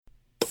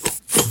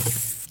To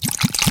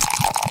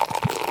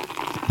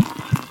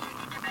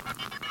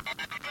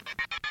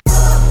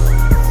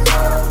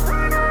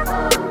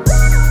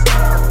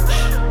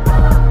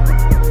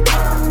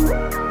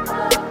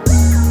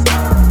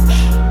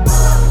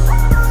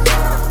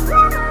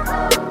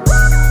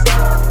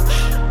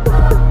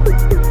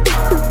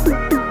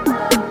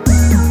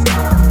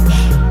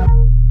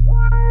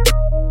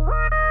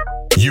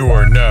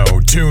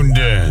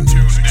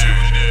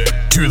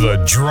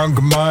the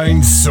Drunk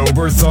Mind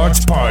Sober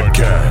Thoughts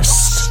Podcast.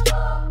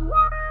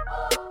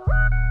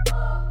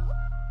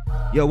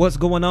 Yo, what's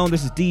going on?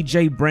 This is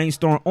DJ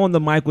Brainstorm on the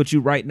mic with you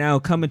right now,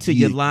 coming to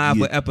you live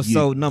with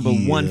episode number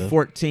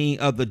 114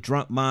 of the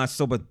Drunk Mind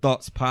Sober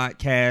Thoughts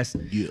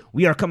Podcast.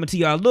 We are coming to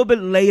you a little bit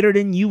later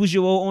than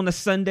usual on a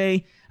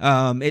Sunday.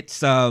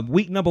 It's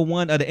week number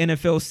 1 of the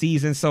NFL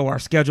season, so our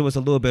schedule is a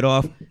little bit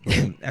off.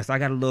 As I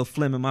got a little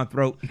phlegm in my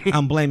throat,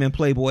 I'm blaming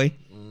Playboy.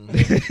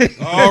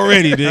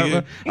 Already,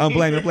 nigga. I'm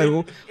blaming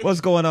Playboy.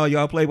 What's going on,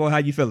 y'all? Playboy, how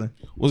you feeling?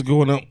 What's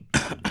going on,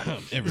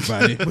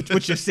 everybody?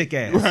 With your sick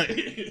ass.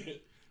 Right.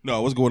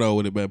 No, what's going on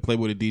with it, man?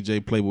 Playboy the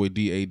DJ, Playboy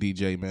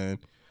D-A-DJ, man.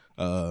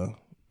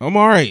 I'm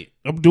all right.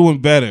 I'm doing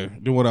better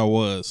than what I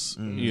was,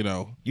 you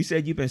know. You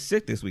said you've been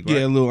sick this week, right?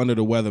 Yeah, a little under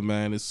the weather,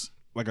 man. It's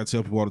like I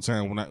tell people all the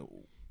time, when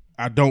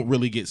I don't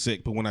really get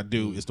sick, but when I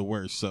do, it's the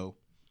worst. So,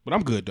 but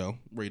I'm good, though.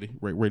 Ready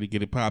to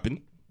get it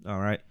popping. All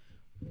right.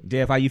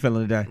 Dev, how you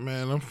feeling today?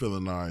 Man, I'm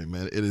feeling all right,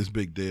 man. It is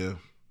Big Dev.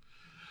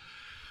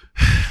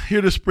 Here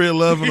to spread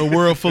love in a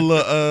world full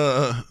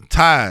of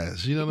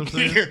ties. You know what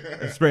I'm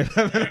saying? Spread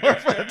love in a world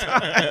full of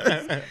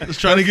ties.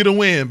 Just trying to get a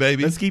win,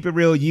 baby. Let's keep it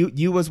real.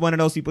 You was one of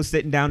those people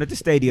sitting down at the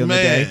stadium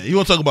today. Man, you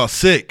want to talk about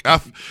sick?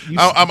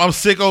 I'm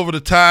sick over the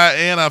tie,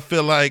 and I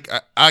feel like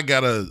I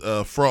got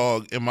a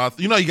frog in my.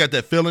 You know, you got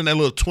that feeling, that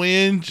little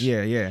twinge.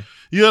 Yeah.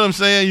 You know what I'm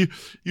saying?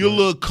 You're a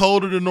little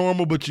colder than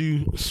normal, but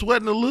you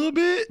sweating a little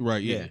bit.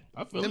 Right, yeah.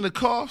 I feel in the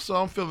cough, so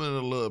I'm feeling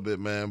it a little bit,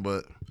 man.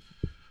 But,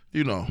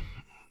 you know,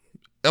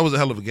 that was a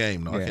hell of a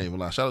game, though. I can't even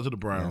lie. Shout out to the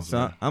Browns.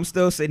 Yeah, so I'm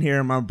still sitting here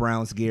in my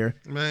Browns gear.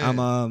 Man.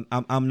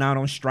 I'm not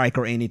on strike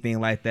or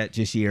anything like that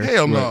this year.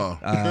 Hell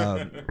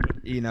no.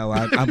 You know,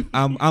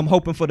 I'm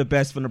hoping for the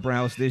best from the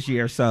Browns this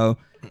year. So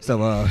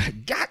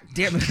God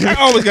damn it. I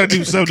always got to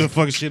do something to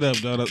fuck shit up,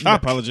 though. I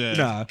apologize.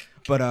 Nah.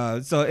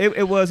 But so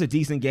it was a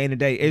decent game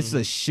today. It's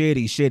a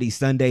shitty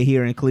Sunday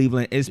here in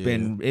Cleveland. It's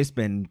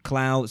been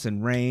clouds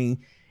and rain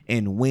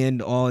and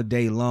wind all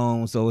day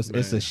long. So it's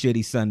a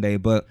shitty Sunday.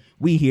 But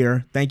we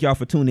here. Thank y'all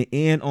for tuning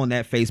in on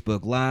that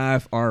Facebook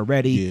Live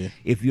already. Yeah.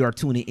 If you are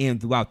tuning in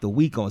throughout the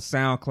week on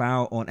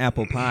SoundCloud, on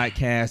Apple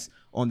Podcasts,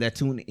 on that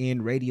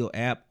TuneIn Radio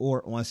app,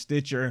 or on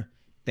Stitcher,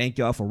 thank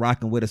y'all for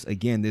rocking with us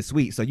again this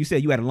week. So you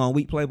said you had a long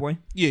week, Playboy?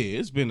 Yeah,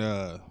 it's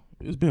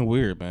been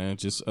weird, man.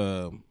 Just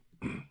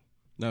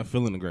not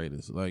feeling the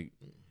greatest. Like,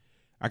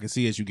 I can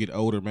see as you get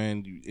older,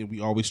 man, and we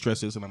always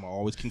stress this, and I'm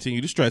always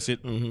continue to stress it.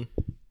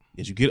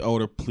 As you get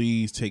older,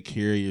 please take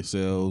care of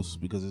yourselves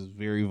because it's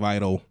very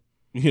vital.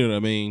 You know what I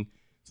mean?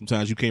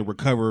 Sometimes you can't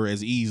recover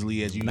as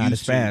easily as you not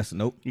used as fast.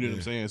 Nope. You know what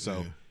I'm saying?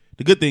 So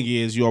the good thing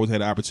is you always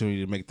had the opportunity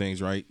to make things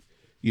right,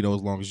 you know,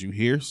 as long as you're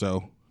here.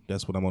 So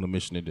that's what I'm on a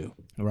mission to do.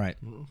 Right.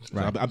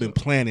 So I've been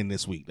planning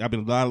this week. I've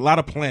been a lot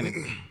of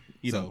planning.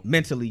 You know,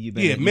 mentally you've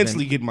been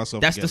mentally getting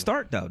myself that's together. The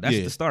start though. That's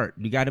the start.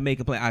 You got to make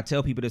a plan. I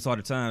tell people this all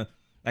the time.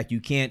 Like you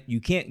can't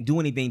do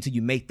anything until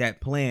you make that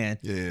plan.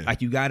 Yeah.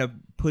 Like you got to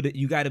put it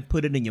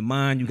in your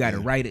mind. You got to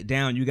write it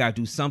down. You got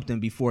to do something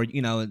before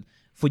you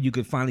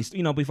could finally,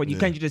 before you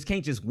can't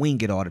just wing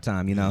it all the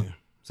time, you know.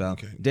 So,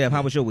 Dev,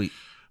 how was your week?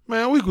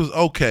 Man, week was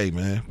okay,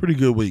 man. Pretty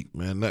good week,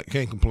 man.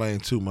 Can't complain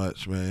too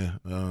much,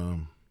 man.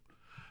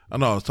 I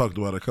know I was talking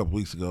about it a couple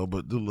weeks ago,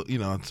 but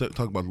I talked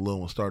about the little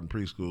one starting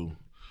preschool.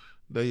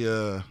 They,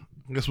 I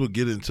guess we'll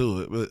get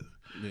into it, but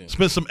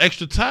spent some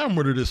extra time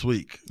with her this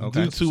week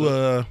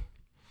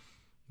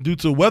due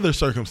to weather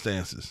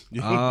circumstances.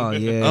 Oh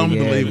yeah,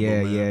 unbelievable,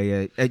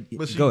 man.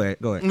 Go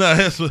ahead. No,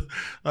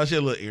 she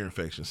had a little ear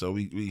infection, so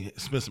we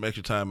spent some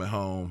extra time at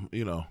home.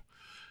 You know,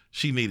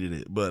 she needed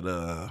it, but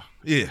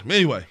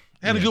anyway,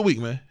 had a good week,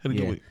 man. Had a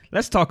good week.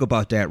 Let's talk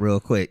about that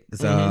real quick.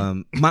 Let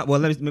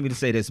me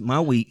just say this.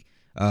 My week,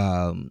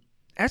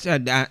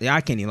 actually, I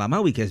can't even lie.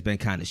 My week has been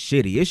kind of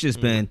shitty. It's just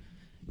been.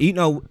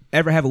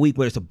 Ever have a week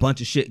where it's a bunch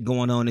of shit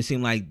going on? It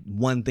seems like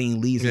one thing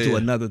leads into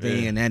another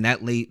thing, and then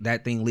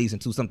that thing leads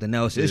into something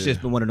else. It's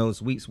just been one of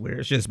those weeks where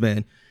it's just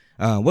been,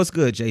 what's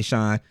good, Jay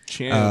Sean?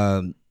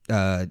 I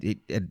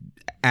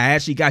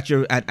actually got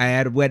I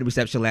had a wedding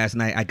reception last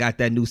night. I got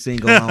that new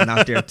single on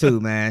out there too,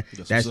 man.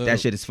 That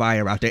shit is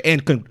fire out there.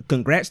 And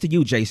congrats to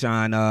you, Jay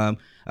Sean.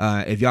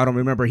 If y'all don't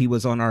remember, he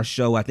was on our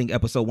show, I think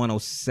episode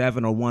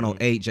 107 or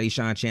 108. Jay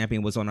Sean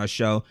Champion was on our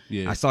show.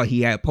 Yeah. I saw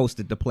he had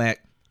posted the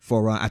plaque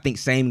for I think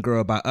Same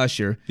Girl by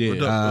Usher. Yeah.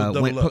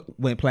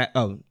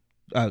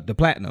 The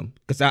platinum,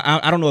 because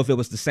I don't know if it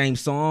was the same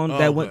song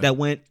that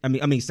went. I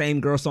mean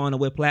Same Girl song that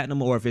went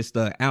platinum, or if it's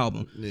the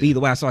album. Yeah. But either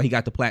way, I saw he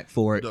got the plaque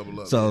for it.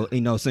 So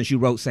since you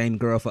wrote Same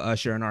Girl for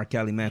Usher and R.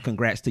 Kelly, man,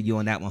 congrats to you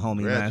on that one, homie.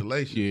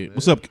 Congratulations. Man. Yeah.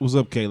 What's up,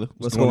 Kayla?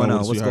 What's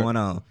going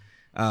on?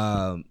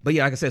 But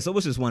yeah, like I said, so it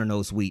was just one of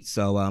those weeks.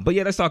 So, but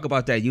yeah, let's talk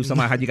about that. You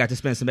somehow how you got to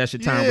spend some extra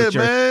time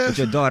with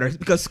your daughter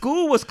because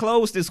school was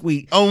closed this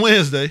week on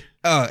Wednesday.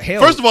 Hell.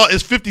 First of all,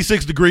 it's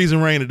 56 degrees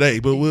and rain today,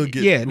 but we'll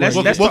get.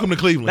 Welcome to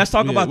Cleveland. Let's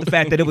talk about the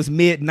fact that it was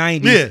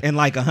mid-90s and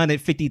like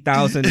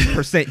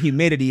 150,000%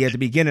 humidity at the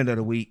beginning of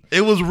the week.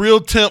 It was real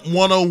temp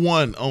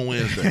 101 on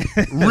Wednesday.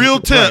 Real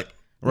temp.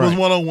 Right. Was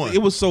 101.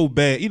 It was so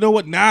bad. You know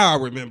what? Now I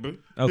remember.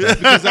 Okay.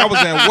 Because I was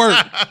at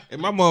work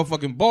and my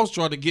motherfucking boss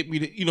tried to get me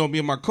to, me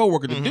and my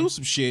coworker to do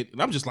some shit.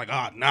 And I'm just like,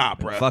 nah,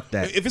 bro. Fuck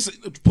that. If it's,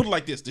 put it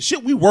like this, the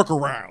shit we work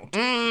around.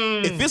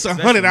 If it's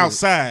 100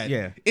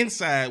 outside,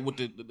 inside with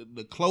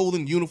the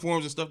clothing,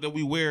 uniforms and stuff that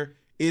we wear,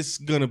 it's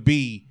going to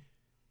be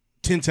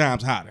 10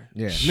 times hotter.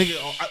 Yeah.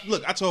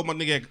 Nigga, I told my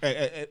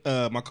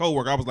nigga, my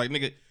coworker, I was like,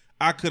 nigga,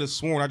 I could have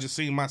sworn I just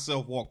seen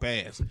myself walk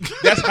past.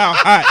 That's how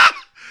hot.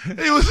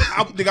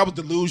 I think I was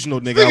delusional,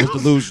 nigga. I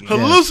was delusional.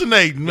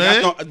 Hallucinating,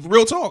 man.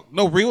 Real talk.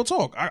 No, real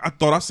talk. I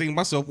thought I seen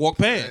myself walk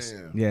past.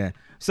 Damn. Yeah.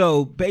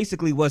 So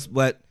basically, so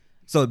at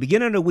the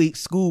beginning of the week,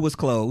 school was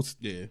closed.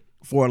 Yeah.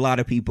 For a lot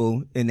of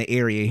people in the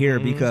area here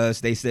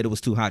because they said it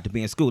was too hot to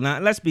be in school. Now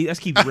let's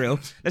keep it real.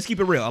 Let's keep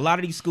it real. A lot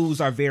of these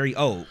schools are very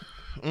old.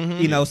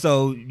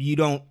 So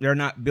they're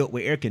not built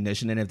with air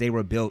conditioning. If they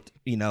were built,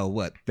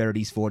 30s,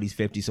 40s,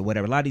 50s, or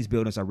whatever, a lot of these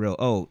buildings are real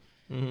old.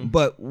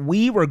 But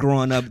we were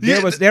growing up.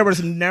 There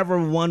was never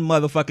one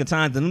motherfucking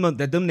time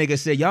that them niggas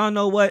said, y'all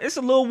know what? It's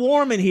a little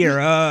warm in here.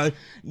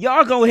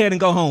 Y'all go ahead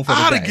and go home for the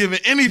day. I'd have given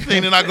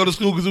anything to not go to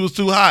school because it was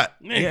too hot.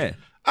 Yeah.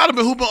 I'd have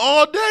been hooping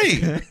all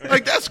day.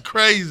 Like, that's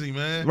crazy,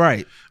 man.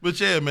 Right. But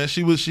yeah, man,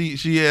 she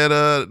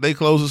had they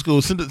closed the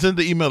school. Sent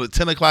the email at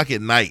 10 o'clock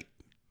at night.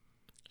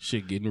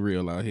 Shit getting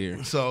real out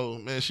here. So,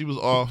 man, she was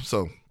off.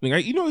 So, I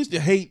used to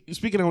hate,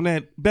 speaking on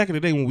that, back in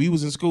the day when we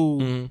was in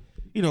school,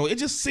 it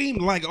just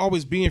seemed like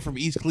always being from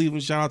East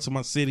Cleveland, shout out to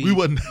my city.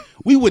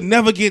 We would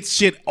never get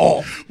shit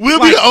off. We'll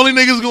be the only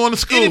niggas going to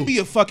school. It'd be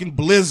a fucking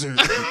blizzard.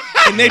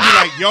 And they'd be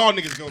like, y'all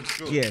niggas go to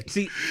school. Yeah,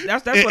 see,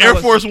 that's what Air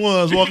Force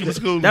Ones walking to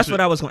school. That's what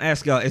I was going to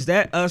ask y'all. Is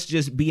that us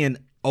just being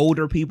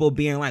older people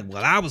being like,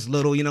 well, I was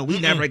little, we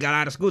never got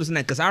out of school, this and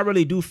that? Because I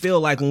really do feel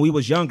like when we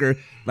was younger,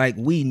 like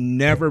we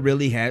never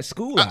really had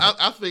school.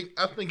 I think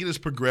it has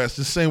progressed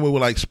the same way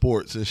with like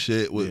sports and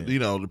shit. With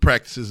the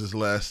practices is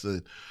less.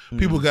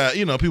 People got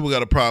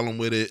a problem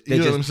with it. You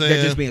know what I'm saying?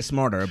 They're just being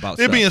smarter about.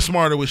 They're stuff. being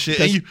smarter with shit.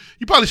 And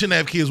you probably shouldn't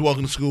have kids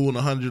walking to school in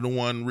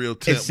 101 real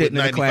temp and sitting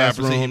with in the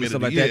classroom and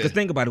stuff like that. Because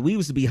think about it, we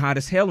used to be hot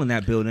as hell in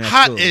that building.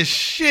 Hot as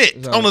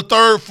shit on the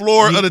third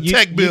floor of the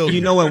tech building.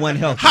 You know it wasn't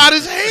healthy. Hot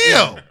as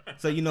hell.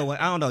 So you know what?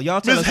 I don't know. Y'all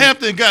tell Miss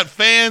Hampton got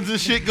fans and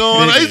shit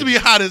going. It used to be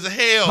hot as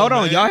hell. Hold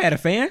on, y'all had a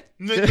fan?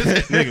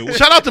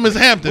 Shout out to Miss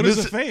Hampton. What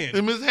is a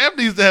fan? Miss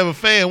Hampton used to have a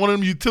fan, one of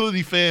them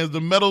utility fans, the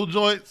metal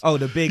joints. Oh,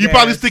 the big. You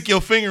probably stick your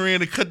finger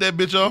in and cut that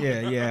bitch off.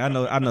 Yeah, I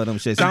know them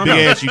shits. Big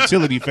ass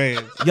utility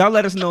fans. Y'all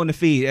let us know in the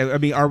feed. I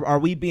mean, are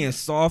we being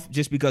soft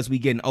just because we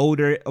getting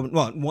older?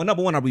 Well,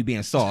 number one, are we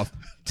being soft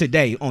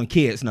today on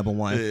kids? Number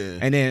one,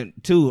 and then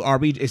two,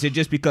 is it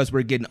just because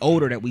we're getting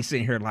older that we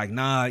sitting here like,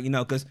 nah,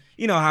 because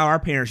how our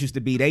parents used to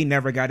be? They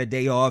never got a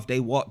day off. They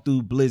walked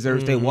through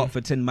blizzards. They walked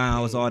for 10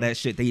 miles. All that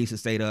shit they used to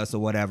say to us or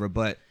whatever.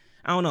 But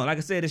I don't know. Like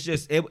I said, it's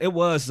just it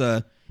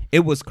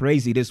was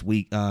crazy this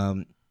week.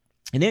 And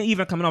then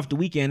even coming off the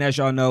weekend, as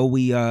y'all know,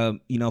 we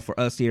for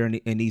us here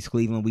in East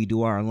Cleveland, we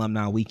do our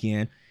alumni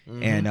weekend.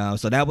 And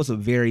so that was a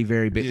very,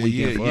 very big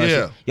weekend for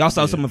us. Y'all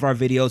saw some of our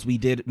videos. We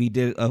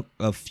did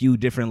a few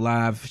different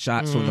live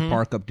shots from the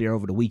park up there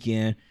over the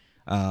weekend.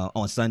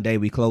 On Sunday,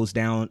 we closed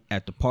down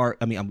at the park.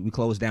 We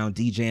closed down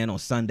DJing on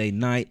Sunday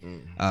night.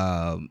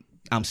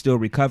 I'm still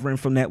recovering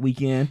from that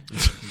weekend.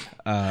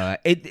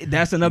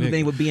 That's another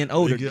thing with being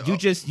older.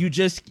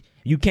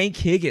 You can't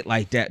kick it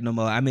like that no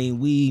more.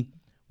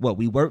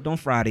 We worked on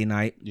Friday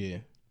night. Yeah.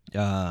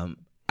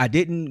 I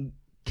didn't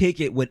kick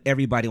it with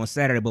everybody on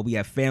Saturday, but we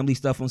had family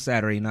stuff on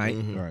Saturday night.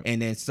 Right.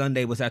 And then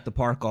Sunday was at the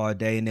park all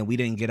day, and then we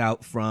didn't get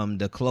out from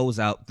the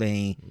closeout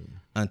thing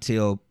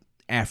until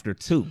after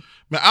 2.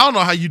 Man, I don't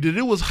know how you did it.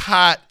 It was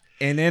hot.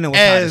 And then it was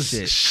as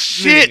hot as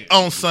shit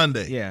on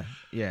Sunday.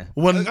 Yeah.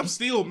 When I'm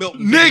still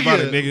melting.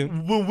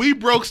 Nigga, when we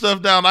broke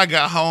stuff down, I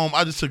got home.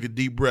 I just took a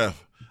deep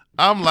breath.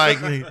 I'm like,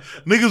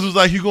 niggas was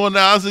like, you going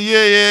down? I said,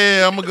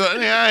 yeah. I'm gonna go.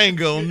 I ain't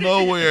going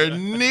nowhere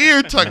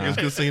near Tucker's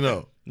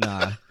Casino. Nah.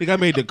 I think I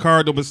made the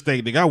cardinal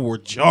mistake. I wore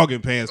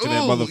jogging pants to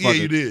that motherfucker. Yeah,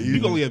 you did. You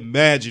can only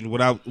imagine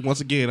what I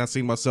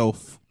seen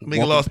myself.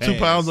 Nigga lost past. 2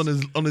 pounds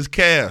on his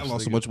calves. I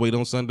lost so much weight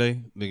on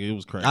Sunday. Nigga, it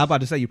was crazy. I was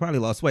about to say you probably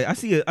lost weight. I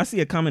see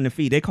a comment in the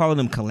feed. They call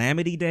them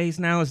calamity days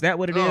now. Is that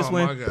what it is?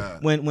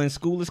 When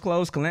school is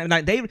closed?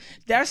 Calamity.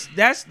 That's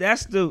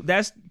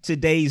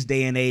today's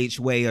day and age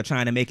way of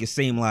trying to make it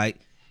seem like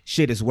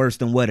shit is worse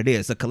than what it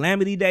is. A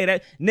calamity day,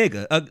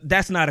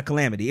 that's not a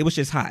calamity. It was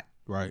just hot.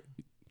 Right.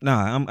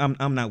 Nah,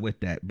 I'm not with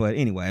that. But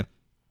anyway,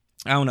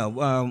 I don't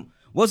know.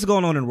 What's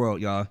going on in the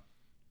world, y'all?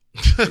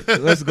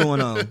 What's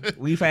going on?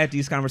 We've had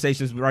these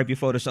conversations right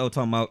before the show,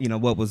 talking about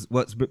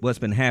what's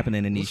been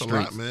happening in these streets. A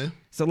lot, man.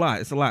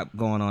 It's a lot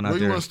going on out there.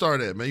 Where you want to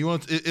start at, man?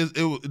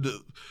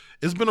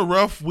 It's been a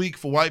rough week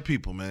for white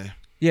people, man.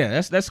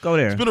 Yeah, let's go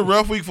there. It's been a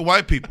rough week for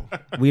white people.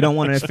 We don't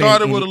want to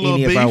offend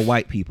any of our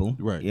white people,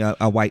 right? Yeah,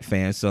 our white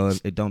fans, so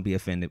don't be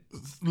offended.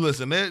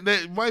 Listen,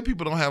 white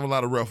people don't have a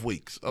lot of rough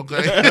weeks.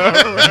 Okay,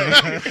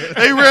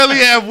 they rarely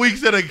have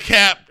weeks that are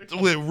capped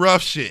with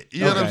rough shit.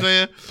 You know what I'm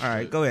saying? All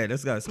right, go ahead.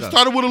 Let's go.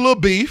 Started with a little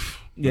beef.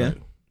 Yeah. Right.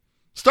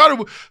 Started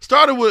with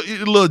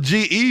a little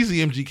Easy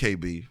MGK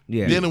beef.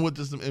 Yeah. Then it went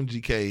to some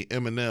MGK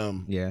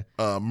Eminem. Yeah.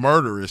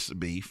 Murderous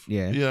beef.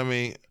 Yeah. You know what I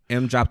mean?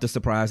 M dropped a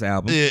surprise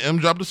album. Yeah, M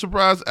dropped a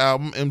surprise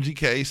album.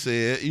 MGK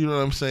said, you know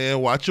what I'm saying?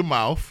 Watch your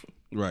mouth.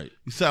 Right.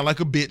 You sound like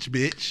a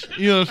bitch.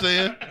 You know what I'm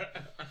saying?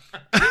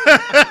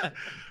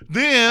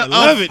 Then I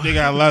love it,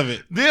 nigga. I love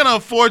it. Then,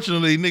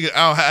 unfortunately, nigga,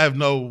 I have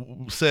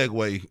no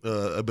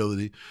segue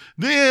ability.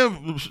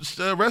 Then,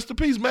 rest in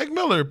peace, Mac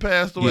Miller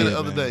passed away the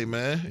other day,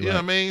 man. You know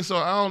what I mean? So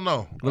I don't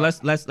know. Well,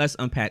 let's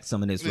unpack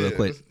some of this real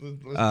quick.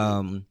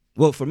 Let's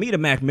well, for me, the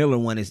Mac Miller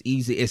one is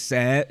easy. It's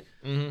sad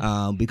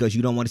because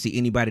you don't want to see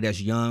anybody that's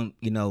young,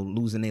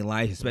 losing their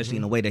life, especially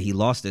in the way that he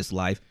lost his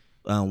life,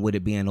 with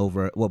it being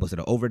over. What was it?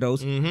 An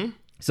overdose. Mm-hmm.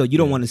 So you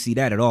don't want to see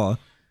that at all.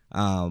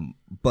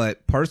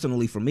 But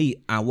personally, for me,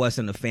 I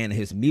wasn't a fan of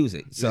his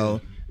music,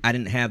 so I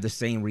didn't have the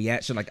same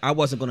reaction. Like, I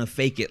wasn't gonna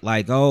fake it,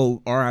 like,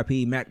 oh,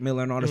 R.I.P. Mac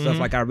Miller and all that stuff.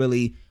 Like, I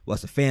really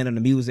was a fan of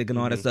the music and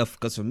all that stuff.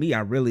 Because for me,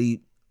 I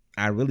really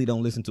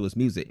don't listen to his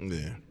music.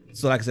 Yeah.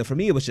 So, like I said, for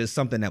me, it was just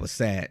something that was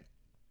sad.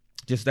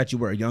 Just that you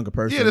were a younger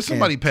person. Yeah, that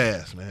somebody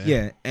passed, man.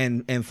 Yeah,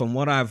 and from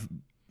what I've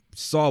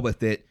saw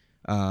with it,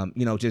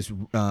 just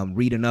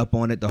reading up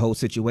on it, the whole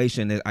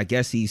situation, I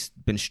guess he's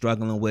been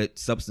struggling with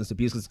substance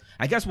abuse. 'Cause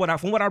I guess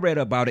from what I read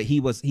about it, he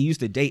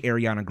used to date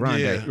Ariana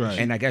Grande, right.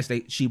 and I guess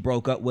she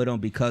broke up with him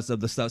because of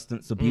the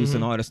substance abuse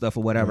and all that stuff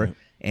or whatever. Right.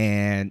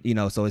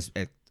 And so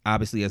it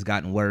obviously has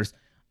gotten worse.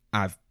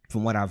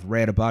 From what I've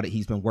read about it,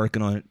 he's been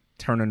working on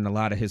turning a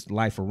lot of his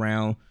life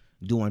around,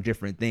 doing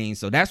different things.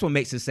 So that's what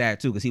makes it sad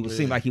too, because he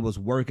seemed like he was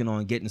working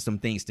on getting some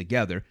things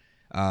together,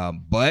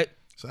 but.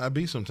 So I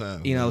be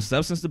sometimes.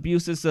 Substance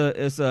abuse is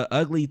a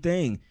ugly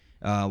thing.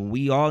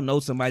 We all know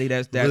somebody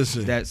that's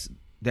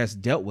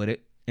dealt with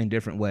it in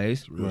different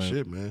ways. It's real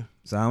shit, man.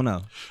 So I don't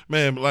know,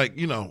 man. Like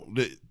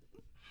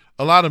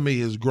a lot of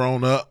me has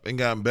grown up and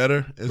gotten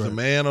better as a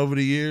man over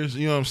the years.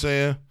 You know what I'm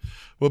saying?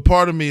 But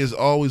part of me is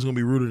always going to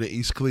be rooted in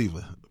East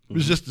Cleveland.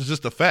 It's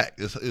just a fact.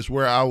 It's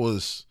where I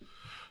was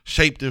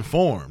shaped and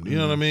formed. You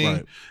know what I mean?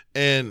 Right.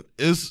 And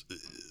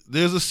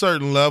there's a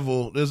certain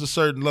level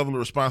of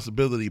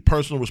responsibility,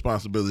 personal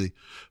responsibility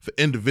for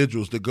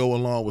individuals that go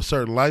along with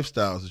certain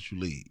lifestyles that you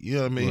lead. You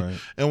know what I mean? Right.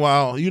 And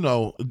while,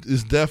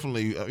 it's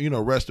definitely,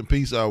 rest in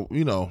peace, I,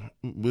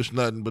 wish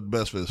nothing but the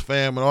best for his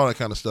family and all that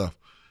kind of stuff.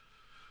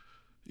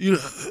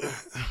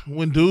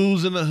 When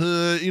dudes in the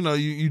hood,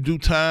 you do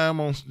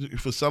time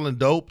for selling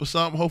dope or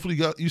something, hopefully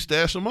you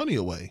stash some money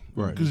away.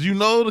 Right. Because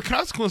the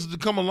consequences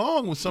that come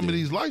along with some of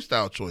these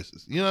lifestyle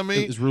choices. You know what I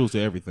mean? It's rules to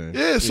everything.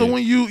 Yeah, so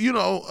when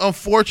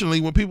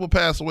unfortunately, when people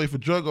pass away for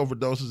drug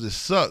overdoses, it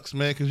sucks,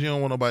 man, because you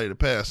don't want nobody to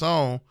pass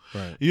on.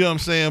 Right. You know what I'm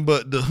saying?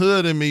 But the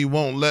hood in me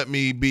won't let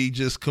me be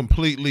just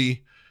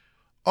completely,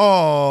 you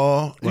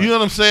know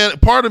what I'm saying?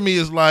 Part of me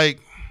is like,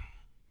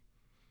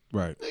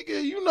 right,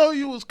 nigga,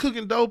 you was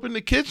cooking dope in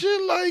the kitchen,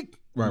 like,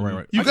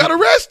 right. You got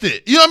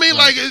arrested. You know what I mean?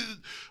 Right. Like,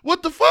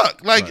 what the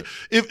fuck? Like,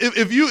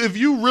 if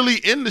you really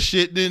in the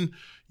shit, then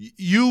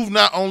you've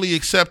not only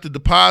accepted the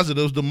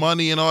positives, the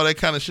money and all that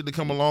kind of shit that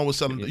come along with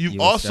selling. You've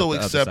also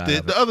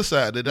accepted the other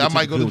side that I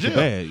might go to jail.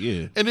 Bad,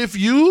 yeah. And if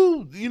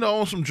you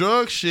on some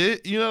drug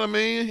shit, you know what I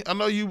mean? I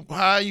know you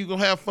high, you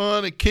gonna have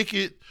fun and kick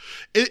it.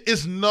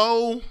 It's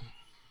no.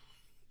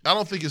 I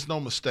don't think it's no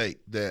mistake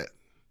that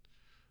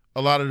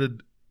a lot of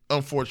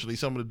unfortunately,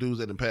 some of the dudes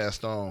that have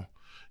passed on,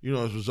 as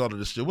a result of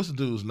this shit. What's the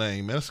dude's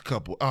name, man? That's a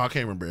couple. Oh, I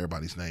can't remember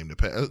everybody's name.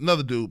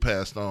 Another dude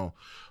passed on,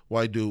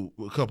 white dude,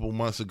 a couple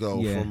months ago.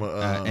 Yeah. From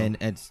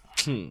and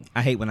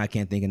I hate when I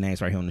can't think of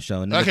names right here on the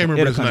show. I can't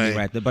remember his name.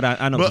 Right there, but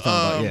I know what you're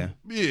talking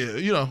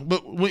about. Yeah.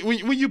 But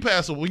when you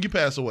pass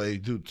away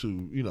due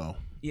to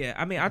Yeah,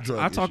 I mean, I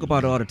talk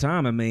about it all the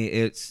time. I mean,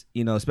 it's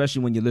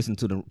especially when you listen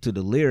to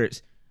the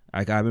lyrics.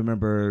 Like, I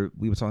remember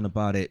we were talking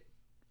about it.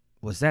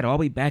 Was that all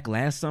the way back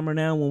last summer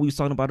now when we was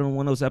talking about it on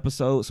one of those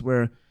episodes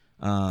where,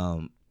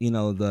 the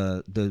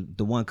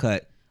one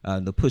cut,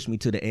 the push me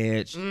to the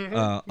edge,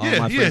 all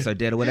my friends are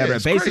dead or whatever.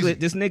 Basically, crazy.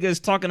 This nigga is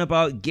talking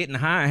about getting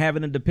high,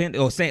 having a dependent,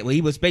 or saying, well,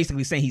 he was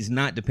basically saying he's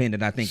not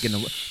dependent, I think.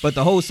 But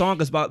the whole song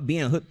is about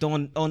being hooked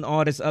on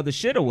all this other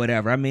shit or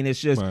whatever. I mean,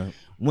 it's just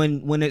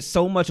when it's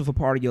so much of a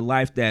part of your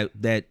life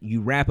that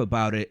you rap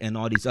about it and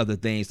all these other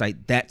things,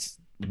 like that's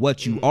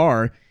what you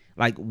are.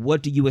 Like,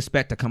 what do you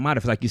expect to come out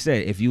of it? Like you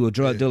said, if you a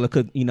drug dealer,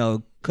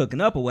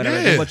 cooking up or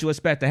whatever, then what you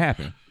expect to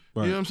happen?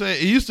 Right. You know what I'm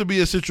saying? It used to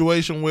be a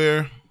situation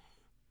where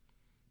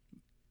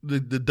the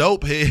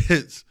dope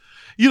heads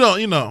You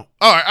know.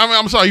 All right,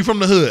 I'm sorry, you from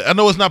the hood. I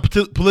know it's not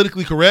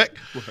politically correct,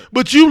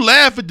 but you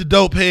laugh at the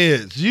dope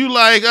heads. You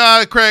like,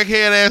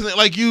 crackhead ass,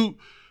 like you.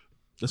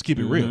 Let's keep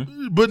it real.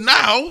 But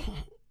now,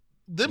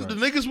 the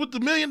niggas with the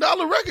 $1 million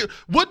record,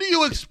 what do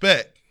you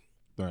expect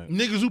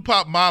niggas who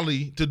pop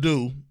Molly to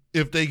do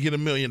if they get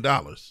 $1 million?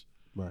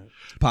 Right.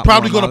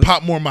 Probably going to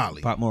pop more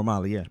Molly. Pop more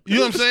Molly, yeah. You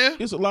know what I'm saying?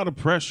 There's a lot of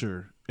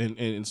pressure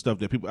and stuff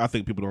that I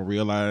think people don't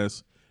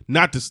realize.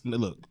 Not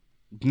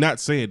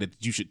saying that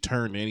you should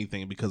turn to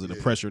anything because of the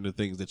pressure and the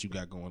things that you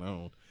got going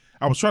on.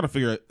 I was trying to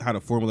figure out how to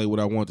formulate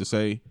what I wanted to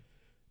say.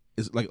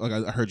 It's like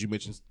I heard you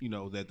mention,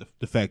 that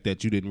the fact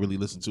that you didn't really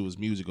listen to his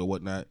music or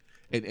whatnot.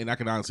 And I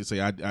can honestly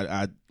say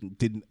I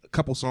did a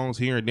couple songs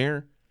here and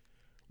there.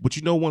 But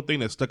one thing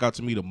that stuck out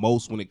to me the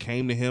most when it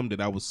came to him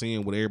that I was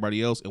seeing with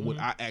everybody else and what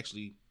I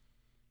actually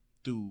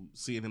through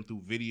seeing him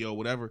through video,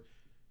 whatever,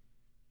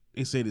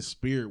 they said his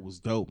spirit was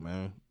dope,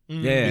 man.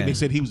 Yeah. They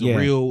said he was a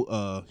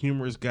real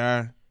humorous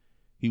guy.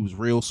 He was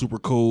real super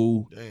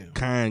cool,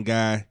 kind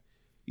guy.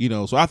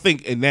 So I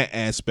think in that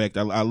aspect,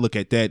 I look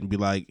at that and be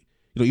like,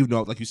 even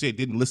though, like you said,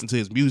 didn't listen to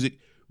his music,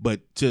 but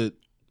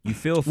you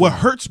feel what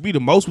hurts me the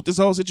most with this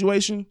whole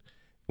situation.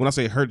 When I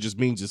say hurt, just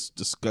means just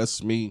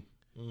disgusts me.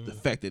 The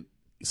fact that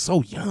he's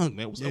so young,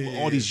 man. What's up with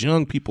all these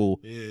young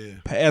people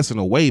passing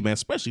away, man?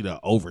 Especially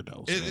the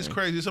overdose. It's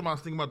crazy. It's something I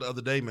was thinking about the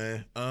other day,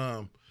 man.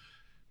 I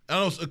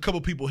know a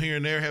couple people here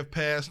and there have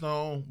passed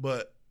on,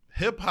 but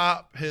hip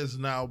hop has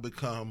now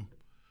become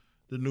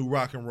the new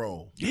rock and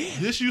roll. Yeah.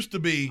 This used to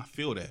be. I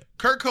feel that.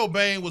 Kurt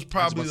Cobain was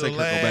probably the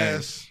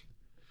last.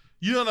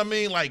 You know what I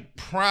mean? Like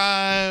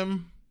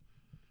prime,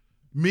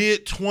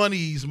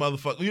 mid-20s,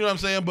 motherfucker. You know what I'm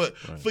saying? But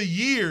for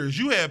years,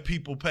 you had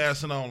people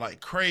passing on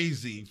like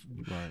crazy.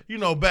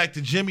 Right. Back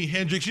to Jimi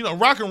Hendrix.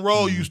 Rock and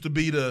roll used to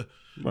be the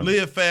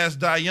live fast,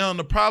 die young.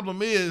 The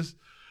problem is,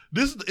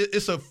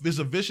 it's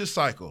a vicious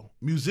cycle.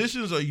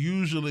 Musicians are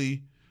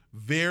usually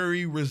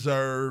very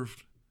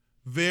reserved,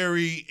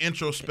 very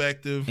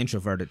introspective,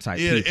 introverted type.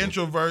 Yeah, people.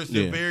 Introverts.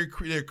 They're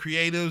they're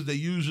creatives. They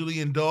usually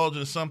indulge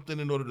in something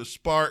in order to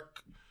spark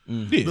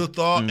the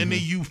thought, and then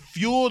you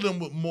fuel them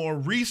with more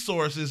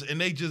resources,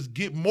 and they just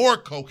get more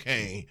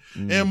cocaine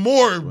and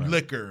more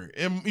liquor,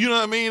 and you know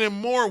what I mean, and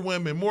more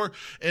women, more.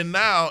 And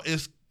now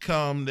it's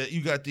come that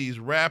you got these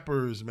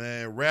rappers,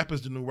 man. Rap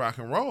is the new rock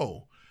and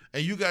roll.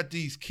 And you got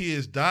these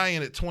kids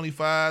dying at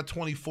 25,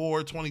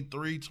 24,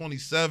 23,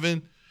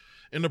 27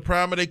 in the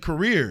prime of their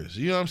careers.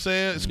 You know what I'm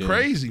saying? It's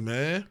crazy,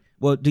 man.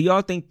 Well, do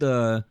y'all think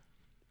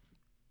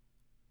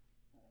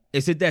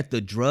is it that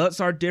the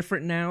drugs are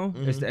different now?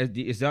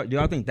 Do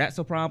y'all think that's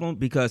a problem?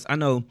 Because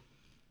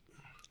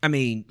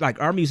like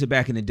our music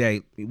back in the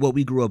day, what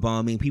we grew up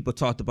on, people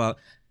talked about,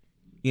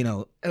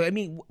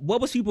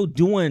 what was people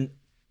doing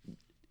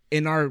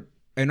in our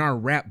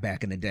rap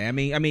back in the day?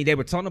 They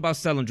were talking about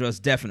selling drugs,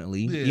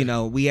 definitely.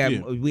 Yeah. We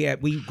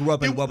grew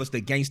up in what was the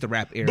gangster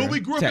rap era. But we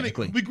grew up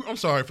I'm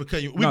sorry for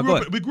cutting you.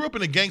 We grew up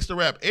in the gangster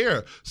rap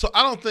era. So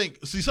I don't think.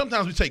 See,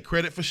 sometimes we take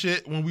credit for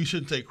shit when we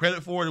shouldn't take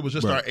credit for it. It was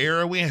just our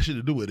era. We had shit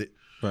to do with it.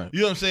 Right.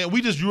 You know what I'm saying?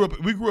 We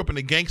grew up in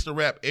the gangster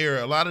rap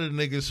era. A lot of the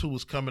niggas who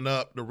was coming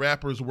up, the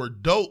rappers were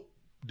dope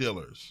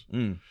dealers.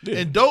 And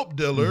dope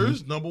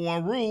dealers, number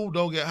one rule,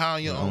 don't get high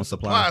on your own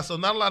supply. So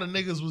not a lot of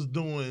niggas was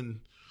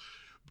doing.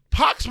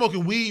 Pac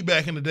smoking weed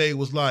back in the day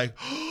was like,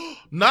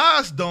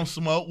 Nas don't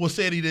smoke. Well,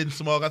 said he didn't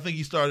smoke. I think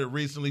he started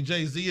recently.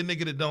 Jay-Z, a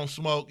nigga that don't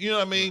smoke. You know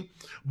what I mean?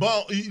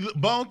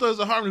 Bone Thugs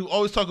and Harmony, who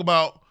always talk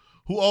about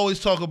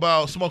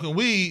smoking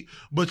weed,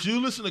 but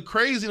you listen to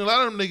Crazy, and a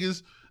lot of them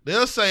niggas,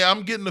 they'll say,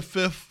 I'm getting the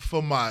fifth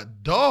for my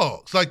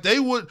dogs. Like they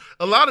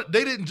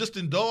didn't just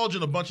indulge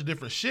in a bunch of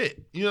different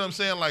shit. You know what I'm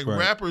saying? Like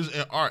rappers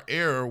in our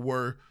era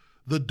were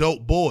the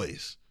dope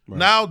boys. Right.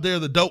 Now they're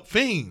the dope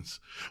fiends,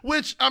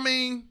 which,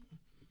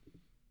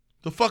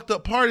 the fucked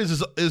up part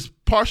is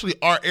partially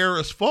our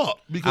era's fault,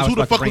 because who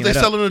the fuck was they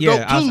selling the dope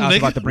to? I was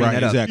about to bring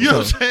that up. Exactly. You know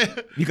what I'm saying?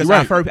 Because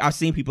I've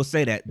seen people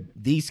say that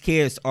these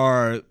kids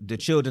are the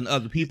children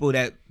of the people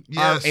that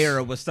our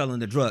era was selling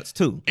the drugs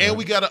to. And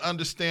we got to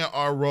understand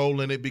our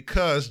role in it,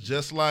 because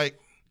just like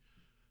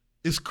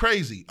it's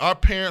crazy, our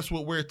parents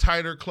would wear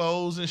tighter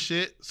clothes and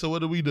shit. So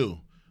what do?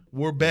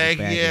 Wear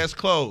baggy ass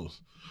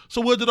clothes.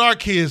 So what did our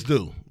kids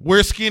do?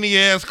 Wear skinny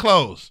ass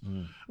clothes.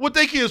 What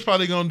they kids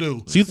probably gonna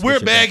do? Wear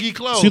baggy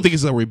clothes. So you think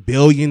it's a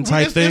rebellion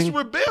type thing? It's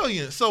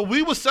rebellion. So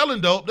we were selling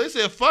dope. They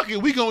said, "Fuck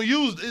it, we gonna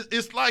use it."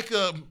 It's like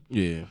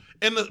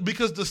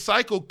because the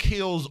cycle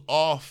kills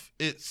off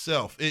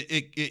itself.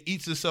 It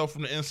eats itself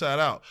from the inside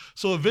out.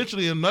 So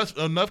eventually,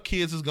 enough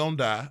kids is gonna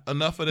die.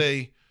 Enough of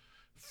they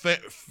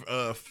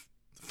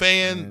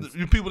fans,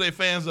 people they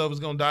fans of, is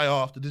gonna die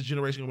off. That this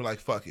generation gonna be like,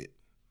 "Fuck it."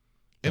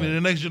 And then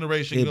the next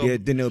generation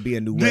then there'll be a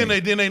new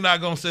way. Then they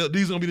not gonna sell.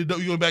 These gonna be the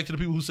dope. You going back to the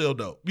people who sell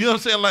dope. You know what I'm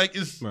saying? Like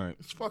it's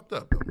fucked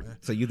up, though, man.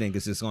 So you think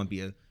it's just gonna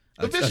be a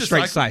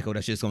straight cycle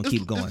that's just gonna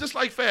keep going? It's just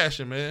like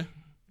fashion, man.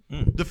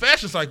 The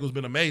fashion cycle has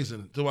been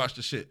amazing to watch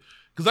the shit.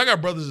 Because I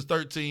got brothers that's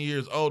 13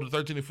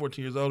 and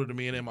 14 years older than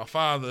me, and then my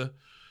father,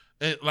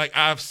 and like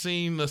I've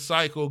seen the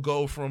cycle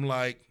go from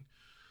like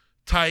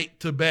tight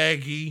to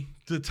baggy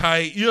to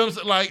tight. You know what I'm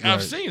saying? Like I've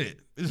Right. seen it.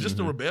 It's just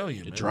a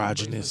rebellion. man.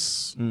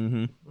 Androgynous.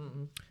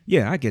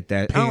 Yeah, I get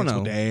that. I don't Pants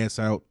know. with the ass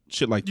out.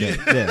 Shit like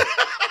that.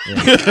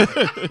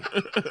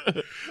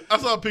 Yeah. I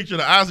saw a picture of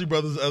the Ozzy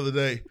brothers the other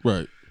day.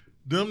 Right.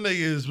 Them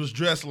niggas was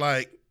dressed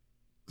like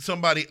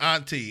somebody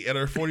auntie at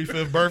her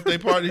 45th birthday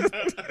party.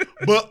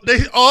 But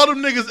all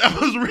them niggas, I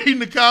was reading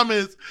the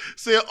comments,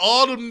 said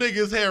all them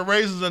niggas had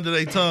razors under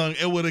their tongue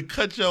and would have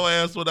cut your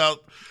ass without.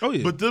 Oh,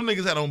 yeah. But them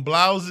niggas had on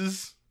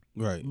blouses,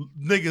 Right.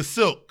 niggas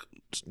silk,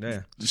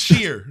 Yeah.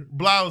 sheer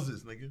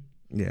blouses, nigga.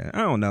 Yeah, I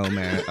don't know,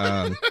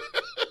 man.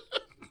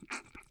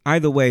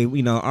 Either way,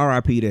 you know,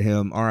 R.I.P. to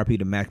him, R.I.P.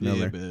 to Mac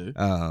Miller.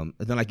 man.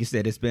 Then, like you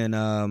said, it's been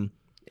a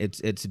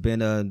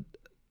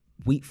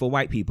week for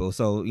white people.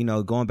 So, you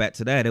know, going back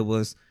to that, it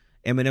was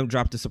Eminem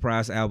dropped a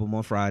surprise album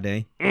on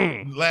Friday,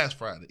 Last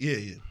Friday.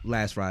 Yeah.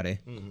 last Friday.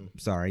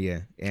 Sorry,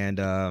 yeah, and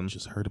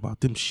Just heard about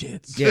them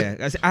shits.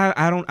 yeah,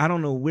 I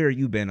don't know where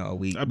you've been all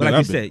week, I've but been- like you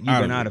I've said,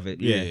 you've been out of it.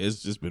 Yeah, Yeah.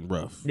 it's just been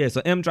rough. Yeah,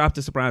 so M dropped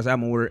a surprise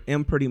album where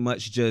M pretty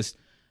much just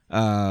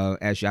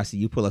actually I see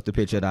you pull up the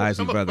picture of the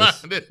Isley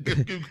Brothers.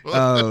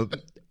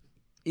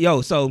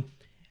 So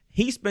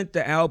he spent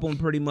the album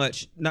pretty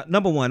much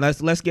number one,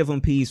 let's give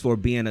him peace for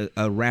being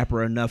a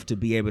rapper enough to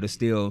be able to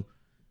still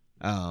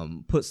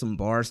put some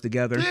bars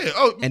together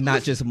and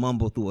not just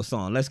mumble through a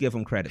song. Let's give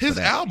him credit His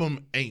for that.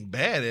 album ain't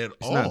bad at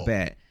all. It's not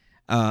bad.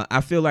 I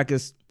feel like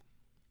it's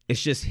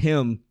just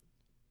him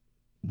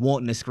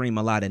wanting to scream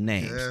a lot of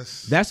names.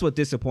 Yes. That's what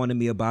disappointed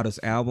me about his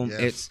album.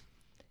 Yes.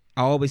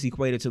 I always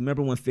equated to,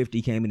 remember when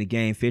 50 came in the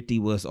game, 50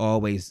 was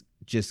always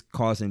just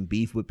causing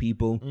beef with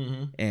people.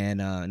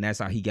 And that's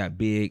how he got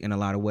big in a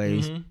lot of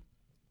ways.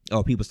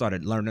 Or people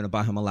started learning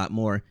about him a lot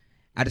more.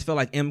 I just felt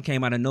like M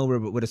came out of nowhere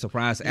with a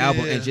surprise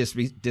album and just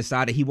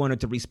decided he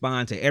wanted to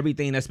respond to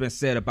everything that's been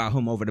said about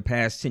him over the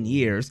past 10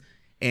 years.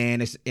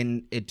 And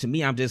to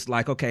me, I'm just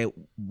like, okay,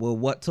 well,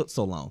 what took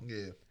so long?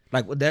 Yeah.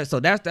 Like that. So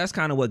that's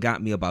kind of what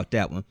got me about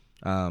that one.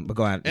 But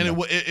go ahead. And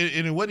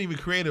it wasn't even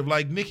creative.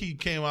 Like Nicki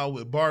came out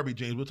with Barbie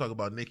Dreams. We'll talk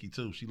about Nicki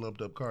too. She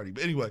lumped up Cardi.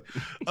 But anyway,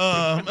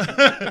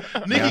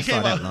 Nicki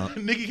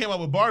came out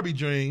with Barbie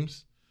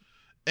Dreams.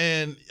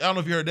 And I don't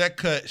know if you heard that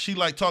cut. She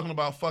like talking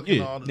about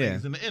fucking all the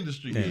niggas in the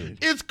industry. Yeah.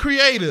 It's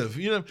creative,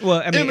 you know.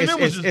 Well, I mean,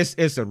 Eminem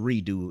it's a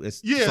redo.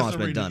 It's song's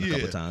been done a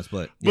couple times,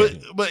 but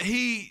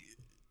he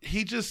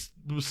just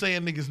was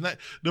saying niggas not.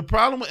 The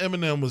problem with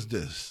Eminem was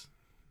this,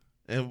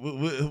 and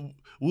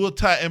we'll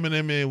tie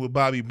Eminem in with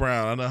Bobby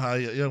Brown. I know how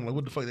young like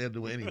what the fuck they had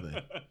to do with anything.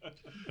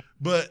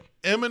 But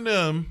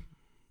Eminem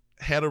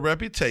had a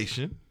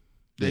reputation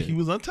that he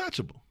was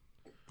untouchable.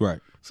 Right.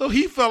 So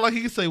he felt like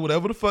he could say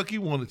whatever the fuck he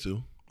wanted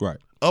to. Right.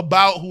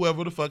 About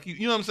whoever the fuck you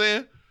know what I'm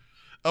saying?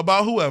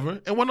 About whoever,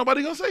 and wasn't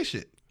nobody gonna say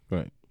shit.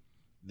 Right.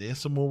 Then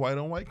some more white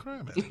on white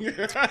crime.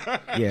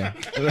 yeah.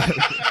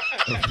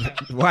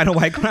 White on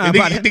white crime.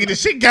 Nigga, this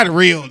shit got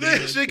real.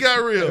 That shit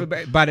got real.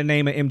 By the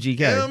name of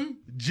MGK.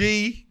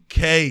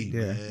 MGK.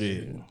 Yeah. Man. Yeah.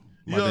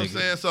 You know what I'm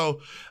saying?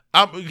 So,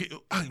 I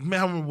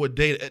remember what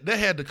day that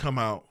had to come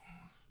out.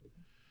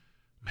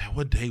 Man,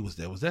 what day was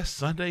that? Was that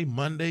Sunday,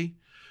 Monday?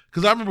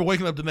 Because I remember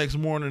waking up the next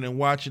morning and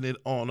watching it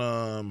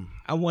on.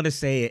 I want to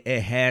say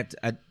it had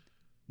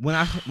when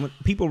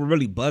people were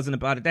really buzzing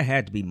about it. That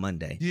had to be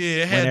Monday.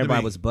 Yeah, it had when to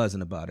everybody be. was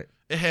buzzing about it.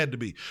 It had to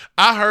be.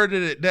 I heard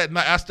it that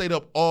night. I stayed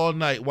up all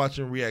night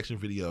watching reaction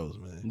videos,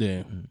 man.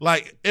 Yeah.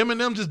 Like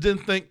Eminem just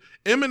didn't think.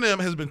 Eminem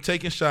has been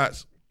taking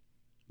shots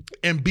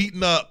and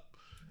beating up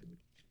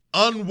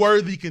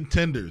unworthy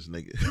contenders,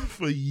 nigga,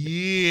 for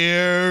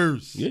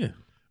years. Yeah.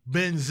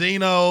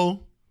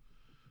 Benzino,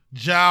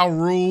 Ja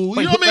Rule.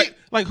 You know what I mean?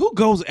 Like who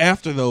goes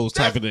after those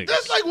type of niggas?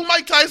 That's like when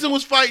Mike Tyson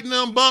was fighting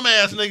them bum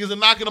ass niggas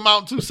and knocking them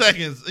out in 2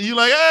 seconds. And you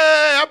like, hey,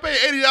 I paid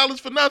 $80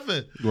 for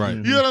nothing. Right.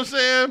 You know what I'm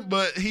saying?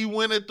 But he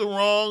went at the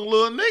wrong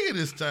little nigga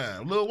this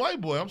time. Little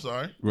white boy, I'm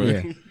sorry.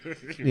 Right.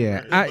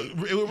 Yeah.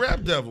 It was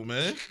Rap Devil,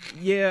 man.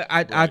 Yeah,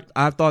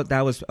 I thought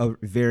that was a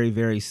very,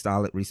 very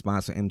solid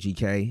response from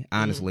MGK.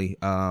 Honestly,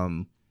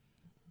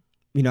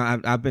 you know,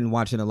 I've been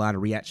watching a lot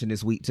of reaction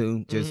this week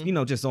too. Just you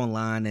know, just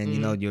online and you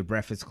know your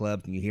Breakfast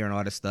Club and you're hearing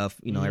all this stuff.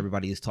 You know,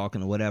 everybody is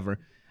talking or whatever.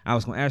 I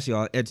was going to ask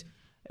y'all,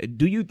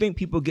 do you think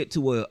people get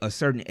to a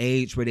certain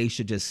age where they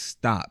should just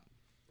stop?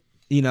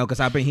 You know,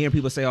 because I've been hearing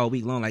people say all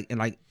week long,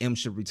 like M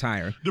should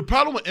retire. The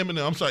problem with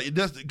Eminem, I'm sorry,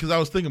 that's because I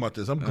was thinking about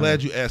this. I'm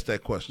glad you asked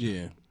that question.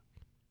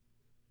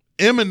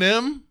 Yeah.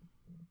 Eminem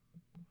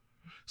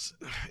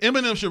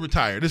should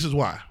retire. This is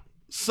why.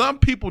 Some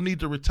people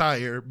need to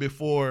retire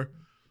before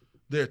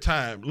their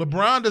time.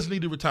 LeBron doesn't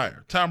need to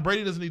retire. Tom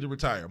Brady doesn't need to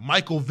retire.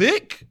 Michael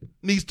Vick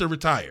needs to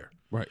retire.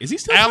 Right. Is he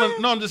still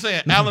playing? No, I'm just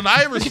saying. Allen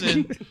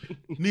Iverson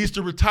needs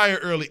to retire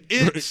early.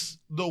 It's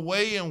the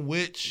way in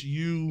which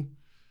you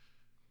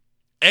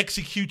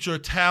execute your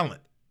talent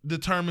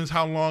determines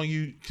how long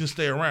you can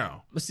stay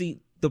around. But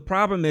see, the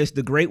problem is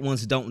the great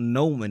ones don't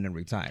know when to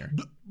retire.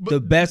 The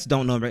best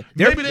don't know.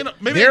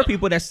 There are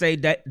people that say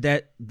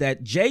that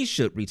Jay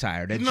should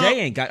retire. That Jay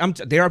ain't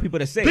got. There are people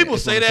that say people it,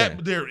 say that. saying.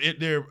 But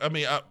they're. I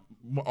mean,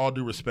 all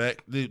due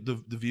respect,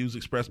 the views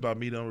expressed by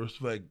me don't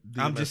respect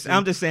DMSC.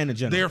 I'm just saying in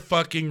general. They're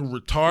fucking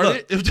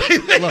retarded.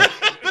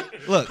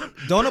 Look,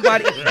 don't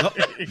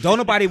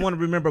nobody want to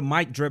remember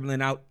Mike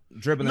dribbling in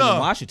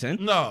Washington.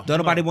 No. Don't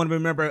nobody want to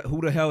remember who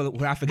the hell,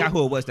 I forgot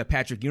who it was that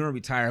Patrick Ewing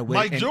retired with.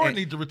 Mike Jordan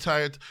needed to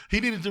retire. He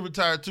needed to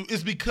retire too.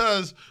 It's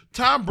because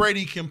Tom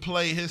Brady can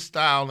play his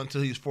style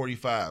until he's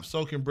 45.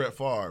 So can Brett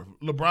Favre.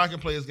 LeBron can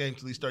play his game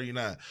until he's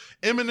 39.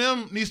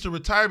 Eminem needs to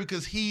retire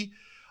because he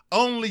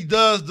only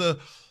does the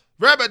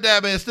rabbit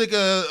dab and stick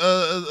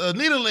a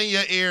needle in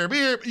your ear.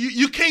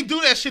 You can't do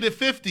that shit at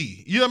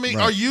 50. You know what I mean?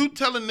 Right. Are you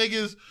telling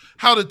niggas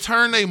how to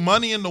turn their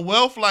money into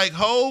wealth? Like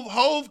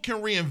Hove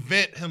can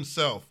reinvent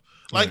himself.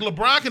 Like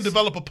LeBron can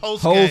develop a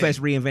post game. Hove has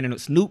reinvented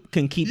it. Snoop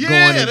can keep going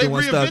and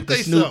doing stuff.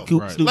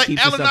 Snoop like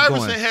keeps Allen stuff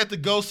Iverson going. had to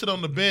go sit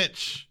on the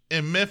bench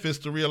in Memphis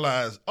to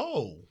realize,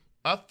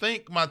 I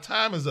think my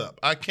time is up.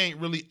 I can't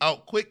really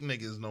out-quick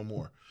niggas no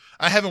more.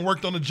 I haven't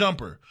worked on the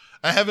jumper.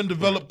 I haven't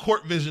developed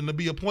court vision to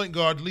be a point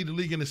guard to lead the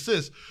league in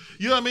assists.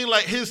 You know what I mean?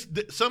 Like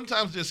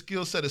sometimes their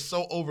skill set is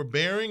so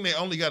overbearing, they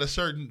only got a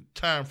certain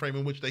time frame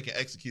in which they can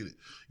execute it.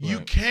 Right.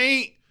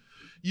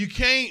 You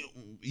can't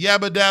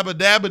yabba dabba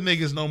dabba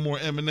niggas no more,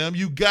 Eminem.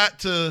 You got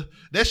to,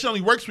 that shit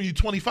only works when you're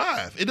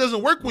 25. It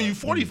doesn't work when you're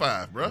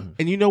 45, bro.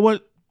 And you know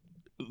what?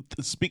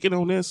 Speaking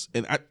on this,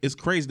 and it's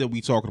crazy that we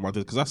talking about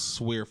this because I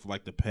swear for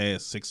like the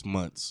past 6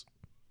 months,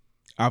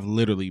 I've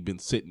literally been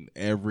sitting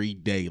every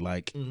day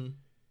like,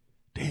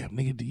 damn,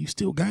 nigga, do you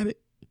still got it?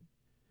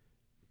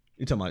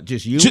 You talking about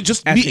just you?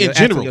 Just me in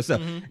general.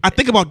 I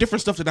think about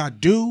different stuff that I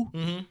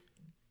do.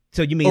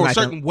 So you mean or like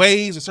certain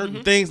ways or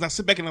certain things, and I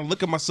sit back and I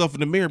look at myself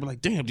in the mirror and be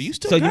like, damn, do you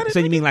still got it? So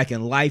you mean like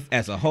in life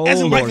as a whole? As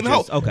in life as a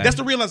whole. Okay. That's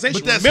the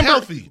realization. But that's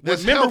healthy.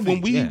 That's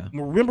healthy.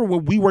 Remember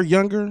when we were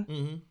younger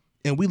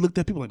and we looked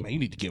at people like, man, you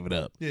need to give it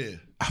up. Yeah.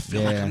 I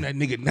feel like I'm that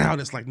nigga now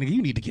that's like, nigga,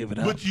 you need to give it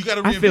up. But you got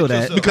to I feel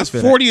that. yourself. Because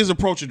 40 is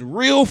approaching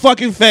real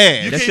fucking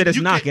fast. That shit is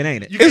knocking,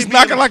 ain't it? It's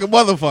knocking like a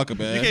motherfucker,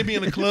 man. You can't be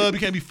in a club.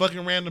 You can't be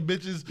fucking random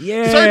bitches.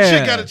 Yeah. Certain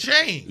shit got to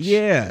change.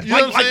 Yeah. You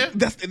know what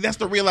I'm saying? That's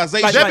the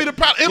realization. That be the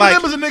problem.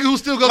 Eminem is a nigga who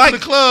still goes to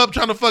the club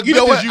trying to fuck bitches. You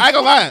know what? I ain't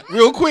gonna lie.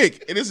 Real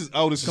quick. And this is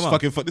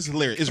fucking fun. This is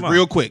hilarious. It's Come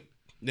real on. quick.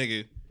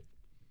 Nigga.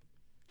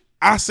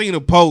 I seen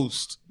a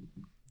post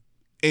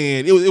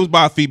and it was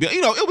by a female.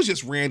 You know, it was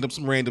just some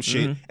random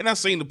shit. And I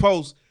seen the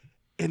post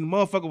and the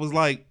motherfucker was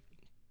like,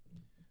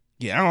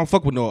 yeah, I don't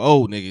fuck with no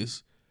old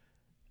niggas.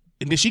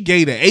 And then she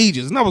gave the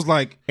ages. And I was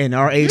like, and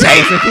our age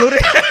is included?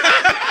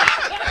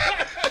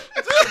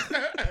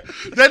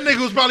 That nigga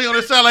was probably on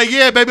her side like,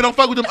 yeah, baby, don't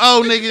fuck with them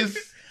old niggas.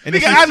 And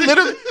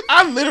nigga,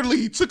 I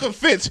literally took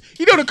offense.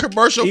 You know the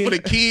commercial for the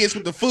kids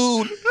with the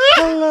food?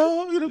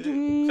 Hello. You know,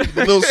 the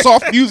little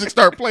soft music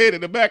start playing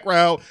in the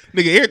background.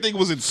 Nigga, everything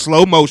was in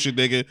slow motion,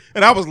 nigga.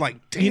 And I was like,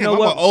 damn, You know I'm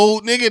what? an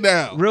old nigga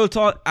now. Real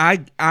talk,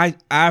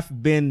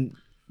 I've been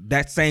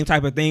that same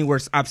type of thing where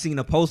I've seen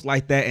a post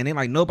like that and they're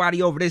like,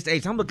 nobody over this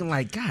age. I'm looking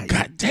like,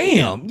 God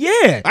damn.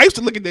 Yeah. I used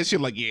to look at that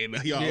shit like, yeah,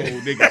 now y'all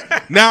old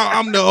niggas. Now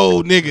I'm the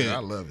old nigga. I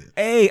love it.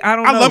 Hey, I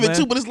love man. it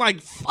too, but it's like,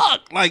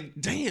 fuck, like,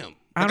 damn.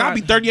 Like, I'll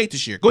be 38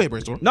 this year. Go ahead,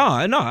 Brainstorm. No,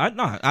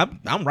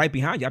 I'm right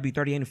behind you. I'll be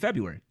 38 in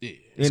February. Yeah,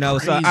 you know,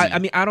 crazy. so I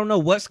mean, I don't know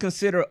what's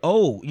considered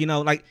old. You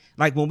know, like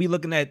when we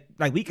looking at,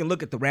 like, we can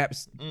look at the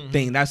raps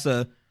thing. That's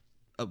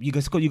you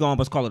can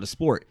almost call it a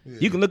sport. Yeah.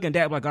 You can look at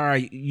that like, all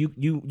right,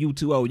 you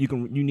too old. You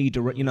need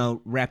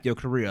to wrap your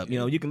career up. You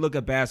know, you can look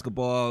at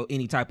basketball,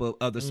 any type of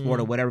other sport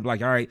or whatever.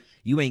 Like, all right,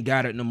 you ain't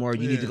got it no more.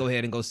 You need to go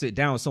ahead and go sit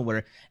down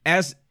somewhere.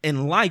 As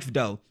in life,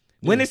 though.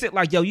 When is it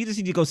like, yo, you just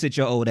need to go sit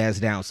your old ass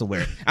down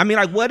somewhere? I mean,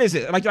 like, what is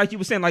it? Like you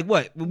were saying, like,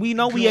 what? We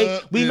know we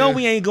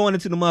ain't going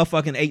into the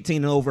motherfucking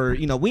 18 and over.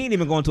 You know, we ain't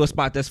even going to a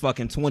spot that's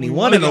fucking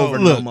 21 and over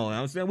no more.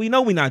 I'm saying, we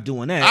know we not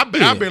doing that.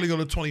 I barely go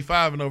to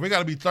 25 and over. It got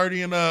to be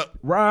 30 and up.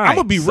 Right. I'm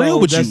gonna be real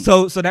with you.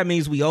 So that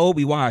means we old,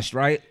 we washed,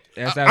 right?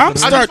 I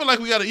just feel like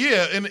we got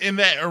to, in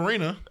that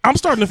arena. I'm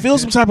starting to feel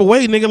some type of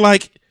way, nigga.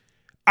 Like,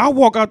 I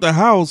walk out the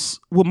house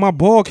with my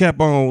ball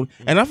cap on,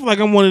 and I feel like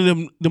I'm one of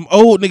them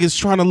old niggas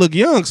trying to look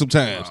young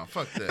sometimes. Oh,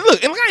 fuck that. And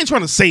look, and I ain't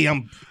trying to say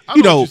I'm,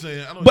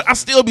 but I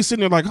still be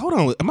sitting there like, hold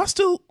on, am I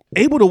still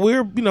able to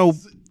wear,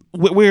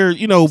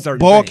 certain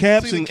ball things.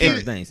 caps See,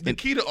 and things. The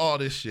key to all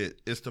this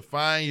shit is to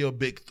find your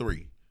big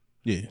three.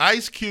 Yeah.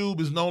 Ice Cube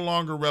is no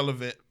longer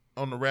relevant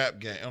on the rap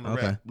game, on the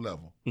rap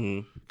level,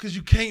 because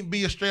you can't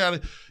be straight out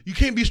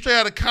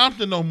of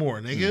Compton no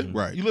more, nigga.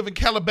 Right. You live in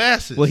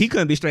Calabasas. Well, he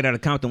couldn't be straight out of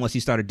Compton once he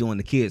started doing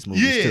the kids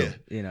movies too.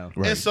 You know,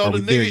 and so the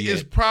nigga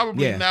is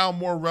probably Yeah. now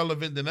more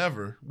relevant than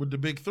ever with the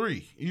big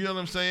three. You know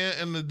what I'm saying?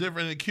 And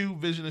the Cube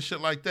vision and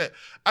shit like that.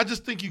 I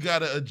just think you got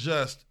to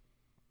adjust,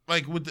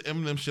 like with the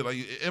Eminem shit. Like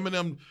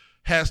Eminem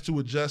has to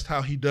adjust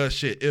how he does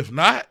shit. If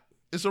not,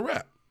 it's a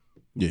rap.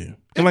 Yeah.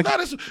 If not,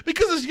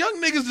 because it's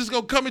young niggas that's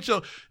gonna come at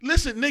you.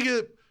 Listen,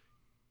 nigga.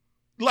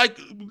 Like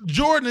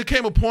Jordan, there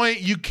came a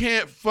point you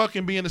can't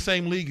fucking be in the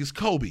same league as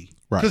Kobe.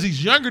 because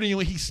he's younger than you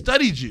and he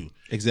studied you.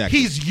 Exactly.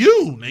 He's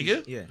you,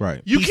 nigga. Yeah.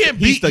 Right. You can't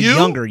beat He's the you.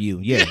 younger you.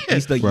 Yeah.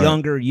 He's the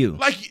younger you.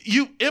 Like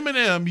you,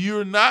 Eminem,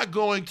 you're not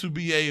going to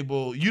be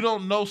able. You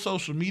don't know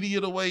social media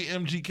the way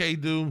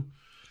MGK do.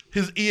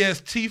 His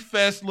EST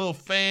Fest, little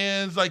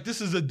fans. Like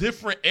this is a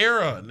different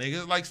era,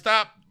 nigga. Like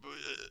stop.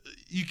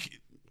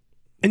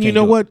 And you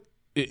know what?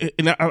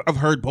 And I've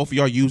heard both of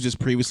y'all use this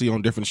previously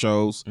on different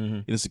shows.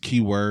 And it's a key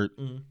word: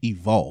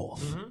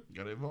 evolve.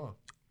 Gotta evolve.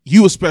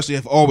 You especially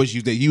have always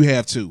used that. You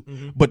have too.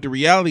 But the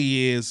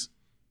reality is,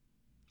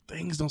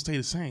 things don't stay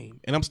the same.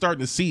 And I'm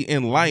starting to see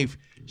in life,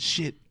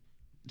 shit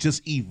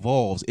just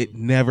evolves. It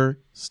never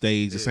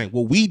stays the same.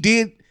 What we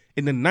did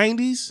in the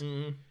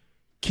 90s,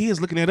 kids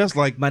looking at us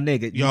like, my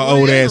nigga, y'all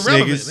old ass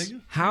niggas.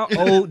 Nigga. How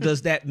old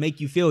does that make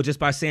you feel just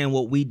by saying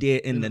what we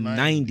did in the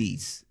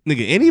 90s?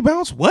 Nigga, any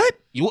bounce? What?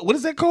 What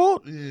is that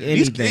called?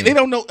 Anything. They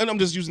don't know. And I'm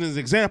just using this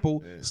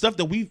example. Stuff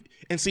that we've,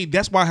 and see,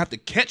 that's why I have to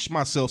catch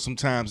myself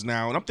sometimes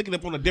now. And I'm thinking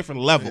up on a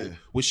different level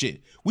with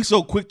shit. We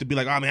so quick to be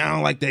like, oh man, I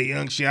don't like that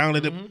young shit. I don't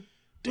let them.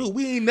 Dude,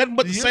 we ain't nothing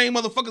but the same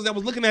motherfuckers that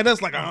was looking at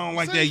us like, I don't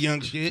like that young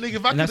shit. Nigga,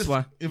 if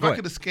I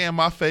could have scanned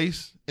my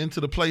face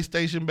into the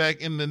PlayStation back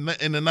in the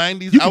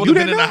 90s, I would have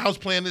been in the house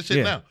playing this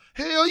shit now.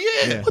 Hell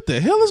yeah. What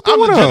the hell is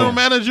going on? I'm the general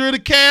manager of the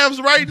Cavs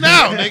right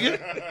now, nigga.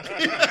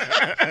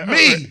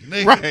 Me,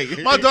 nigga.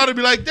 Right. My daughter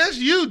be like, that's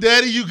you,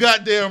 daddy. You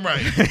goddamn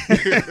right.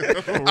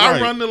 I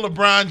run the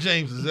LeBron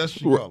Jameses. That's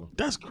what you call them.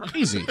 That's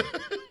crazy.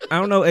 I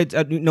don't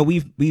know.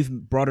 We've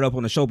brought it up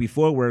on the show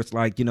before, where it's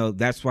like,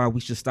 that's why we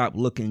should stop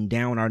looking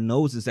down our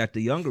noses at the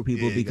younger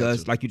people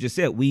because, like you just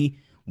said, we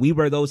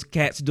were those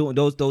cats doing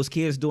those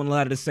kids doing a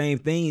lot of the same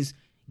things,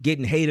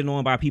 getting hated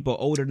on by people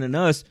older than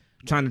us,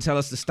 trying to tell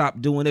us to stop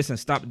doing this and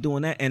stop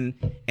doing that, and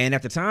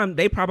at the time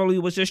they probably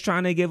was just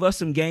trying to give us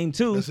some game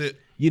too. That's it.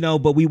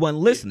 But we wasn't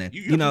listening.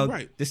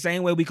 Right. The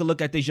same way we could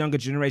look at this younger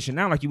generation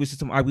now, like we were just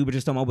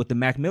talking about with the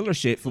Mac Miller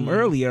shit from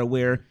earlier,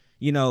 where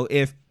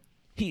if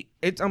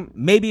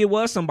maybe it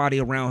was somebody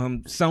around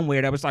him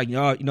somewhere that was like,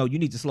 you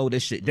need to slow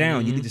this shit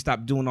down. You need to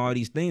stop doing all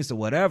these things or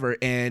whatever.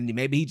 And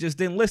maybe he just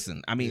didn't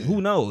listen. I mean,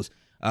 who knows?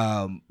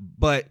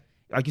 But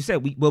like you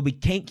said, we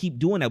can't keep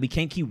doing that. We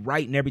can't keep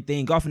writing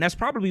everything off. And that's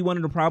probably one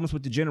of the problems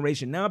with the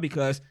generation now,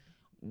 because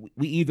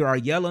we either are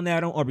yelling at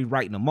them or we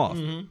writing them off.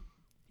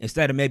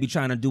 Instead of maybe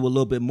trying to do a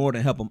little bit more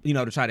to help them,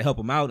 to try to help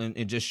them out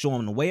and just show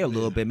them the way a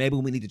little bit. Maybe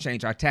we need to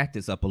change our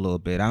tactics up a little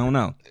bit. I don't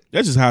know.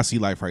 That's just how I see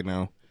life right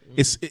now.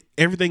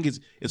 Everything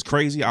is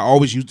crazy. I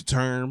always use the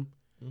term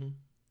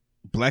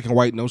black and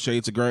white, no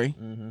shades of gray.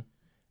 And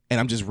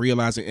I'm just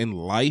realizing in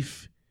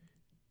life,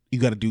 you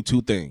got to do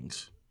two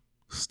things: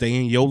 stay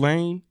in your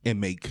lane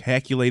and make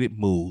calculated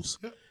moves.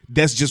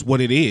 That's just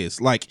what it is.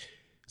 Like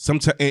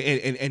sometimes,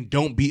 and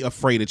don't be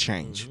afraid of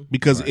change,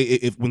 because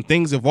if when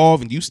things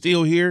evolve and you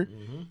still here,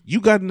 you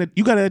got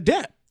to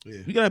adapt.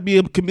 You got to be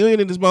a chameleon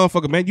in this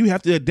motherfucker, man. You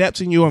have to adapt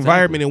to your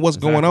environment and what's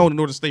going on in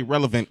order to stay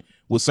relevant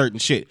with certain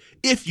shit.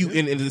 If you,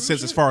 in the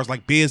sense as far as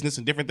like business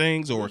and different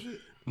things or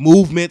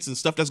movements and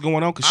stuff that's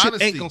going on, because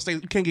shit ain't gonna stay.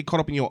 You can't get caught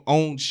up in your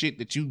own shit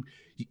that you,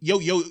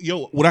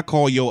 what I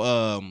call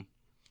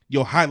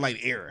your highlight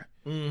era.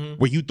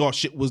 Where you thought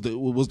shit was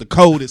the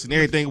coldest and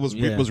everything was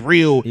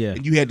real,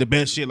 and you had the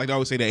best shit, like I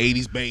always say, the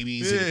 80s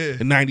babies and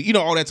the 90s,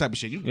 all that type of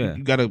shit.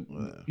 You gotta,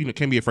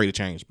 can't be afraid of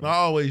change, bro. I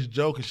always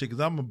joke and shit because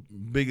I'm the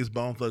biggest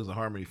Bone Thugs and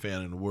Harmony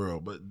fan in the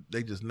world, but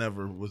they just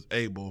never was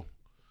able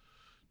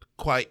to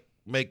quite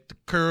make the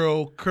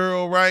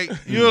curl right.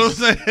 You know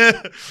what I'm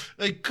saying?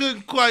 They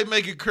couldn't quite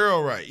make it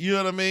curl right. You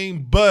know what I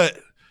mean? But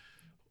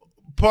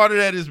part of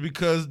that is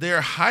because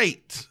their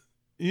height.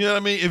 You know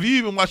what I mean? If you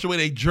even watch the way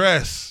they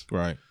dress,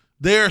 right,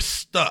 they're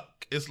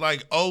stuck. It's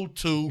like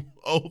 02,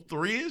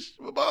 03-ish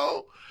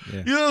football.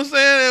 Yeah. You know what I'm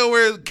saying? They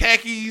wear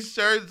khaki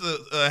shirts,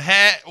 a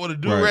hat, with a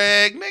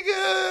do-rag. Right.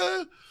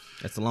 Nigga.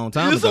 That's a long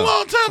time ago. It's a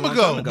long time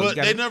ago. But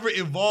they never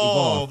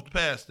evolved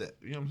past that.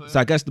 You know what I'm saying? So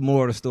I guess the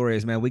moral of the story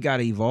is, man, we got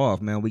to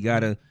evolve, man.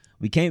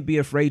 We can't be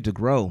afraid to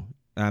grow.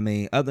 I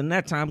mean, other than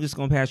that, time's just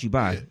going to pass you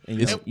by. Yeah.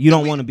 And you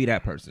don't want to be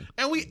that person.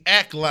 And we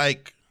act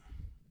like,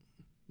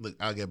 look,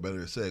 I'll get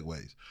better at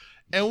segues.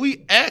 And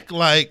we act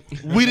like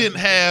we didn't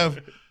have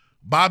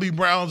Bobby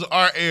Brown's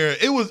our era.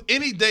 It was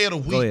any day of the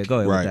week.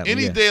 Go ahead. Right.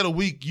 Any day of the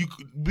week,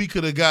 we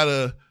could have got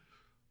a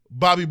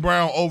Bobby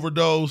Brown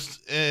overdose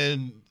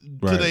and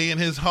today in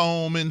his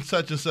home and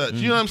such and such.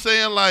 You know what I'm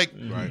saying? Like,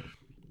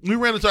 we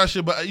ran into our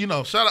shit, but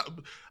shout out.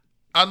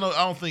 I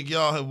don't think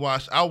y'all have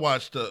watched. I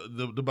watched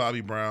the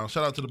Bobby Brown.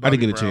 Shout out to the Bobby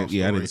Brown. I didn't get a chance.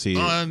 Yeah, I didn't see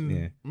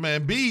it.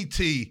 Man,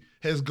 BET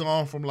has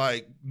gone from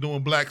like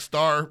doing Black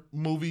Star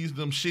movies,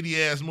 them shitty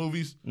ass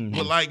movies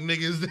with like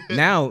niggas.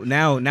 Now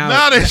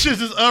that shit's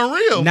just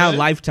unreal. Now man.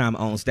 Lifetime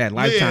owns that.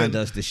 Lifetime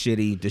does the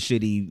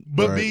shitty.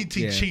 But BET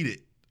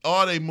cheated.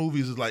 all they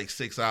movies is like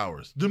 6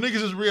 hours. Them niggas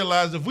just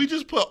realized if we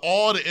just put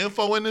all the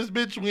info in this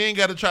bitch, we ain't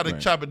got to try to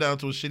chop it down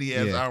to a shitty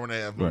ass hour and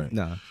a half movie. Right.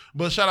 No.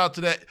 But shout out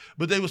to that.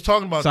 But they was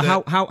talking about So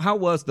that. how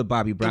was the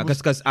Bobby Brown?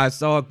 Because I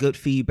saw good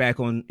feedback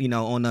on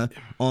on the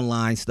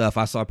online stuff.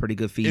 I saw pretty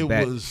good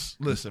feedback. It was,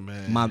 listen,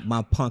 man.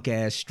 My punk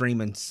ass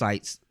streaming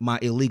sites, my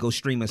illegal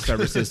streaming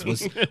services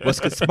was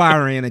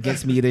conspiring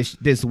against me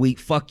this week.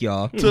 Fuck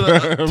y'all. to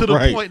the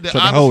Right. point that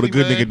Trying to hold a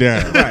honestly, good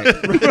man,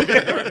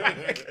 nigga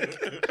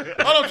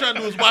down. all I'm trying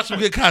to do is watch some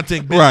good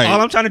content, bitch. Right.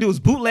 All I'm trying to do is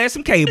bootleg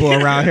some cable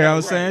around here. I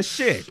was saying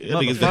shit. That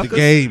niggas got the Motherfuckers.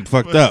 game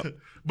fucked up.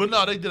 But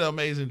no, they did an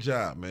amazing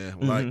job, man.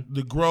 Like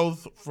the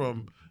growth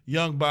from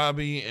young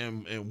Bobby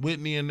and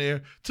Whitney in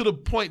there to the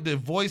point that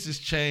voices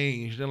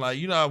changed. And like,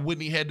 you know how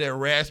Whitney had that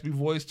raspy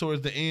voice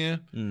towards the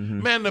end?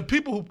 Man,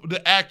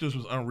 the actors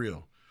was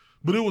unreal.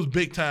 But it was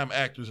big time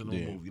actors in the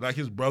movie. Like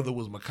his brother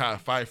was Mekhi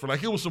Phifer.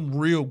 Like it was some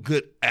real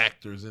good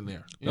actors in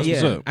there. You know?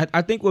 That's what's up.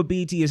 I think what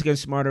BET is getting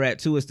smarter at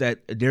too is that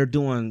they're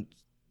doing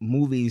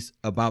movies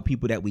about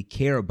people that we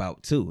care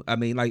about too. I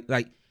mean, like,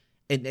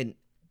 and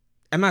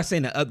I'm not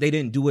saying that they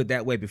didn't do it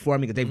that way before. I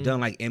mean, 'cause they've done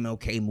like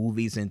MLK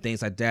movies and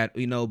things like that,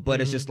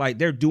 But it's just like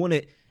they're doing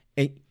it,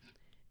 and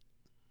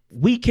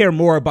we care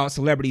more about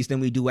celebrities than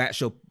we do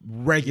actual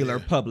regular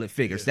public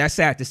figures. That's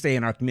sad to say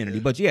in our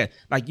community, but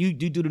like you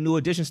do the New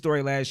Edition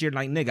story last year.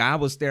 Like nigga, I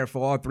was there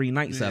for all 3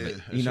 nights of it.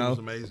 that shit was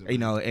amazing,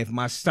 man.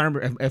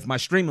 If my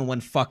streaming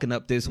wasn't fucking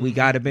up this week,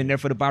 I'd have been there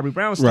for the Bobby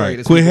Brown story. Right.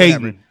 This Quit week,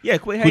 hating. whatever. Yeah,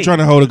 quit hating. We're trying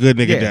to hold a good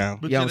nigga down.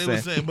 But Yeah, they I'm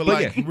was saying. saying, but But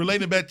like yeah.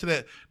 relating back to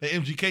that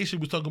MGK shit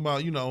was talking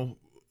about,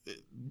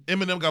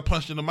 Eminem got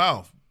punched in the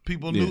mouth.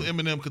 People knew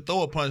Eminem could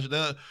throw a punch.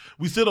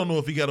 We still don't know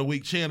if he got a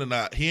weak chin or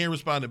not. He ain't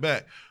responded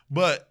back.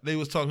 But they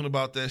was talking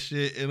about that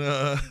shit in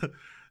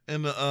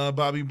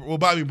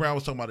Bobby Brown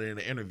was talking about it in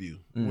an interview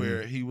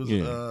where he was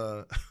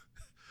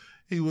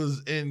he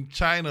was in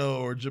China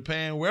or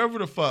Japan, wherever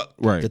the fuck.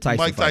 Right. The Tyson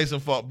Mike fight. Tyson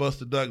fought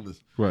Buster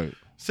Douglas. Right.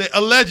 Said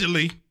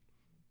allegedly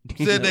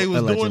said they was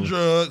Allegedly. doing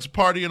drugs,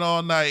 partying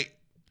all night,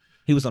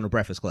 He was on the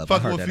Breakfast Club. I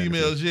fucking heard with that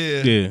interview.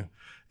 females, Yeah.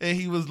 And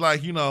he was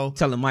like,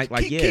 Telling Mike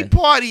like, keep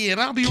partying.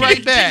 I'll be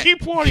right back. Keep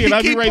partying.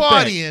 I'll be right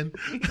back. partying.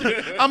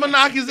 I'm gonna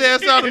knock his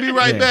ass out and be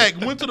right Yeah. back.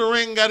 Went to the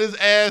ring and got his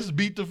ass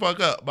beat the fuck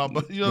up.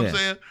 You know what I'm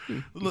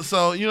saying?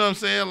 So you know what I'm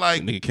saying?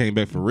 Like, Nigga came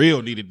back for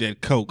real, needed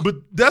that coke. but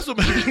that's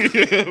what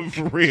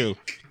For real.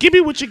 Give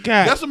me what you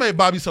got. that's what made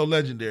Bobby so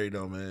legendary,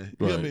 though, man.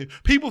 You know what I Right. mean?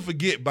 People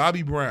forget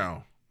Bobby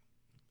Brown.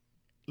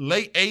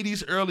 Late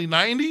 '80s, early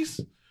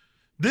 '90s.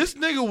 This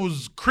nigga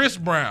was Chris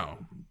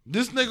Brown.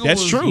 This nigga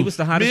That's was true. He was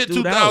the hottest mid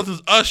dude out.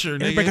 2000s Usher.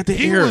 Nigga. Everybody got their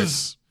he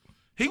ears.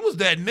 was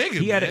that nigga.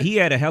 He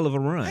had a hell of a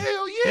run.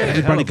 Hell Yeah, yeah.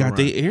 Everybody hell of a got run.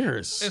 their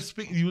ears. And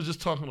speaking, you was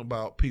just talking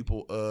about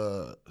people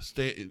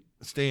staying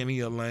in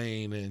your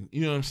lane, and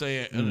you know what I'm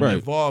saying, and Right.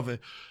 evolving.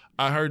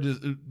 I heard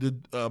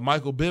the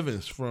Michael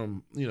Bivins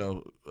from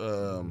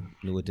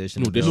New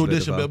Edition. New New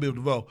Edition, Bell Biv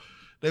DeVoe.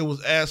 They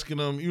was asking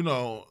him,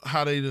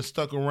 how they just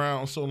stuck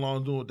around so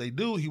long doing what they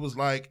do. He was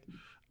like,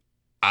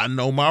 I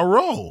know my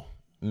role.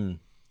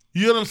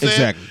 You know what I'm saying?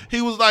 Exactly.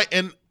 He was like,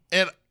 and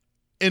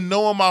in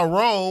knowing my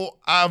role,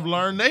 I've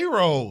learned their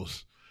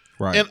roles.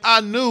 Right. And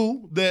I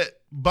knew that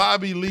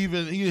Bobby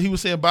leaving, he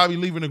was saying Bobby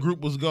leaving the group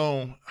was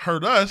going to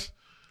hurt us.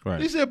 Right.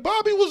 He said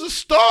Bobby was a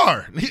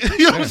star. You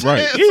know what I'm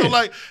saying? Right. Yeah. So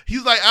like,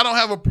 he's like, I don't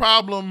have a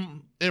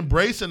problem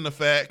embracing the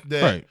fact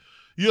that, Right.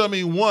 you know what I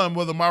mean? One,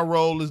 whether my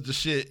role is the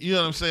shit. You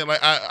know what I'm saying?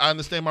 Like, I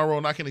understand my role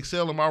and I can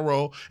excel in my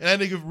role. And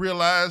that nigga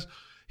realized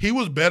he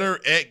was better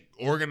at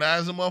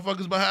organizing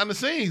motherfuckers behind the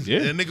scenes. Yeah.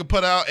 And nigga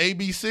put out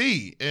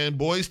ABC and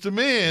Boys to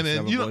Men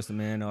and, you know, Boys to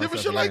Men, all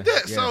different stuff, shit like yeah,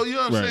 that. yeah. So, you know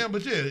what I'm Right. saying?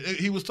 But yeah,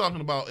 he was talking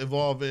about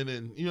evolving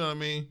and, you know what I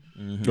mean?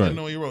 Right. I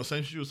know your role.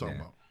 Same shit you was talking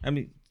about. I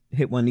mean,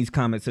 hit one of these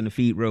comments in the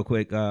feed real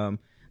quick.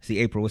 See,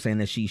 April was saying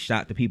that she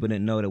shocked the people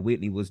didn't know that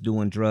Whitney was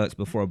doing drugs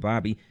before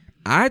Bobby.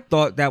 I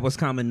thought that was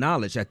common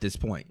knowledge at this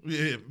point.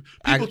 Yeah.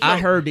 I People talk-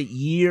 heard it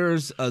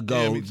years Yeah,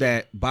 ago me too.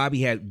 that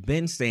Bobby had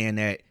been saying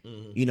that,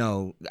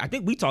 I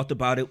think we talked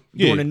about it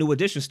Yeah. during the New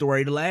Edition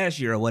story the last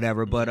year or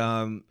whatever, but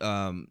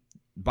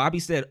Bobby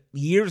said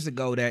years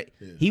ago that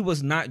he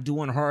was not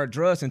doing hard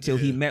drugs until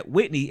he met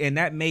Whitney, and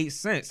that made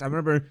sense. I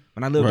remember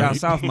when I lived Right. down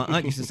south, my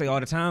aunt used to say all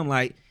the time,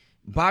 like,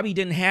 Bobby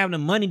didn't have the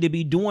money to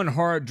be doing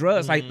hard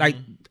drugs like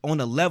on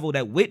the level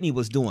that Whitney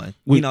was doing,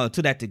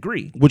 to that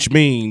degree. Which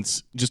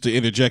means, just to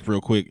interject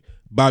real quick,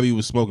 Bobby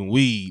was smoking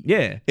weed.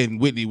 Yeah. And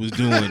Whitney was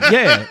doing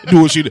Yeah.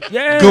 doing shit.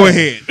 Yeah. Go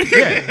ahead.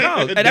 Yeah,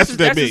 no, and that's what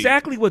that means.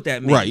 exactly what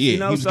that means. Right, yeah. You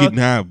know? He was So, getting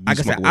high, like I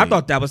said, smoking I weed.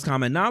 thought that was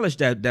common knowledge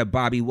that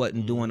Bobby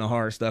wasn't doing the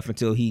hard stuff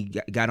until he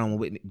got on with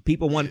Whitney.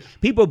 People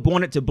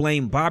wanted to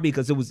blame Bobby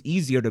because it was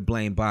easier to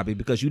blame Bobby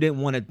because you didn't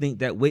want to think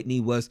that Whitney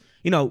was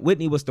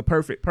the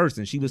perfect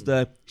person. She was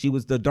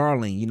the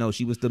darling.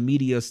 She was the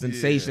media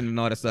sensation and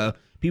all that stuff.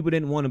 People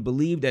didn't want to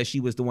believe that she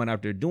was the one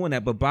out there doing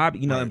that, but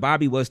Bobby, and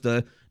Bobby was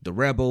the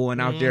rebel and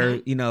out there,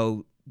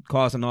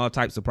 causing all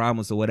types of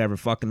problems or whatever,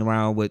 fucking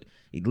around with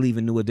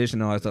leaving New Edition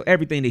and all that stuff,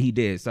 everything that he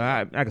did. So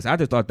I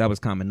just thought that was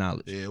common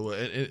knowledge. Yeah, well,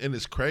 and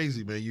it's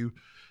crazy, man.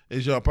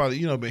 As y'all probably,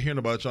 been hearing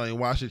about, y'all ain't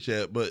watched it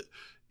yet, but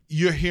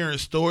you're hearing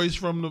stories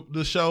from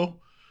the show,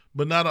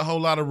 but not a whole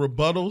lot of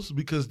rebuttals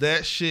because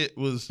that shit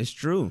was. It's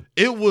true.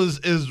 It was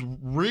as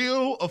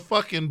real a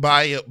fucking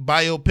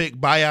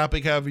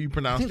biopic, however you I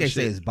pronounce think the they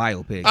shit. say it's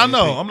biopic. I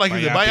know. I'm like,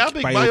 is it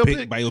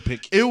biopic?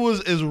 Biopic. It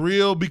was as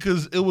real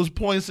because it was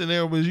points in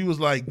there where you was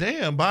like,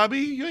 damn, Bobby,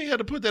 you ain't had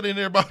to put that in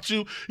there about you.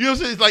 You know what I'm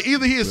saying? It's like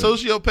either he a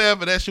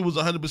sociopath or that shit was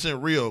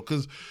 100% real.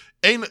 Because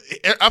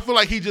I feel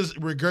like he just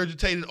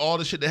regurgitated all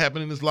the shit that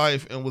happened in his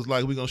life and was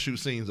like, we gonna shoot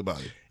scenes about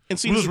it. And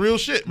see, it was real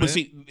shit, man.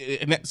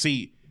 But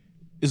see,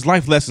 it's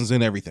life lessons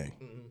in everything.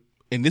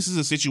 And this is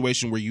a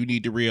situation where you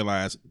need to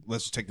realize,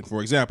 let's take them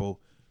for example,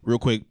 real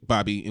quick,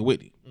 Bobby and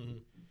Whitney.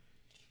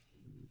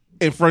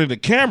 In front of the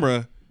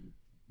camera,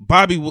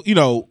 Bobby,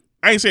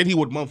 I ain't saying he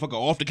would motherfucker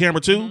off the camera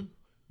too,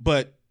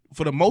 but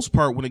for the most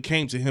part, when it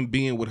came to him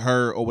being with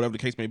her or whatever the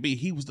case may be,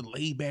 he was the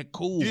laid back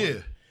cool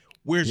one.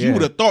 Whereas you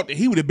would have thought that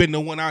he would have been the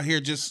one out here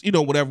just,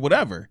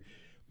 whatever.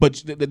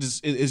 But that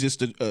is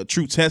just a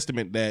true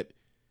testament that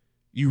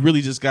you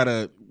really just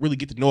gotta really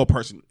get to know a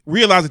person.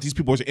 Realize that these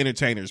people are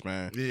entertainers,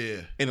 man. Yeah.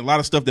 And a lot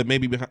of stuff that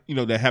maybe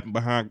that happen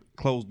behind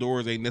closed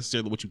doors ain't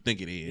necessarily what you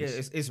think it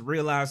is. Yeah, it's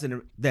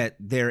realizing that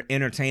they're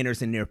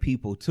entertainers and they're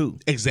people too.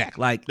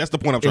 Exactly. Like that's the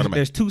point I'm trying to make.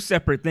 There's two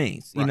separate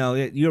things.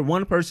 Right. You're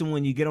one person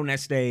when you get on that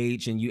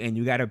stage and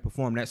you got to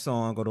perform that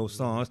song or those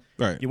songs.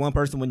 Right. You're one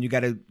person when you got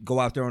to go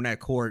out there on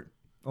that court,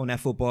 on that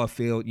football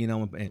field,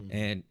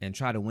 and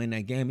try to win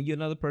that game. And you're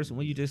another person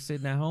when you just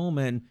sitting at home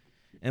and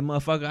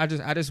motherfucker, I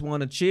just want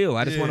to chill.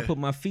 I just want to put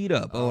my feet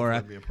up, or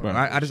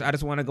I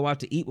just want to go out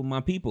to eat with my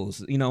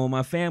peoples, with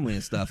my family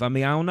and stuff. I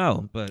mean, I don't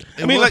know, but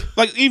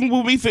like even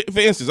with me, for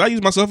instance, I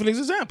use myself as an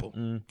example.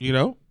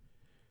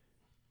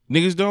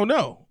 Niggas don't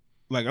know.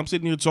 Like I'm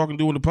sitting here talking,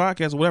 doing the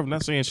podcast or whatever.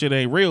 Not saying shit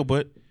ain't real,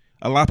 but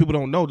a lot of people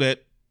don't know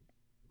that.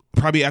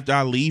 Probably after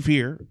I leave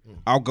here,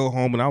 I'll go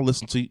home and I'll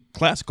listen to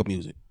classical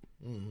music.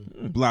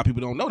 A lot of people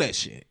don't know that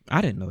shit.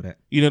 I didn't know that.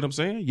 You know what I'm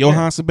saying?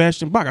 Johann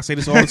Sebastian Bach. I say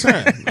this all the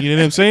time. You know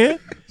what I'm saying?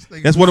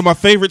 That's one of my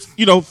favorites.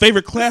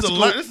 Favorite classical.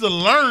 This is a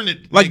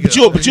learned. Like, but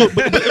right.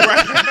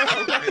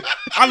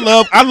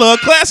 I love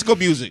classical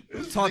music.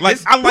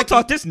 I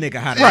taught this nigga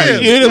how to.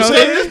 Right. You know what I'm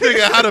saying? This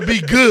nigga how to be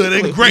good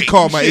and great.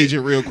 Call my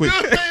agent real quick.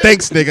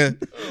 Thanks,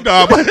 nigga.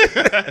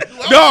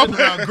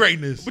 No,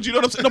 greatness. But you know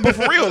what I'm saying? No, but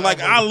for real, like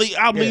I'll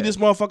leave this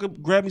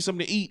motherfucker, grab me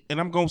something to eat, and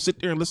I'm gonna sit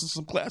there and listen to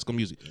some classical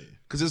music.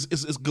 Because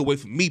it's a good way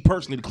for me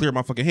personally to clear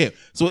my fucking head.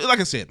 So like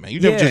I said, man, you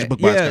never judge a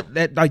book by its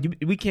cover.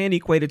 We can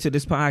equate it to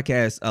this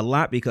podcast a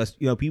lot because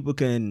people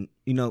can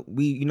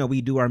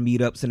we do our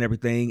meetups and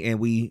everything, and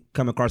we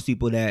come across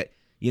people that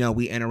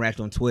we interact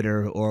on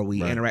Twitter or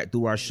we interact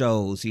through our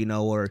shows,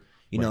 and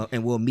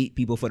we'll meet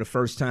people for the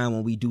first time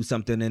when we do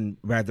something in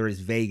whether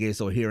it's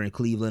Vegas or here in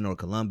Cleveland or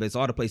Columbus,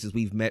 all the places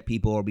we've met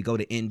people, or we go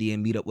to Indy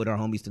and meet up with our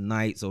homies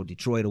tonight, or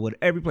Detroit or whatever,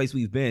 every place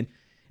we've been.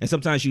 And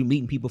sometimes you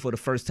meeting people for the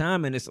first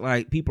time and it's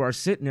like people are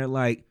sitting there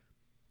like,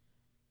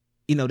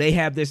 they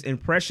have this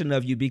impression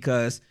of you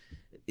because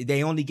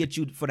they only get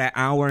you for that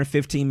hour and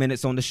 15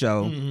 minutes on the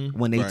show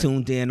when they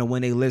tuned in or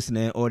when they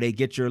listening, or they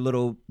get your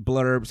little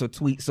blurbs or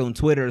tweets on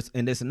Twitter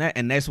and this and that,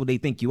 and that's what they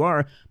think you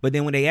are. But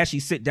then when they actually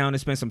sit down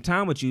and spend some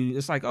time with you,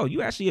 it's like, oh,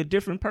 you actually a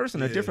different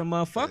person, a different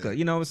motherfucker. Yeah.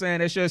 You know what I'm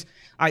saying? It's just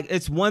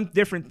it's one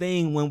different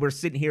thing when we're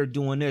sitting here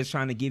doing this,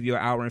 trying to give you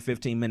an hour and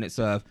 15 minutes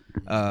of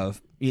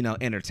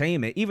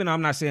entertainment. Even though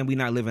I'm not saying we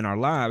not living our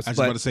lives. I just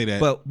want to say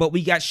that. But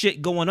we got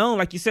shit going on.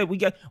 Like you said, we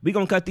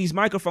gonna cut these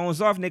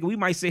microphones off, nigga. We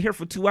might sit here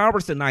for 2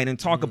 hours tonight and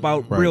talk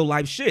about real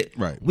life shit.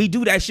 Right. We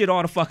do that shit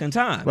all the fucking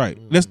time. Right.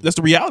 That's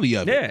the reality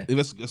of it. Yeah.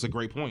 That's a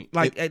great point.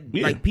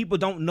 Like people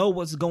don't know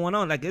what's going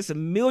on. Like it's a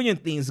million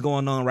things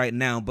going on right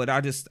now. But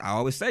I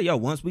always say,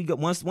 once we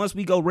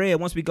go red,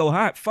 once we go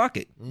hot, fuck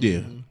it.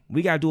 Yeah.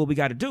 We gotta do what we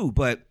gotta do.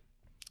 But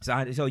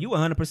so you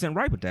 100%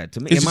 right with that, to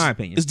me, in my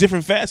opinion. It's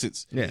different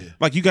facets. Yeah.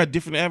 Like you got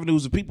different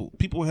avenues of people.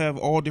 People have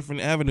all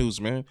different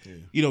avenues, man.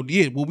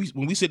 Yeah.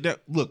 When we sit down,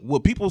 look,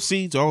 what people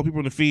see, to all the people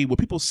in the feed, what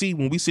people see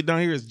when we sit down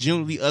here is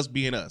generally us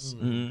being us.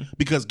 Mm-hmm.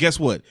 Because guess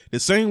what?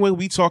 The same way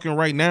we talking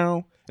right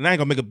now, and I ain't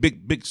gonna make a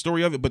big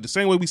story of it, but the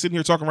same way we sitting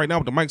here talking right now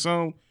with the mics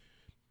on,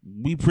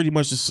 we pretty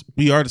much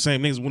we are the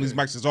same niggas when these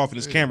mics is off and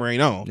this camera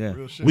ain't on. Yeah.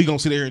 We gonna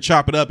sit there and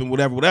chop it up and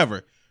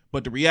whatever.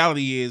 But the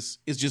reality is,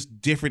 it's just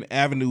different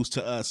avenues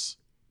to us.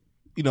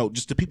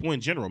 Just the people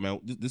in general, man.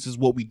 This is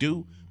what we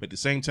do. But at the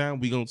same time,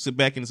 we gonna sit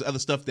back and there's other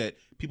stuff that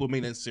people may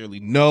necessarily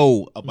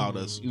know about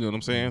us. You know what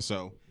I'm saying?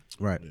 So,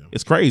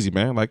 it's crazy,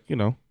 man. Like,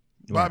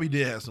 Bobby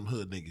did have some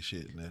hood nigga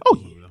shit. Man. Oh,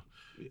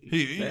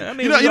 yeah.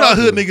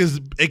 Hood niggas.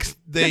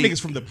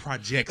 Niggas from the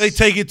projects. They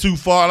take it too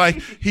far. Like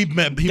he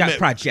met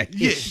project.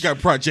 Yeah, he got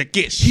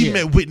project-ish. He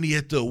met Whitney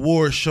at the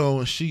award show,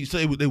 and she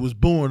said they was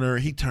booing her.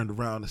 And he turned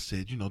around and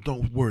said,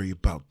 "Don't worry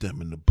about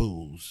them and the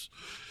booze.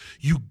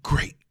 You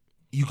great.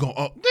 You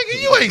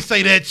nigga, you ain't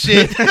say that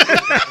shit.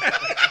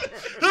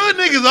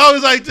 But niggas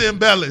always like to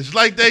embellish,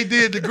 like they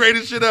did the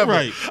greatest shit ever.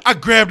 Right. I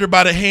grabbed her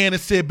by the hand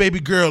and said, "Baby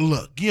girl,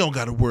 look, you don't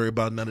got to worry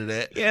about none of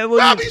that." Yeah, well,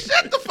 Bobby,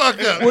 shut the fuck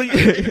up.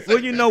 well,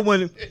 you know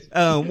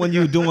when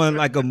you're doing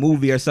like a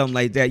movie or something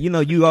like that, you know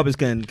you always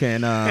can That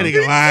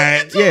nigga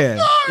lying.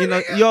 yeah, you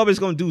know you're always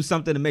gonna do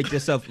something to make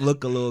yourself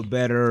look a little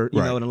better, you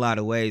Right. know, in a lot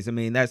of ways. I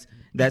mean that's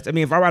I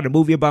mean if I write a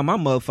movie about my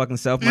motherfucking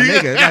self, my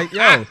nigga, like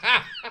yo,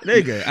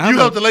 nigga, You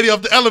helped the lady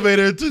off the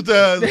elevator in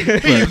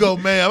 2000. Here you go,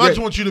 ma'am. I Yeah.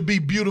 just want you to be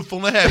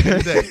beautiful and happy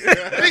today.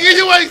 Nigga,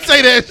 you ain't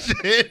say that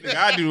shit. Nigga,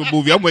 I do a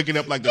movie. I'm waking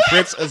up like the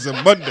Prince of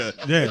Zamunda.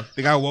 Yeah.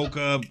 Think I woke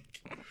up.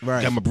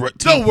 right. Got my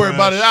Don't worry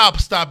about it. I'll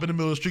stop in the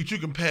middle of the street. You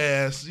can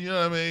pass. You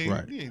know what I mean?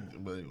 Right. Yeah,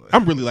 but anyway.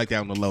 I'm really like that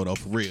on the low though,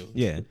 for real.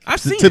 Yeah, I've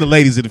seen To it. the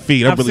ladies in the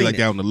feed, I'm I've really seen like it.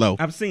 that on the low.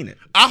 I've seen it.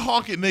 I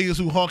honk at niggas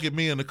who honk at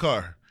me in the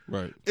car.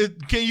 Right.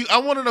 I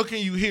want to know, can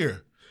you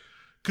hear?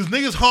 Because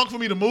niggas honk for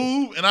me to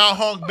move, and I'll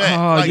honk back.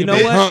 Oh, like you a know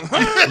bitch.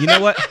 what? You know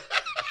what?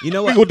 You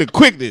know We what? with the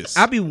quickness.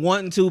 I be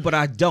wanting to, but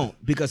I don't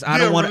because I You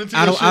don't ever want run to.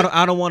 into your shit?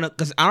 I don't want to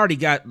because I already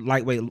got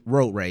lightweight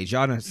road rage.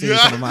 Y'all done seen Yeah.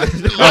 some of my.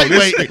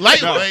 lightweight, this-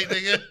 lightweight,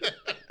 nigga.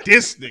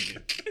 this nigga.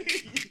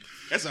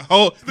 That's a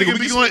whole Nigga we be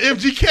just- going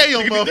MGK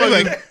on nigga be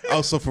motherfuckers. like,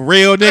 oh, so for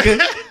real, nigga?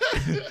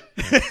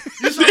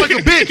 You sound like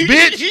a bitch,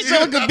 bitch. You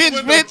sound like a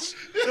bitch.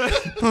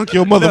 Honk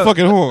your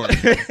motherfucking horn.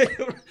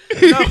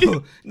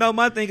 no.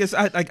 My thing is,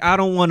 I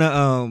don't want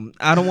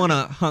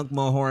to hunk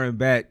my horn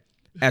back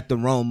at the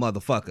wrong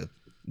motherfucker.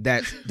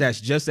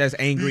 That's just as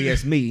angry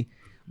as me,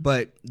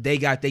 but they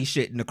got they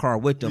shit in the car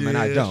with them, and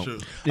I Yeah, don't. true. You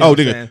know Oh, what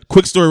I'm saying? nigga,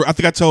 quick story. I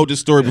think I told this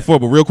story before,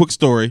 but real quick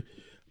story.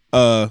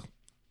 We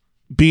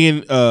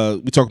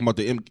talking about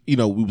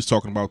we was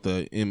talking about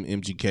the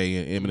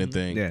MGK and Eminem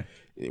thing. Yeah.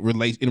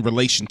 In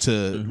relation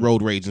to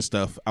road rage and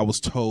stuff. I was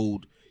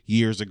told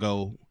years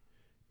ago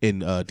in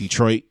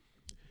Detroit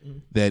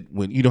that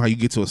when you know how you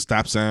get to a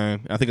stop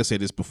sign, I think I said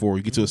this before.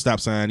 You get to a stop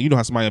sign, you know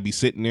how somebody will be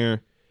sitting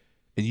there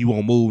and you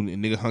won't move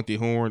and nigga hunk their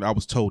horn. I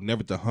was told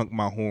never to hunk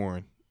my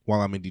horn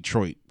while I'm in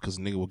Detroit because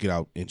nigga will get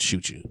out and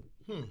shoot you.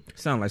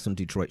 Sound like some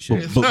Detroit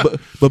shit.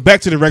 But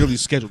back to the regularly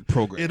scheduled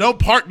program. Yeah, don't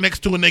park next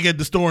to a nigga at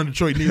the store in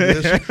Detroit. Neither.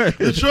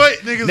 Detroit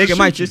niggas. Nigga will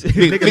might shoot just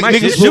you. nigga might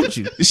just shoot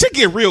you. This shit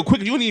get real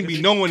quick. You don't even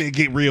be knowing it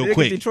get real Nigga,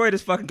 quick. Detroit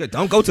is fucking good.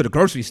 Don't go to the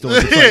grocery store,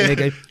 in Detroit, Yeah.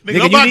 nigga. Nigga,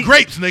 don't buy you need,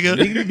 grapes,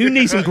 nigga. You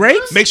need some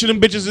grapes? Make sure them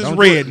bitches is Don't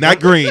red, do it.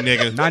 not green,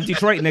 nigga. Not in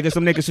Detroit, nigga.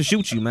 Some niggas will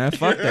shoot you, man.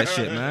 Fuck that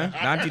shit, man.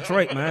 Not in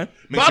Detroit, man.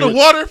 Make Buy sure the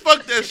water.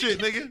 Fuck that shit,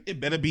 nigga. it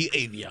better be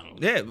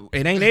Avion. Yeah,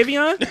 it ain't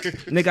Avion?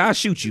 Nigga, I'll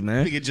shoot you,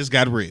 man. Nigga just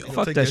got real.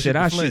 Fuck Take that that shit. shit to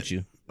I'll Flint. shoot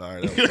you. All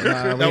right, that was, Nah, we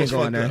that ain't was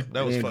going fucked there. up.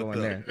 That We was ain't fucked going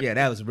up. there. Yeah,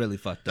 that was really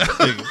fucked up.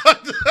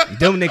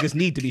 Them niggas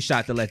need to be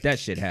shot to let that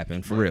shit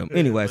happen, for real.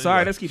 Anyway, so all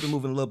right, let's keep it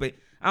moving a little bit.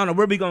 I don't know,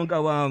 where we gonna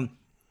go?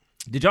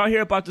 Did y'all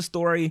hear about the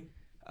story?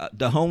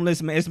 The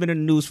homeless man, it's been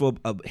in the news for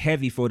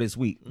heavy for this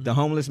week. The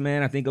homeless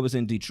man, I think it was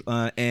in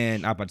Detroit,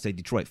 and I'm about to say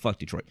Detroit. Fuck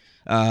Detroit.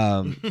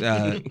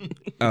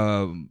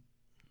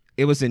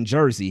 It was in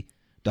Jersey.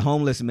 The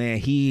homeless man,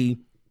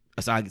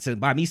 so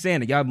by me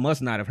saying it, y'all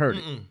must not have heard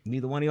it.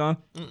 Neither one of y'all?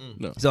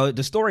 No. So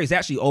the story is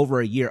actually over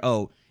a year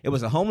old. It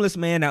was a homeless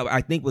man that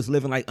I think was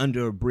living like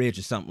under a bridge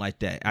or something like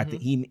that. I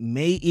think he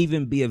may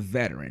even be a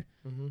veteran.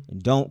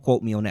 And don't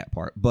quote me on that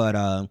part.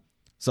 But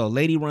so a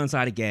lady runs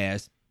out of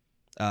gas.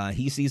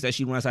 He sees that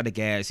she runs out of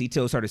gas. He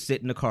tells her to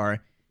sit in the car.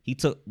 He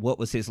took what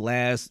was his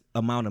last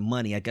amount of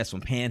money, I guess,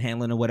 from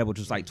panhandling or whatever, which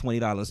was like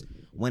 $20.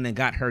 Went and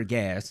got her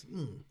gas.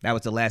 That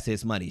was the last of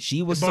his money.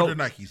 She was Bought so their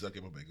Nikes.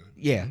 Okay, my bad. Go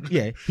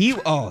ahead. yeah.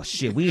 Oh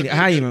shit, we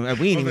ain't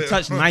even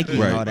touched Nike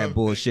and all that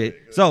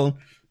bullshit. So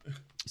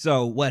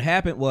what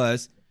happened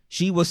was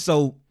she was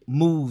so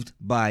moved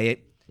by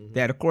it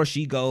that of course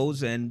she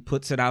goes and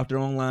puts it out there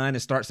online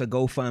and starts a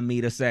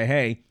GoFundMe to say,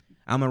 hey,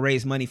 I'm gonna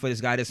raise money for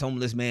this guy, this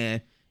homeless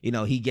man. You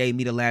know, he gave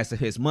me the last of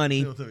his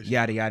money.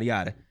 Yada yada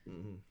yada.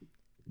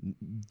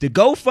 The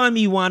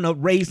GoFundMe wound up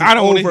raising I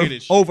don't wanna hear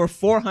this shit. over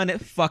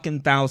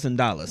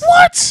 $400,000.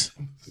 What?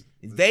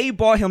 They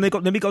bought him.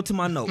 Let me go to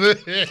my notes.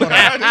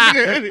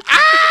 Let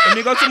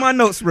me go to my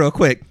notes real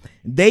quick.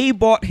 They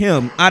bought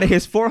him out of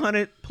his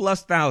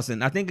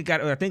 $400,000+. I think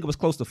it was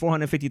close to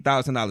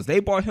 $450,000. They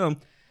bought him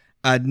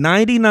a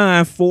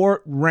 '99 Ford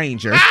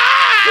Ranger.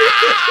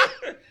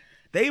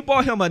 They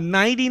bought him a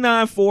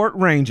 '99 Ford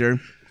Ranger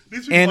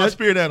These people And are a-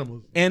 spirit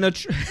animals. and a.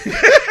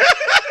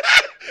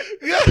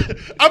 Yeah,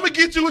 I'm gonna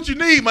get you what you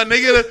need, my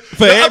nigga.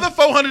 The ev- other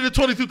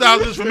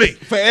 422,000 is for me.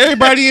 For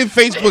everybody in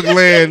Facebook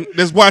land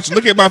that's watching,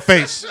 look at my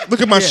face.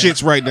 Look at my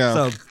shits right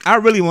now. So I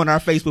really want our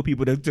Facebook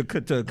people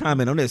to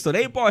comment on this. So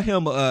they bought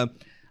him a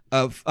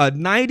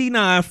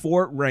 '99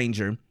 Ford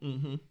Ranger.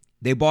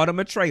 They bought him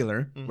a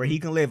trailer where he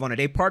can live on it.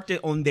 They parked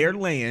it on their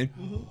land.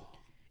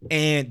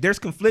 And there's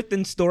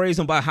conflicting stories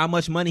about how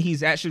much money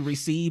he's actually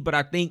received, but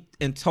I think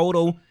in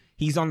total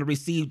he's only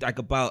received like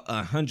about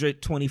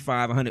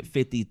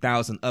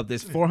 $150,000 of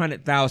this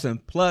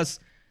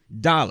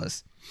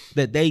 $400,000+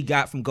 that they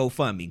got from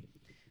GoFundMe.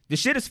 The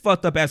shit is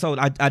fucked up as whole.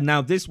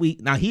 Now this week,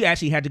 he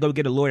actually had to go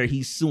get a lawyer.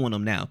 He's suing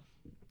them now.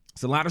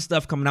 It's a lot of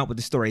stuff coming out with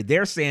the story.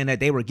 They're saying that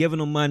they were giving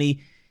him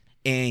money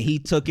and he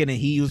took it and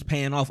he was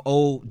paying off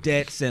old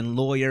debts and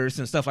lawyers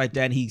and stuff like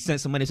that. And he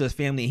sent some money to his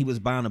family and he was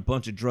buying a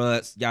bunch of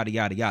drugs, yada,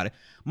 yada, yada.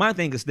 My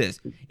thing is this.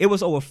 It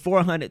was over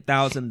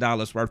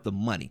 $400,000 worth of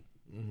money.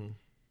 Mm-hmm.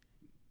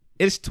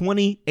 It's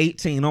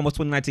 2018, almost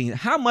 2019.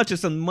 How much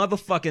is a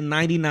motherfucking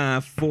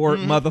 99 Ford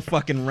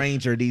motherfucking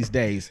Ranger these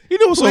days? You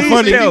know what's so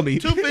funny? Tell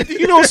me.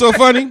 You know what's so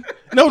funny?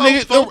 No,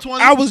 nigga,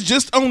 420? I was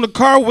just on the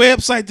car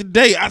website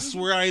today. I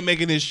swear I ain't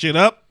making this shit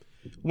up.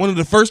 One of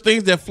the first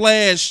things that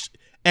flashed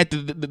at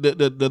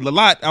the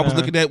lot I was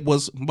looking at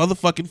was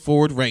motherfucking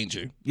Ford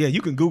Ranger. Yeah, you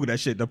can Google that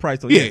shit. The price.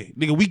 Yeah,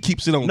 nigga, we keep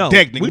sitting on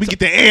deck, nigga. We get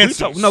the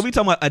answers. We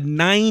talking about a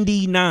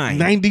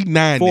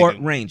 99 Ford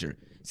Ranger.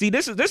 See,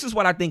 this is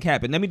what I think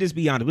happened. Let me just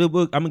be honest. I'm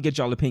going to get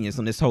y'all opinions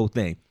on this whole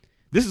thing.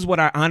 This is what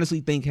I honestly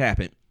think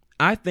happened.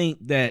 I think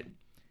that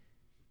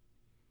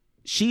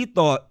she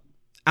thought,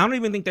 I don't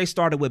even think they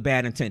started with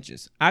bad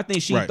intentions. I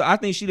think she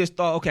just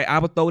thought, okay, I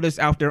would throw this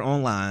out there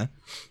online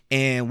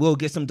and we'll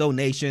get some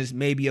donations,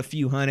 maybe a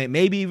few hundred,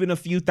 maybe even a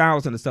few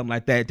thousand or something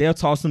like that. They'll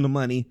toss them the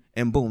money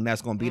and boom,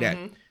 that's going to be that.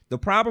 The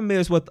problem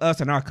is with us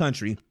in our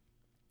country,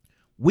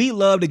 we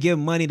love to give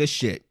money to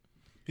shit.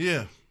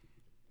 Yeah.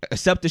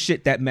 Except the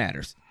shit that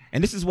matters.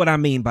 And this is what I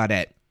mean by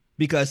that.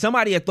 Because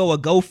somebody would throw a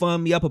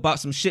GoFundMe up about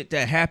some shit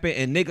that happened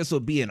and niggas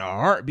would be in a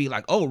heartbeat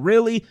like, oh,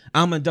 really?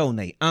 I'ma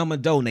donate.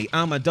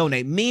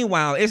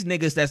 Meanwhile, it's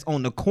niggas that's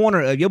on the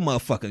corner of your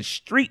motherfucking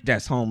street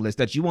that's homeless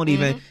that you won't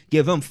even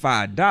give them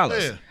 $5.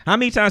 Yeah. How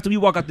many times do we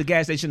walk up the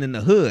gas station in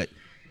the hood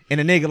and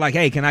a nigga like,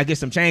 hey, can I get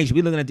some change?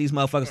 We looking at these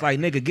motherfuckers like,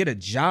 nigga, get a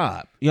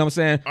job. You know what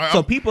I'm saying?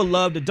 So people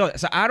love to donate.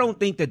 So I don't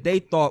think that they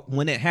thought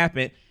when it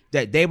happened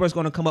that they was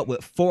going to come up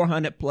with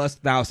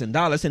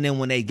 $400,000+. And then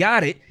when they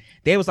got it,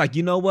 they was like,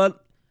 you know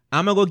what?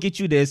 I'm going to go get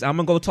you this. I'm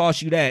going to go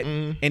toss you that.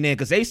 And then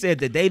because they said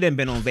that they done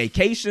been on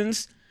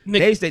vacations.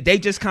 They said they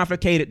just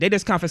confiscated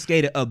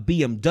a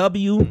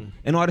BMW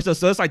and all this stuff.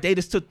 So it's like they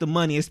just took the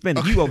money and spent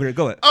it. You over here.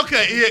 Go ahead.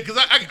 Okay, yeah,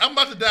 because I'm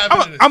about to dive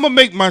into this. I'm going to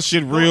make my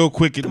shit real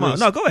quick. Come on.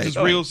 No, go ahead. It's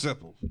real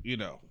simple, you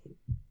know.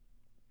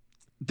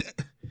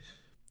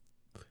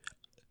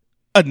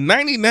 A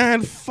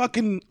 99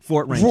 fucking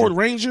Ford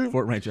Ranger.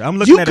 I'm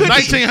looking at it.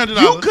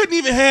 $1,900. You couldn't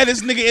even have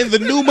this nigga in the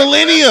new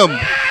millennium.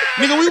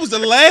 Nigga, we was the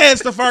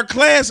last of our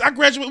class.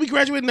 We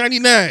graduated in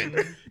 99.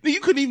 Nigga, you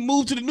couldn't even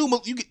move to the new.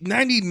 You get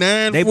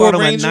 99 They Ford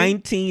bought him Ranger. a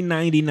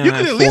 1999 You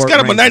could at least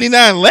got him a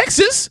 99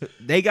 Lexus.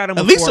 They got him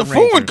at least a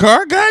Ford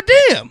car.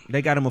 Goddamn.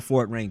 They got him a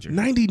Ford Ranger.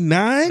 99?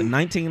 A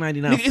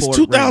 1999 Nigga, it's Ford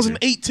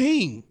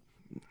 2018. Ranger.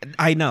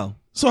 I know.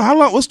 So how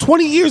long? Was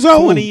 20 years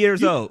old? 20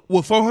 years old.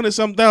 With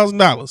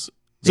 $400,000.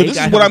 So this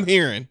is what I'm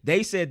hearing.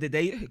 They said that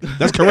they.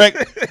 That's correct.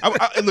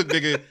 Look,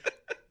 nigga.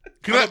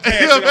 Can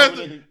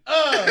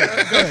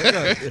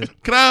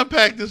I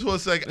unpack this for a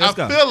second? Let's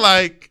go. Feel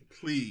like,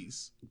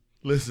 Please.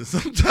 listen,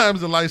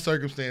 sometimes the life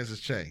circumstances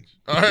change.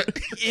 All right?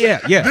 Yeah.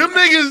 Them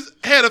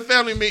niggas had a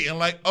family meeting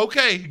like,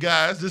 okay,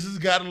 guys, this has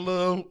got a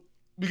little,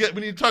 we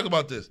need to talk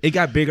about this. It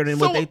got bigger than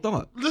what they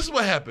thought. This is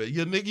what happened.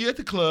 Your nigga, you at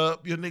the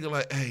club, your nigga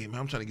like, hey, man,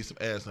 I'm trying to get some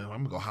ass. I'm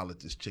going to go holler at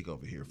this chick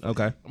over here.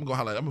 Okay. I'm going to go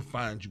holler. I'm going to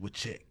find you a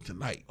chick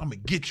tonight. I'm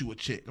going to get you a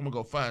chick. I'm going to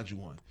go find you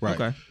one. Right.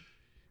 Okay.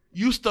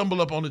 You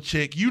stumble up on the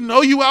chick. You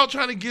know you out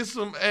trying to get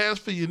some ass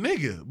for your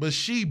nigga, but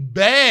she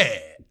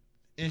bad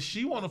and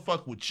she want to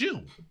fuck with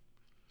you.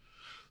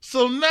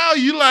 So now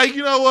you like,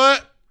 you know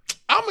what?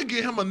 I'm going to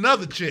get him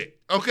another chick,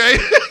 okay?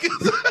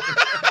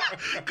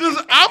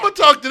 Because I'm going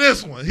to talk to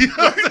this one. You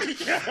know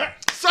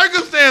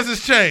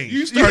circumstances change.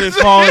 You started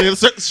falling in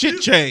shit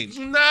changed.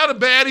 Now the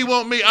baddie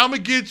want me. I'm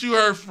going to get you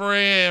her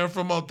friend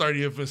from on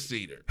 30th and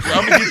Cedar.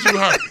 I'm going to get you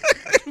her.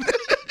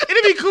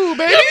 It'd be cool,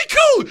 baby. It'd be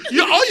cool.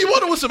 All you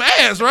wanted was some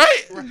ass,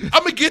 right?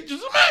 I'm going to get you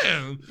some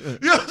ass. You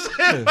know what I'm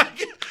saying? Like,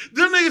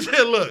 them niggas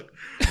said, look,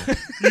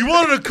 you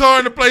wanted a car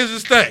and a place to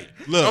stay.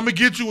 Look, I'm going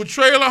to get you a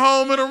trailer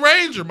home and a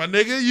Ranger, my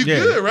nigga. You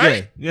good,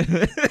 right?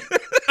 Yeah.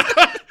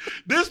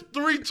 This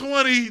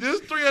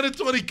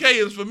 320K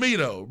is for me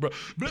though, bro.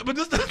 But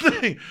this is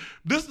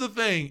the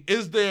thing.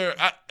 Is there,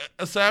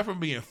 aside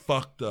from being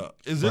fucked up,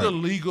 is it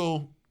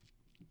illegal?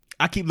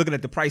 I keep looking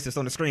at the prices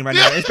on the screen right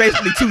now. It's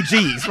basically 2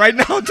 G's right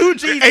now. 2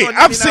 G's. Hey,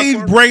 I've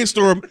seen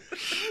Brainstorm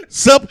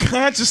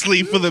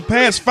subconsciously for the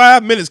past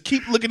 5 minutes.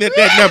 Keep looking at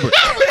that number.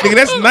 Nigga,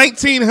 that's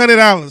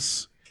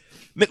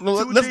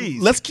 $1,900.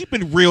 Let's keep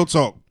it real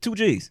talk. 2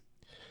 G's.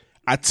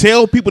 I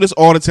tell people this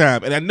all the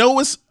time, and I know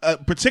it's a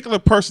particular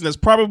person that's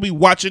probably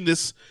watching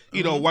this,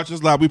 watching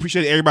this live. We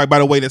appreciate everybody, by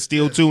the way, that's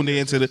still tuned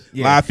into the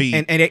live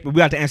feed. And we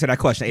got to answer that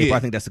question, April. I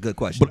think that's a good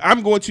question. But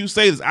I'm going to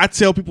say this. I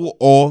tell people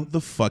all the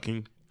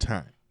fucking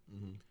time.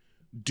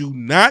 Do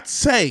not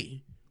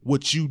say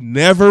what you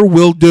never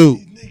will do.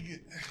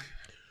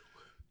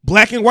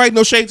 Black and white,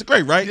 no shades of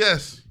gray, right?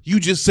 Yes. You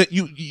just said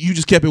you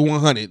just kept it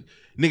 100.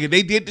 Nigga,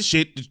 they did the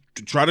shit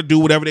to try to do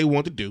whatever they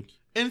want to do.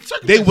 And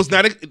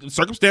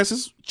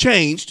circumstances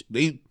changed.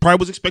 They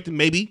probably was expecting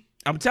maybe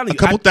I'm telling you, a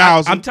couple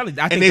thousand. I'm telling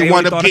you, I think and they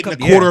wound up getting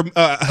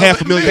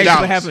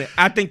 $250,000.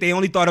 I think they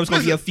only thought it was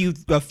going to be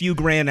a few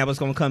grand that was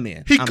going to come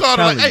in. She called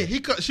him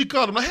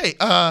like,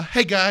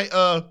 hey,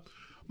 guy,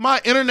 My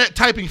internet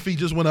typing fee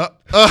just went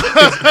up.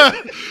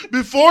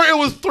 Before it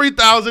was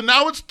 $3,000,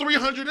 now it's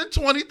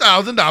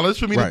 $320,000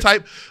 for me to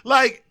type.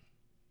 Like,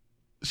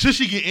 should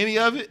she get any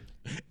of it?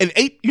 And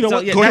you know so,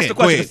 what? Yeah, go that's ahead. the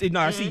question.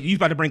 I see you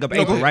about to bring up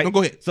April, right? No,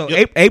 go ahead. So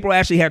Yep. April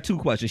actually had two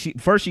questions.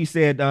 She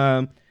said,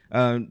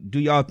 do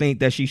y'all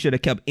think that she should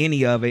have kept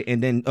any of it?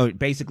 And then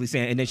basically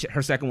saying, and then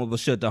her second one was,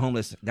 should the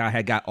homeless guy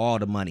had got all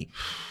the money?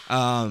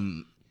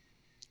 In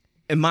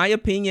my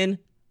opinion,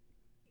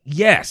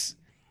 yes.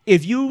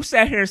 If you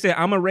sat here and said,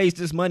 I'm gonna raise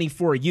this money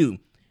for you,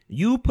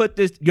 you put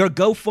this, your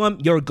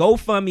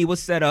GoFundMe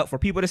was set up for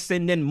people to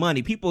send in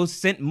money. People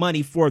sent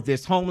money for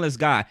this homeless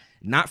guy,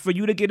 not for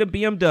you to get a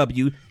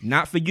BMW,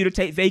 not for you to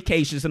take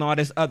vacations and all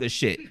this other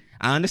shit.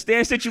 I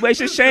understand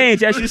situations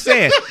change, as you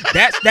said.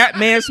 That's that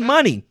man's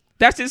money.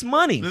 That's his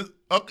money.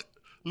 Okay.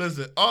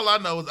 Listen, all I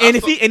know is,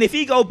 if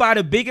he go buy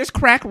the biggest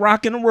crack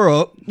rock in the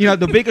world, you know,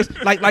 the biggest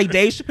like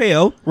Dave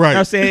Chappelle, right? You know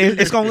I'm saying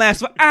it's gonna last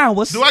for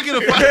hours. Do I get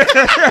a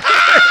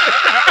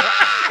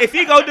If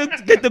he go to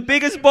get the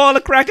biggest ball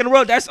of crack in the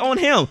world, that's on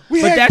him.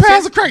 We but had that's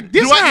pounds of crack.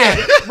 This right.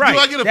 Do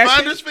I get a That's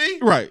finder's fee?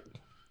 Right.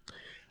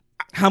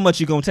 How much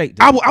you gonna take?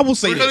 I will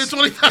say this.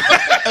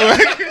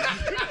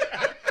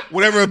 $320,000.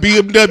 Whatever a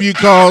BMW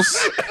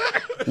costs,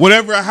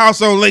 whatever a house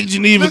on Lake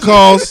Geneva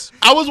costs.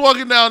 I was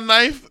walking down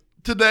 9th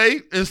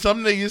today, and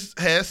some niggas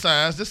had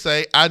signs that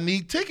say, I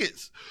need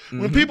tickets.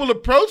 When people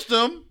approached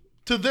them,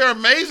 to their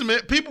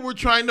amazement, people were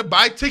trying to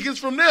buy tickets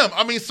from them.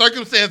 I mean,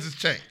 circumstances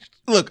changed.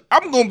 Look,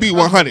 I'm going to be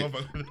 100.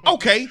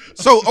 Okay,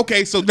 so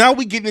now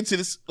we getting into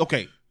this.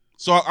 Okay,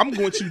 so I'm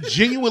going to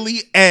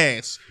genuinely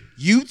ask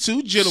you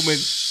two gentlemen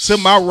to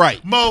my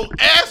right. Mo,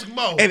 ask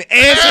Mo. And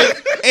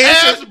answer.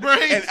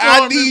 Brainstorm, and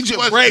I need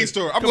your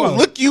brainstorm. I'm going to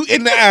look you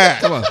in the eye.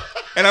 Come on.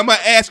 And I'm going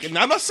to ask you.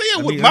 Now, I'm not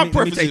saying what my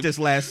preference take is. this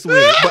last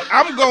swig. But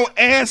I'm going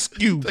to ask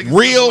you Take a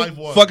real sip of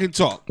life fucking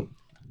talk.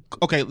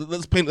 Okay,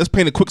 let's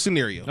paint a quick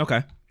scenario.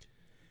 Okay.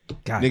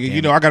 God Nigga, damn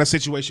you know, I got a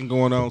situation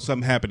going on.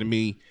 Something happened to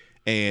me,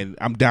 and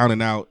I'm down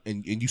and out,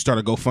 and you start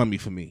a GoFundMe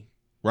for me,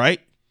 right?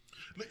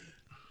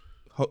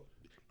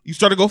 You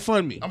start a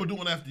GoFundMe. I'm going to do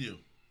one after you.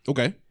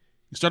 Okay.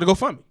 You start a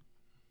GoFundMe.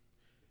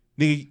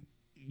 Nigga,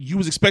 you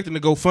was expecting the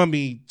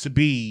GoFundMe to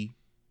be,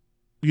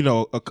 you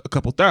know, a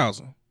couple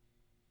thousand.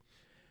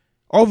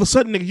 All of a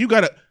sudden, nigga, you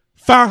got a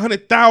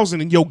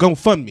 $500,000 in your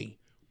GoFundMe.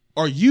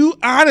 Are you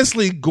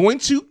honestly going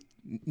to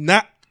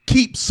not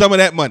keep some of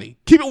that money?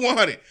 Keep it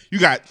 100. You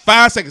got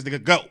 5 seconds,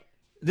 nigga. Go.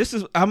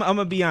 I'm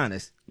gonna be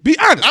honest. Be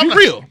honest. Be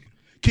real.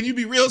 Can you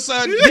be real,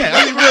 son? Yeah,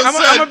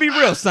 I'm gonna be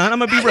real, son.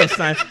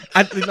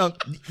 You know,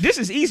 this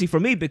is easy for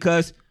me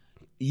because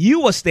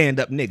you a stand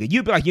up nigga.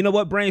 You be like, you know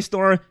what,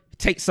 Brainstorm,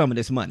 take some of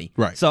this money.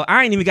 Right. So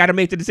I ain't even got to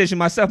make the decision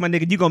myself, my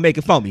nigga. You gonna make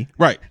it for me.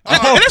 Right.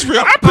 And that's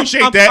real. I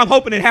appreciate that. I'm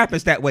hoping it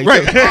happens that way.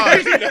 Right.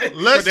 Too.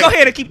 Let's go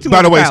ahead and keep 200,000.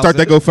 By the way, start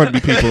that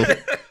GoFundMe, people.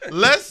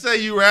 Let's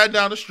say you ride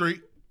down the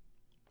street,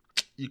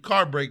 your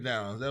car break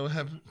down. Is that what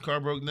happened? Car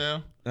broke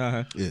down?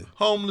 Uh-huh. Yeah.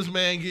 Homeless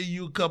man give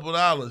you a couple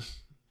dollars.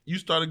 You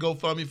start a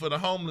GoFundMe for the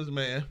homeless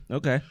man.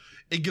 Okay.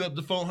 It get up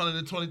to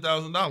 $420,000.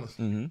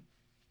 Mm-hmm.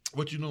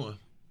 What you doing?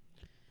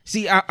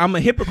 See, I'm a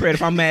hypocrite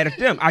if I'm mad at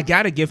them. I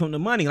gotta give him the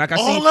money. Like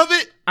All of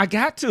it? I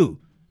got to.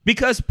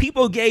 Because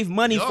people gave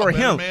money Y'all for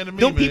better him. man than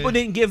me, Them people man.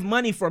 didn't give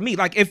money for me.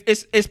 Like if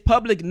it's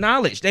public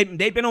knowledge. They've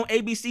been on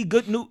ABC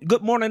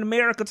Good Morning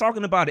America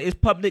talking about it. It's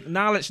public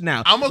knowledge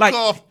now. I'ma like,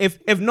 call-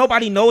 if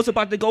nobody knows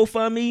about the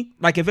GoFundMe,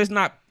 like if it's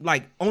not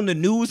like on the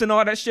news and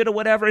all that shit or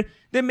whatever,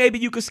 then maybe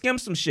you could skim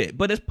some shit.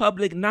 But it's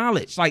public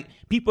knowledge. Like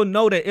people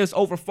know that it's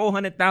over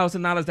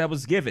 $400,000 that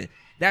was given.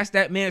 That's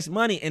that man's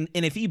money. And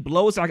if he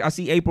blows, like I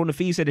see April on the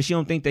feed said that she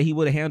don't think that he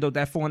would have handled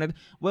that 400.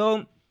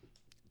 Well,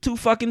 too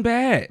fucking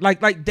bad.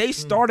 Like they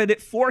started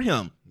it for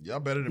him. Y'all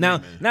better than Now,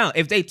 me, man. now,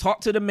 if they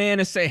talk to the man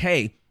and say,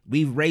 "Hey,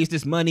 we've raised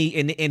this money,"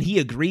 and he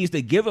agrees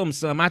to give him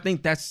some, I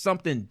think that's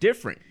something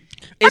different.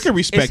 I can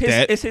respect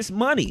that. It's his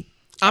money.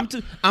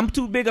 I'm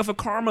too big of a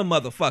karma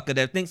motherfucker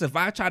that thinks if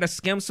I try to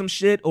skim some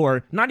shit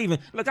or not even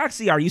look, I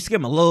see you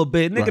skim a little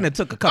bit, nigga, that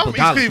took a couple I'm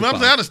dollars. Steve, I'm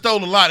saying I done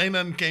stole a lot. Ain't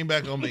nothing came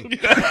back on me.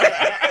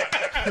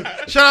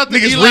 Shout out to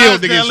Niggas Eli real,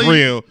 Stanley. niggas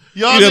real. Y'all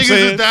You know what I'm niggas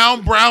saying? is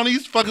down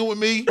brownies fucking with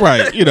me.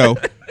 Right, you know.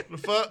 The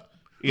fuck?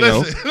 You know.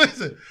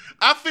 Listen.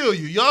 I feel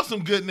you. Y'all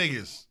some good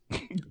niggas.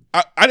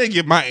 I didn't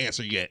give my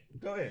answer yet.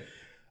 Go ahead.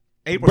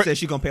 April says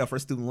she's gonna pay off her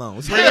student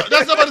loans. That's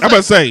what I'm about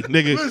to say,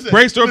 nigga, Listen,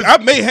 brainstorm.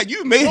 listen.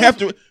 You may have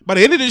to by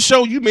the end of this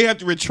show. You may have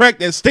to retract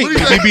that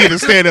statement What do you of me being a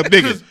stand up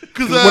nigga.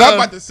 'Cause, What I'm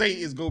about to say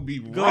is gonna be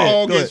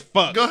wrong go as ahead.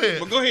 fuck. Go ahead.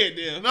 But go ahead,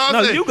 Dan. I'm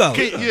No, saying, you go.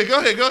 Yeah, go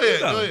ahead.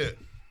 Go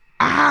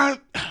ahead.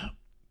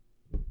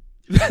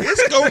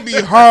 It's gonna be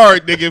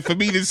hard, nigga, for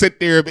me to sit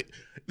there. But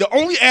the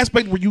only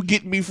aspect where you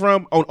get me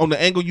from on the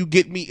angle you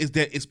get me is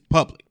that it's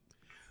public.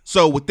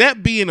 So with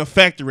that being a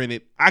factor in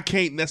it, I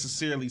can't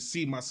necessarily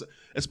see myself,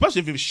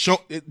 especially if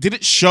did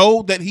it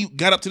show that he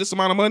got up to this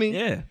amount of money?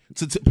 Yeah.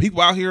 To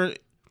people out here.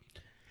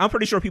 I'm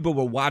pretty sure people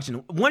were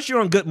watching. Once you're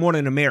on Good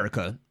Morning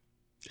America,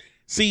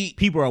 See,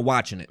 people are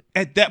watching it.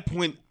 at that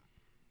point,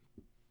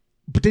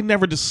 but they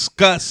never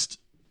discussed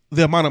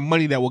the amount of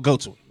money that will go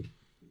to him.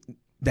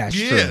 That's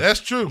Yeah, true. that's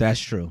true. That's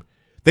true.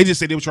 They just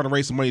said they were trying to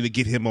raise some money to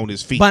get him on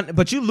his feet.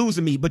 But you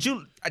losing me. But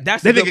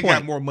that's That the good nigga point.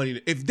 got more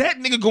money. If that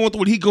nigga going through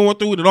what he going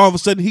through, and all of a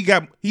sudden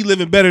he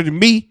living better than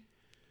me,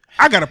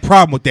 I got a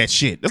problem with that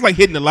shit. That's like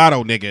hitting the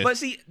lotto, nigga. But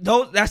see,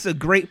 that's a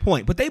great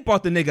point. But they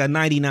bought the nigga a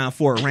 99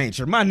 Ford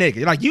Ranger. My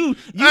nigga, like you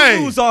Hey,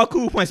 lose all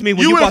cool points to me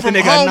when you went bought the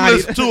from nigga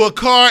homeless a to a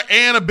car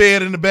and a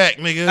bed in the back,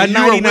 nigga. a You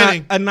are 99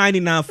 winning. a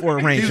 99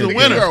 Ford Ranger. He's a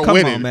winner. Come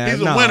Winning. on, man.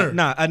 He's a winner.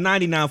 Nah, a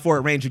 99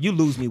 Ford Ranger. You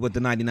lose me with the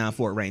 99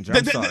 Ford Ranger.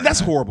 I'm sorry,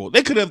 That's man. horrible.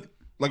 They could have,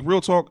 like,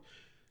 real talk.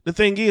 The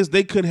thing is,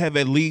 they could have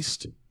at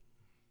least,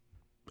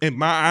 in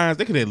my eyes,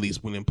 they could have at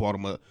least went and bought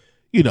him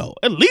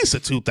at least a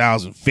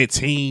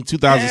 2015,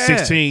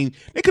 2016.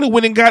 They could have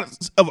went and got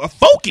a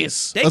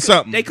Focus or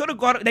something. They could have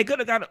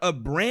got a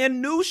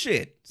brand new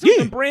shit.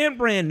 Something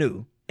brand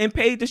new. And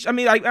paid the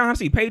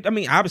obviously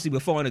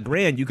with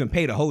 $400,000 you can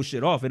pay the whole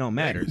shit off. It don't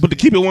matter. But to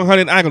keep it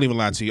 100, I ain't gonna even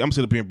lie to you. I'm gonna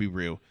sit up here and be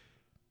real.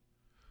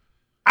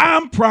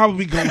 I'm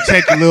probably gonna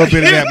take a little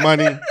bit of that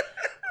money.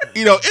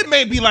 It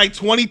may be like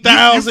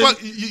 20,000.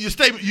 Your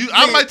statement.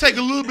 I might take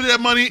a little bit of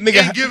that money and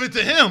give it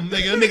to him,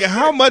 nigga. Nigga,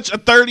 how much a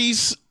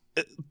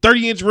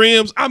 30-inch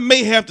rims? I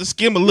may have to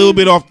skim a little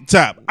bit off the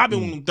top. I've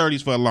been on them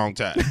 30s for a long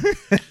time.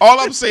 All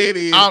I'm saying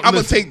is, I'm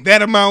gonna take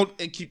that amount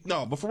and keep.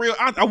 No, but for real,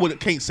 I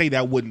can't say that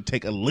I wouldn't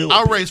take a little.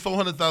 I'll bit. raise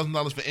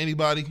 $400,000 for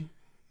anybody.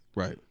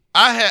 Right.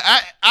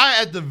 I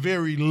at the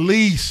very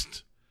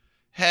least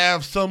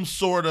have some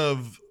sort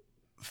of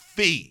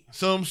fee,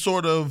 some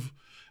sort of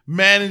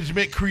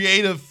management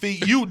creative fee.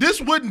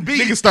 This wouldn't be.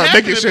 Niggas start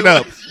making shit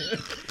up.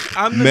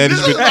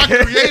 This is my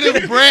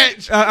creative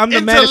branch. I'm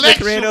the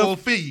management intellectual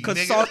creative fee,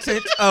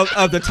 consultant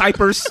of the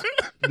typers,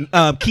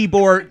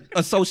 keyboard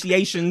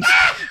associations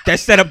that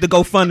set up the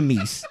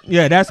GoFundMe's.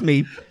 Yeah, that's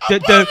me. The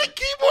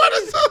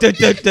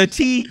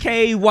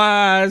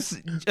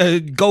TKY's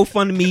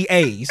GoFundMe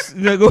A's.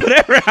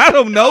 Whatever. I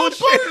don't know.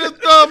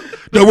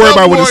 Don't worry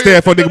about what it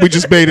stands for, nigga. We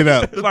just made it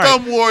up. The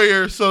Thumb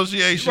Warrior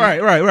Association. Right.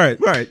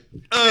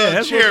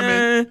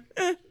 Chairman.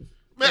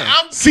 Man,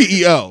 I'm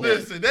CEO.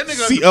 Listen, that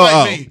nigga COO.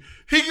 have to fight me.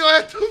 He gonna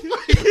have to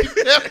fight me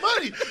for that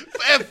money.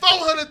 And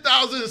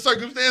 400,000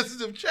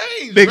 circumstances have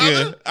changed,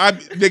 brother.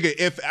 Nigga,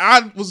 if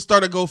I was to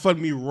start a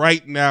GoFundMe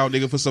right now,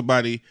 nigga, for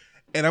somebody,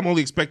 and I'm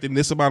only expecting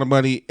this amount of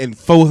money, and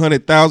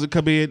 400,000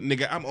 come in,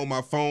 nigga, I'm on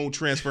my phone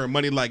transferring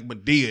money like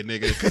Medea,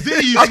 nigga.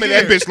 I'm in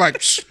that bitch like,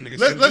 nigga,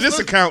 this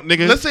account,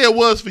 nigga. Let's say it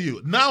was for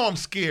you. Now I'm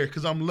scared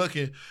because I'm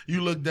looking.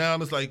 You look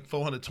down, it's like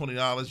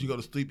 $420. You go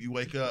to sleep, you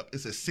wake up,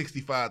 it's at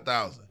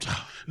 $65,000.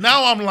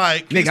 Now I'm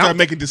like, nigga, start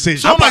making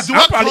decisions. So I'm like, do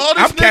I call this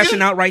I'm nigga?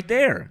 cashing out right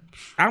there.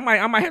 I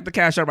might have to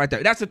cash out right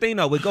there. That's the thing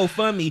though. With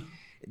GoFundMe,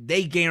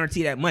 they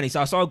guarantee that money. So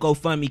I saw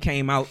GoFundMe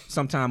came out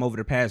sometime over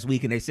the past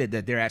week, and they said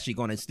that they're actually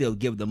going to still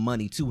give the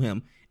money to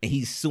him, and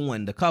he's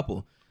suing the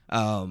couple.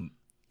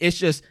 It's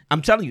just,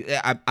 I'm telling you,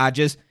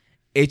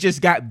 it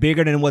just got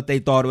bigger than what they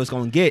thought it was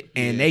going to get,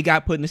 and they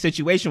got put in a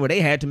situation where they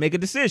had to make a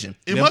decision.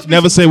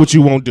 Never say what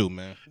you won't do,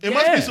 man. It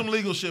must be some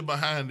legal shit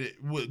behind it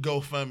with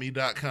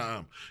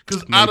GoFundMe.com.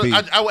 Because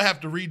I would have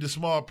to read the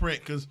small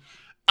print because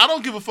I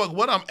don't give a fuck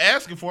what I'm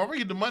asking for. I'm going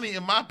to get the money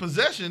in my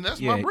possession. That's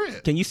my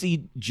bread. Can you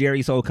see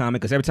Jerry's whole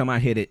comment? Because every time I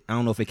hit it, I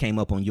don't know if it came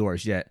up on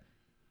yours yet.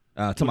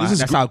 That's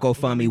how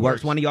GoFundMe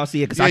works. One of y'all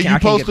see it? Yeah, you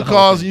post the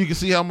cause and you can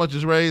see how much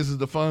is raised as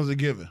the funds are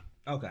given.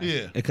 Okay.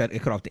 Yeah. It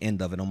cut off the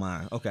end of it on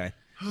mine. Okay.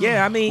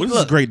 Yeah, I mean, this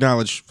is great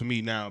knowledge for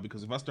me now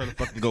because if I start a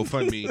fucking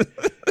GoFundMe,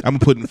 I'm gonna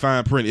put in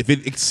fine print. If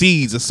it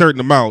exceeds a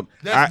certain amount,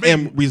 I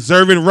am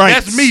reserving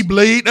rights. That's me,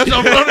 bleed. That's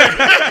what I'm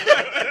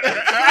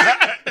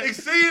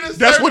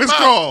That's what it's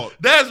called.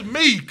 That's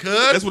me,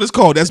 cuz. That's what it's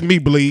called. That's me,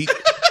 bleed.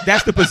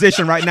 That's the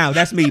position right now.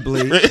 That's me,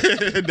 bleed.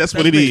 That's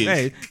what it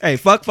is. Hey,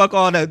 fuck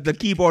all the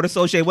keyboard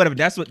associate, whatever.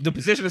 That's what the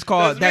position is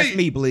called. That's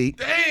me, bleed.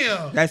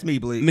 Damn. That's me,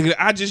 bleed. Nigga,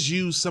 I just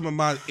used some of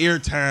my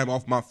airtime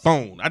off my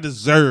phone. I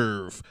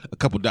deserve a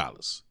couple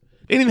dollars.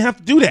 They didn't have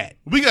to do that.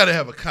 We gotta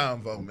have a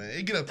convo,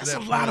 man. Get up to That's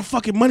that a lot of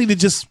fucking money to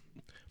just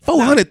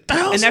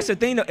 400,000. And that's the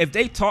thing, though. If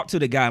they talk to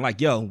the guy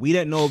like, yo, we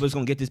didn't know it was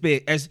gonna get this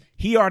big, as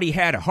he already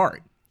had a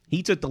heart.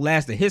 He took the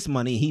last of his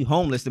money. He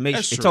homeless to make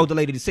sure. He told the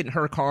lady to sit in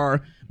her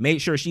car,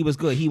 made sure she was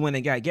good. He went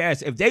and got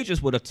gas. If they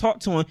just would have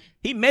talked to him,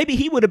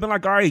 he would have been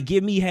like, all right,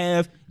 give me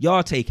half,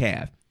 y'all take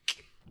half.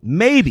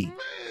 Maybe.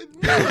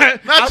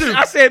 Not you.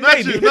 I said not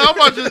maybe. You. No, I'm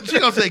watching. She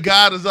gonna say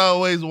God is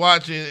always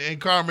watching, and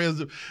Karma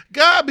is.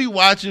 God be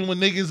watching when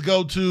niggas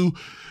go to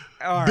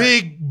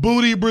big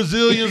booty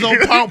Brazilians on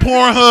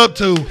Pornhub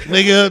too,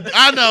 nigga.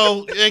 I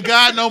know, and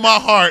God know my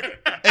heart,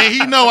 and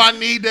He know I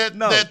need that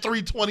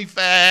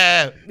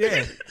 325.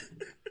 Yeah.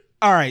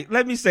 All right,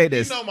 let me say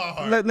this. You know my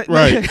heart.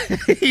 Right.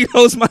 He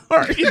knows my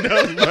heart. He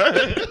knows my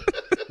heart.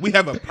 We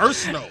have a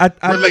personal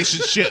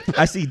relationship.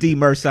 I see D.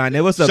 Murph sign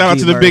there. What's up, Shout out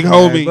D. to the Murph, big man?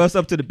 homie. What's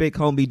up to the big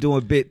homie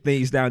doing big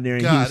things down there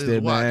in God Houston,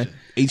 is man? watching.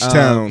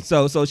 H-Town.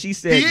 So she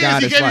said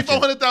God He is gave me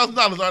watching. $400,000.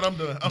 All right, I'm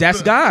done.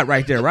 That's God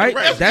right there, right?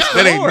 Right. That's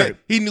That the ain't Lord. that.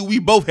 He knew we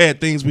both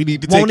had things we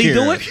need to Won't take he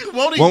care do of. it?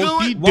 Won't he Won't do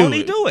he it? do Won't he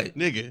it? do it?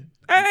 Nigga.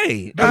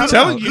 Hey, I'm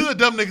telling you. good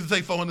dumb niggas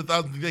take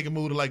 400,000 they can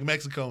move to like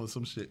Mexico and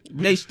some shit.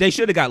 They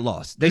should have got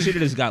lost. They should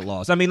have just got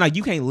lost. I mean, like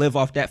you can't live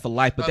off that for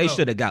life, but I they know.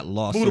 should have got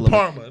lost. Move a to little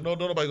bit. Parma. No,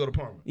 don't nobody go to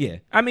Parma. Yeah,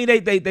 I mean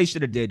they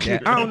should have did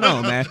that. I don't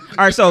know, man.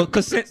 All right, so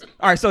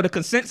the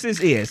consensus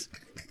is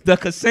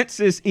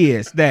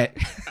that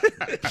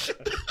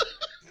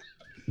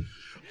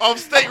Off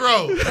State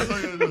Road. That's all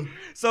you gotta do.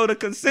 so the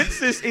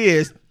consensus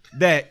is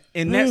that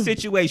in that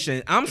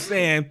situation, I'm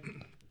saying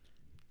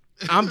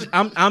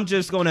I'm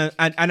just gonna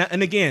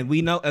and again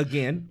we know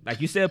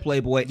like you said,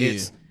 Playboy,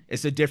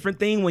 it's a different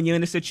thing when you're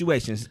in the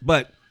situations,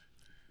 but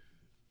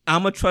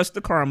I'm gonna trust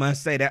the karma and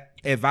say that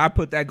if I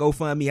put that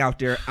GoFundMe out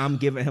there, I'm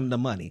giving him the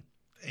money.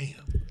 Damn.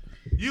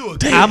 You a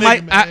good I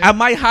nigga,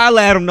 might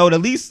holler at him though.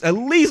 At least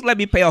let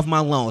me pay off my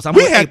loans. I'm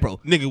We with had- April.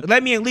 nigga-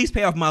 Let me at least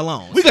pay off my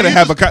loans. We gotta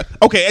have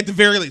okay, at the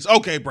very least.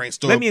 Okay,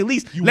 Brainstorm. Let me at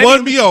least You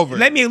won me over.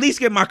 Let me at least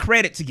get my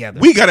credit together.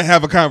 We gotta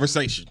have a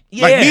conversation.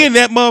 Yeah. Like me and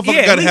that motherfucker Yeah,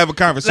 at gotta least- have a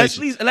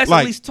conversation. Let's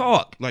like, at least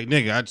talk. Like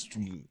nigga, I just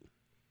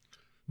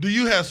Do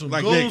you have some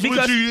Like, goons because-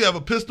 with you? You have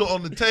a pistol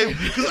on the table?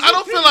 Because I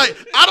don't feel like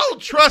I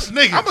don't trust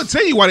niggas. I'm gonna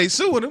tell you why they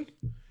suing him.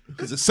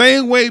 Because the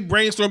same way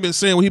Brainstorm been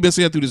saying what he been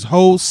saying through this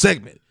whole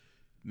segment.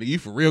 Nigga, you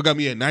for real got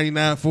me a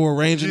 99 Ford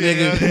Ranger,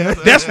 Yeah,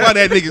 nigga. That's why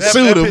that nigga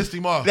sued that him. pissed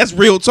him off. That's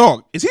real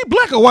talk. Is he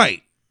black or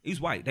white?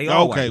 He's white. They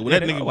all Okay, white. well Yeah,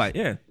 that they nigga all white.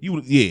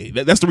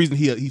 Yeah. That's the reason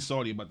he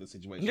salty about the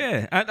situation.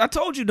 Yeah. I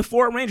told you the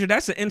Ford Ranger.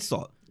 That's an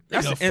insult.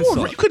 That's an Ford,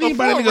 insult. you couldn't even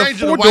buy that Ford nigga a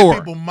Ranger to 4-door. white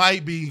people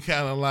might be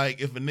kind of like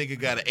if a nigga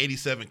got an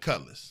 87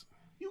 Cutlass.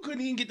 You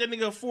couldn't even get that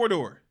nigga a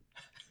 4-door.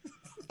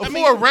 A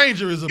Ford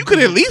Ranger is a. You could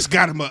at least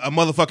got him a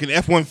motherfucking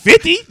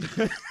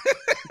F-150.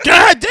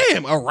 God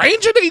damn, a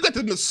Ranger? Nigga, you got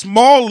the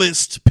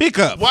smallest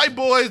pickup. White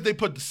boys, they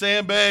put the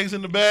sandbags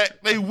in the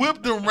back. They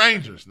whip them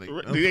Rangers,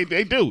 nigga.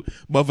 They do.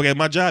 Motherfucker at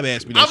my job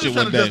asked me that I'm shit just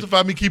trying one to day.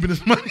 justify me keeping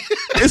this money.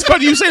 It's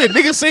funny you say that.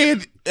 Nigga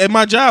said at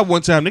my job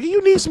one time, nigga,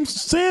 you need some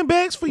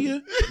sandbags for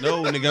you?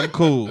 No, nigga, I'm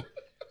cool.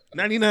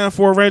 99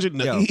 Ford Ranger?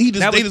 No, Yo, they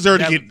that deserve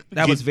was- to get.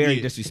 That was very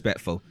yeah.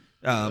 disrespectful.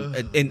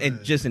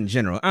 And just in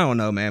general, I don't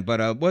know, man. But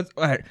all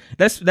right,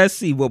 let's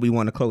see what we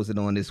want to close it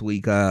on this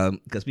week.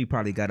 Because we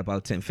probably got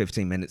about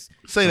 10-15 minutes.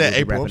 Say We'll that, be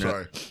April. I'm wrapping up.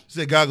 sorry. She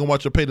said God gonna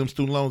watch her pay them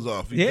student loans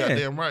off. You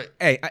goddamn right.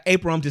 Hey,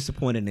 April, I'm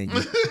disappointed in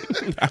you.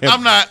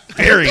 I'm not.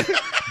 Very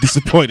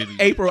disappointed in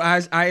you. April,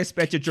 I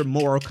expected your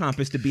moral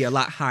compass to be a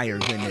lot higher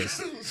than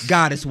this.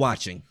 God is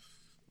watching.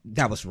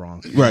 That was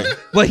wrong. Right.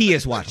 But he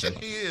is watching.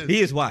 is.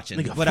 He is watching.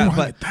 Nigga, But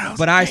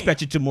 $400,000, I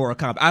expected your moral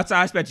compass.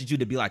 I expected you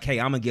to be like,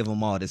 hey, I'm gonna give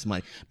him all this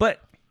money. But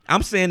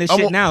I'm saying this I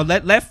shit want- now.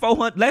 Let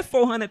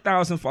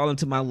 400,000 fall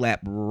into my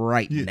lap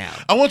right now.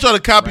 I want y'all to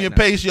copy Right and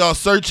now. paste y'all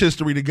search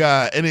history to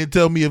God and then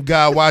tell me if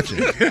God watching.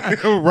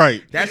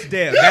 Right. That's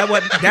Dev. That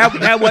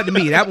wasn't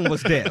me. That one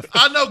was Dev.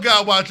 I know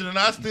God watching and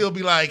I still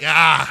be like,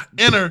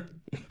 enter.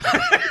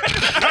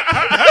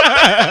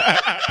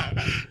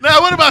 Now,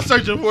 what am I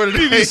searching for You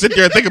today? just sit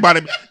there and think about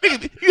it.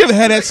 Nigga, you ever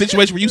had that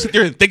situation where you sit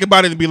there and think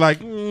about it and be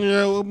like,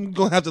 yeah, I'm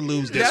gonna have to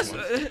lose this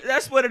one.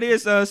 That's what it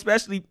is.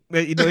 Especially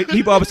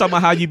people always talking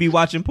about how you be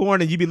watching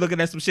porn and you be looking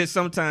at some shit.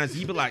 Sometimes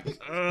you be like,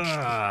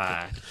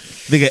 ugh.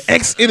 Nigga,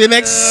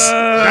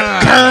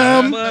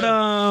 xnx.com, But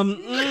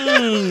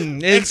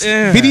it's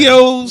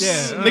videos.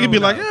 Yeah, I Nigga be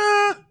don't like,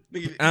 know.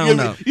 Nigga, I you don't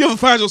ever- know. You ever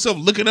find yourself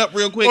looking up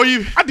real quick? Or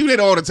you- I do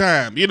that all the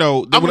time. You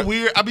know, I'm when I-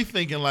 weird. I be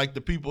thinking like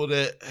the people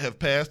that have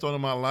passed on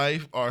in my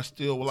life are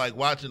still like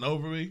watching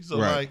over me. So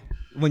Right. like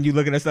when you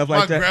looking at stuff my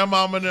like that.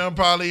 grandmama and them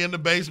probably in the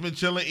basement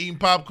chilling, eating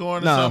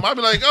popcorn or No. something. I'd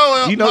be like, oh,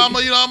 well, You know- mama,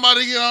 I'm about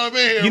to get on in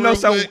here. You know real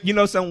something. quick. You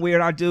know something weird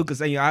I do because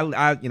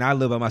I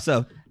live by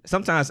myself.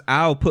 Sometimes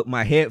I'll put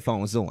my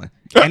headphones on,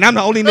 and I'm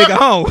the only nigga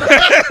home.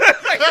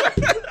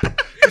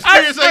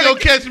 Experience ain't gonna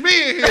catch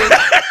me in here.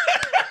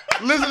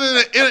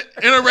 Listening to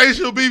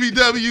interracial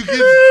BBW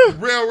get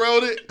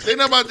railroaded. They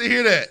not about to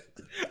hear that.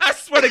 I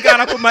swear to God,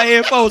 I put my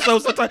headphones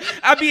on. Sometimes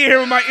I be in here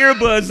with my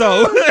earbuds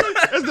on.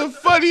 That's the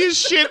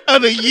funniest shit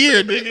of the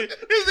year, nigga.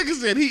 This nigga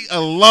said he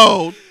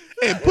alone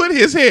and put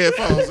his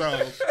headphones on.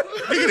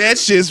 Nigga, that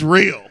shit's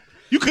real.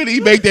 You couldn't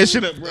even make that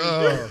shit up,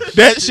 bro.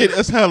 That shit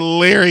is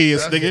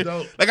hilarious, That's nigga.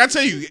 dope. Like I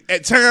tell you,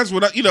 at times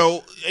when hey,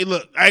 look,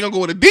 I ain't gonna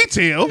go into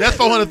detail. That's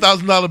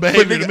 $400,000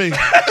 behavior to me.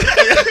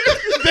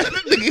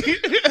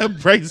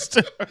 Embraced.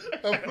 This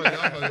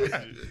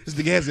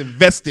nigga has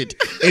invested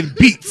in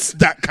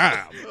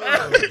Beats.com.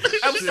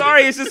 I'm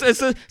sorry,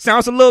 it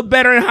sounds a little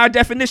better in high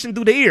definition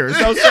through the ears.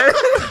 So, sir.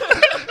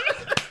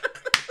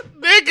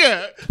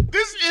 Nigga,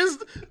 this is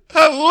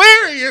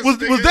hilarious. Was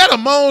nigga. that a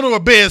moan or a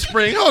bed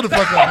spring? Hold the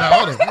fuck up now.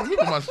 Hold on. Let me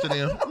put my shit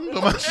in.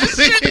 This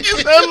shit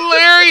is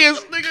hilarious,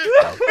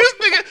 nigga. This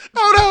nigga,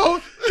 hold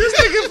on. This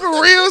nigga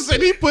for real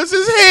said he puts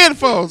his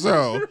headphones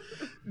on.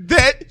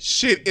 That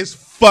shit is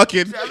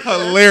fucking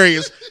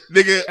hilarious.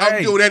 Nigga, I'm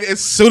Hey. doing that as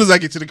soon as I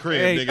get to the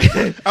crib, Hey.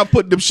 nigga. I'm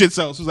putting them shits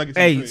on as soon as I get to the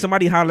Hey, crib.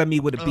 somebody holler at me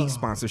with a beat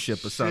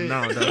sponsorship or something.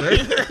 I don't know.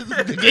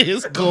 Nigga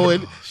is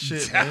going.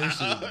 Shit, man. This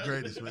shit is the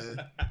greatest, man.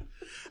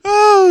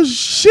 Oh,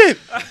 shit.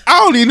 I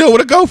don't even know where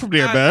to go from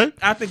there, man.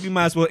 I think we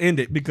might as well end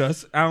it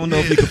because I don't know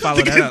if we can follow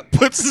that Nigga up.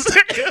 puts his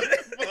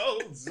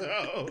headphones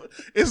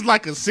It's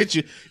like a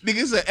situation.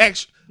 Nigga, it's an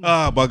action.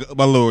 Oh,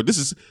 my Lord. We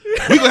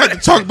going to have to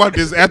talk about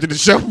this after the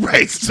show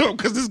brainstorm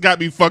because this got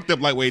me fucked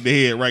up like way in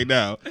the head right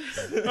now.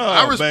 Oh,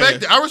 I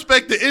respect it. I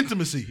respect the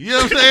intimacy. You know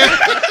what I'm saying?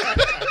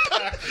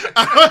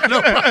 I have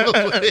no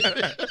problem with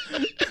it.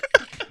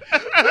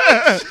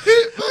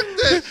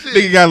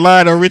 Nigga got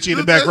Lionel Richie in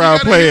the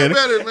background playing.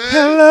 Better, man.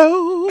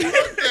 Hello.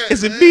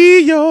 Is it me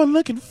you're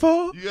looking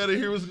for? You gotta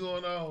hear what's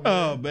going on.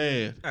 Oh,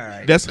 man. All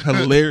right. That's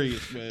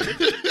hilarious, man.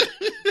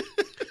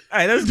 All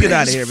right, let's get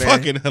out of here, man.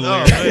 Fucking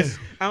hilarious.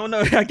 I don't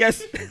know. I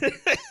guess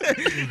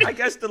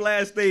the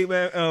last thing,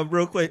 man,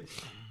 real quick.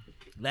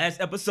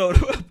 Last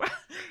episode of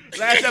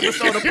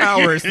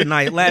Power is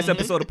tonight. Last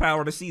episode of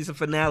Power, the season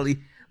finale.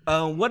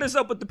 What is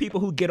up with the people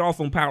who get off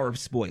on Power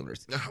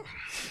spoilers?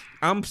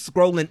 I'm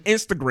scrolling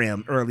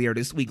Instagram earlier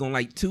this week on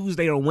like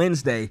Tuesday or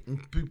Wednesday.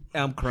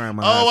 I'm crying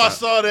my eyes I out.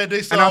 saw that.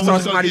 They saw And I saw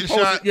somebody get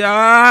posted. shot.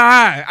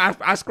 Yeah,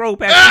 I scrolled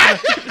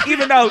past it,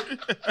 even though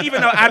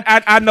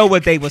I know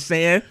what they were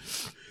saying.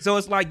 So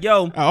it's like,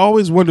 yo, I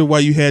always wondered why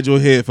you had your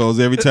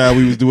headphones every time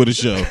we was doing the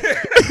show.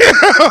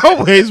 I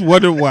always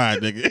wondered why,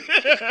 nigga.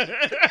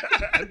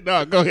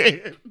 No, go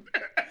ahead.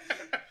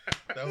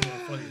 That was the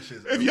funniest shit.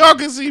 If y'all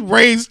can see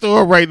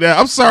Brainstorm right now,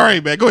 I'm sorry,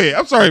 man. Go ahead.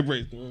 I'm sorry,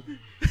 Brainstorm.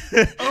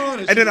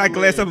 and then I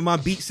glance up at my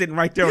beat sitting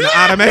right there on the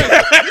ottoman.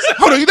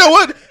 Hold on, you know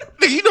what?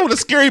 Nigga, you know the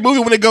scary movie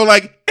when they go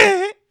like,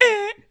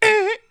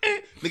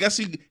 Nigga, I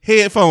see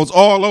headphones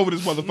all over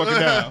this motherfucker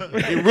now.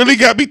 It really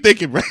got me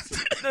thinking, right?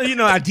 You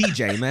know, I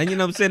DJ, man. You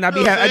know what I'm saying?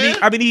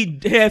 I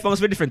need headphones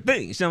for different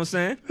things. You know what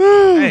I'm saying?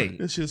 Hey,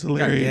 That shit's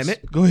hilarious. God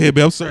damn it. Go ahead,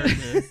 man. I'm sorry,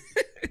 man.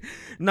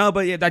 No,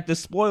 but yeah, like the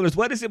spoilers.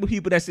 What is it with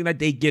people that seem like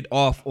they get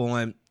off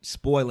on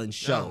spoiling I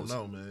shows?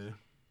 don't know, man.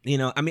 You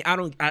know, I mean, I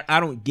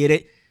don't get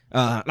it.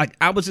 Like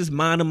I was just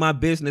minding my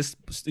business,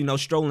 you know,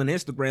 strolling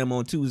Instagram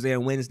on Tuesday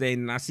and Wednesday,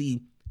 and I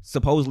see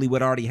supposedly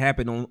what already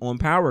happened on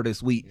Power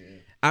this week. Yeah.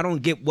 I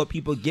don't get what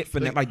people get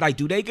from that. Like,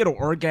 do they get an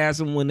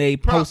orgasm when they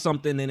post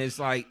something and it's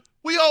like?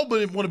 We all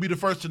want to be the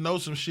first to know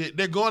some shit.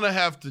 They're going to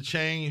have to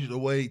change the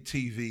way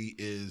TV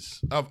is.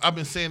 I've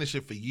been saying this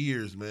shit for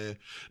years, man.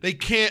 They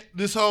can't,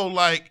 this whole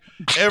like,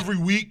 every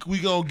week we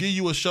going to give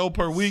you a show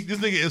per week. This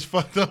nigga is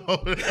fucked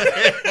up.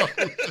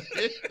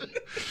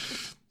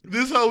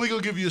 This whole we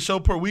going to give you a show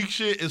per week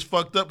shit is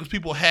fucked up because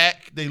people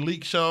hack, they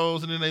leak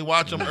shows, and then they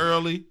watch them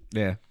early.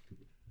 Yeah.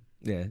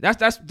 Yeah,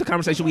 that's the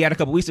conversation we had a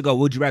couple weeks ago.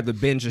 Would you rather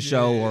binge a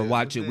show or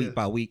watch it week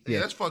by week? Yeah,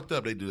 that's fucked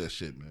up. They do that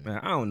shit, man.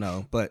 I don't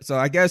know, but so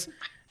I guess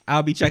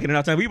I'll be checking it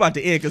out. We about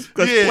to end because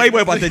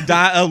Playboy about to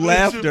die of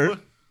laughter.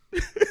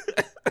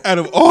 Out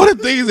of all the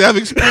things I've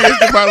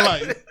experienced in my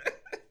life,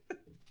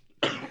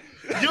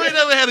 you ain't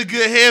never had a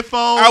good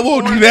headphone. I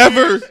will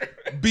never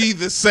be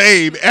the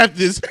same after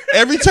this.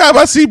 Every time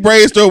I see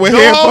Brainstorm with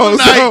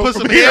headphones on, put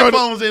some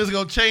headphones in, it's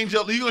gonna change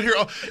up. You're gonna hear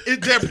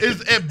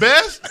it's at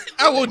best.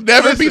 I will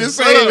never be the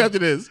same after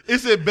this.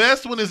 It's at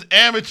best when it's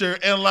amateur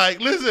and like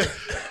listen,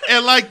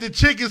 and like the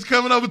chick is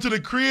coming over to the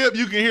crib,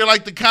 you can hear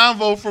like the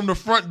convo from the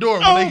front door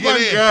when they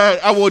get in. God,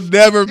 I will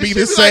never be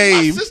the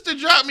same. Like, my sister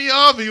dropped me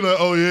off, and you're like,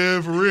 oh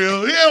yeah, for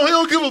real. He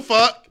don't give a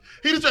fuck.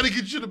 He just trying to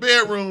get you to the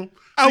bedroom.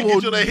 I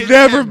will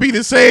never be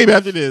the same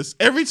after this.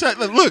 Every time,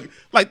 look,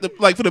 like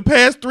for the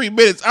past 3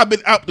 minutes, I've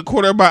been out the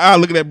corner of my eye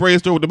looking at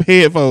Brainstorm with them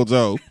headphones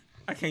on.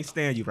 I can't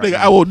stand you right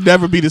now. I will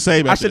never be the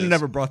same. I should have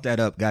never brought that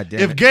up. God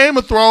damn it. If Game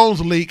of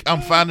Thrones leak,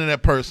 I'm finding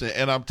that person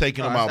and I'm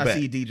taking them out back. I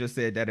see D just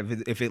said that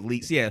if it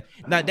leaks, yeah.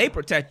 Now they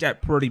protect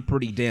that pretty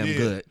damn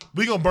good.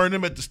 We gonna burn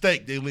them at the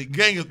stake. They leak.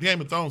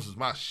 Game of Thrones is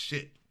my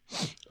shit.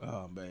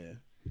 Oh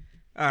man.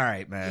 All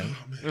right, man.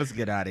 Let's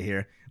get out of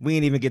here. We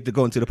ain't even get to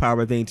go into the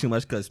Power thing too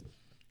much because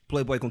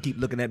Playboy gonna keep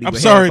looking at me. I'm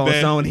with sorry,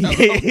 headphones man. on.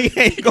 He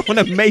ain't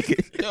gonna make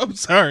it. I'm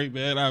sorry,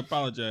 man. I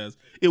apologize.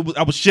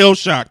 I was shell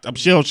shocked. I'm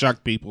shell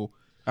shocked, people.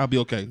 I'll be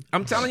okay.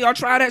 I'm telling y'all,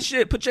 try that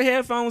shit. Put your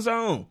headphones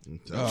on.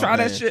 Try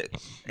that shit.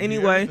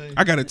 Anyway,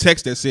 I got a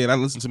text that said I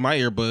listened to my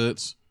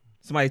earbuds.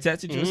 Somebody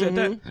texted you and said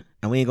that,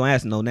 and we ain't gonna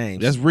ask no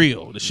names. That's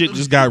real. The shit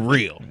just got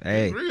real.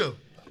 Hey, Real.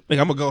 Like,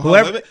 I'm gonna go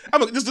home.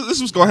 This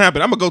is what's gonna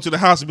happen. I'm gonna go to the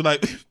house and be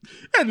like,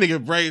 that nigga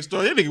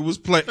Brainstorm. That nigga was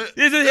playing.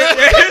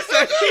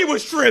 He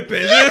was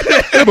tripping.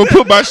 I'm gonna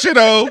put my shit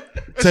on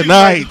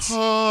tonight. It's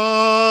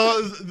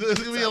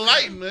gonna be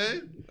enlightened,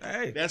 man.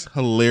 Hey, That's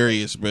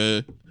hilarious,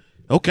 man.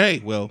 Okay,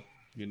 well,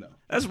 you know.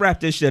 let's wrap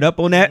this shit up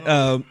on that.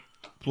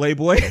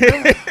 Playboy,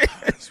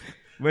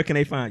 where can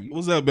they find you?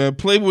 What's up, man?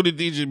 Playboy the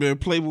DJ, man.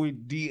 Playboy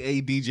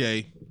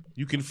DADJ.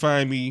 You can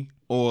find me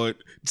on.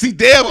 See,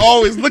 Deb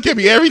always look at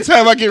me every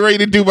time I get ready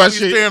to do my He's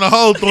shit. staring a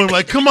hole through him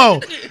like, come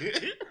on.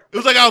 It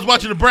was like I was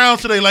watching the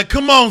Browns today. Like,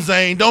 come on,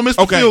 Zane, don't miss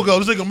the field goal.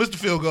 This nigga gonna miss the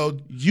field goal.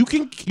 You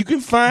can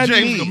find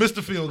James me gonna miss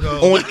the field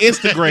goal on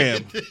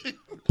Instagram.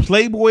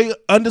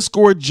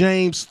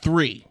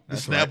 Playboy_James3. The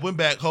snap went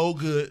back, hold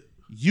good.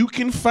 You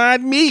can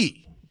find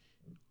me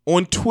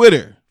on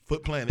Twitter.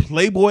 Foot planted.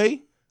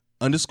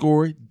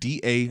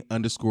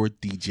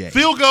 Playboy_DA_DJ.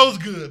 Field goal's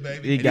good,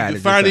 baby. You got You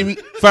it. can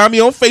find me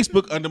on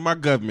Facebook under my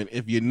government.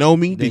 If you know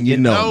me, then you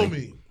know me.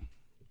 me.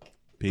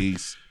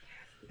 Peace.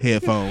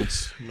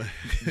 headphones.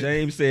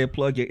 James said,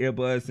 plug your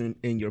earbuds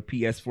in your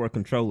PS4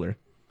 controller.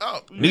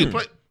 Oh, you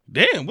play.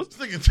 Damn, what's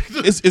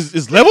Nigga,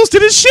 is levels to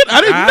this shit?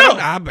 I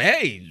didn't know.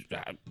 Hey,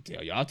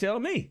 y'all tell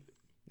me.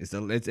 It's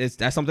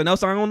that's something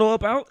else I don't know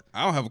about.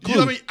 I don't have a clue. You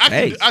know what I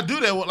mean? Hey. I do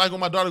that like when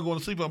my daughter going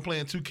to sleep. I'm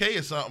playing 2K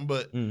or something,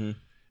 but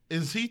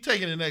is he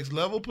taking the next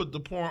level? Put the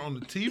porn on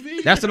the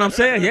TV? That's what I'm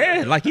saying.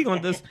 Yeah, like you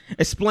gonna just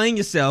explain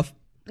yourself.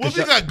 Well, if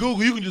you got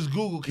Google, you can just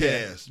Google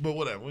Cast. But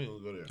whatever, we ain't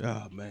gonna go there.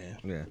 Oh man,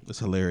 Yeah, that's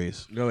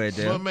hilarious. go ahead,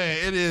 But Dave.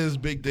 man, it is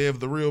Big Dev,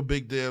 the real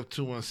Big Dev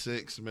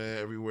 216, man,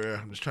 everywhere.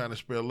 I'm just trying to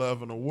spread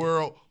love in a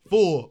world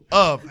full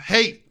of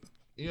hate.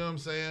 You know what I'm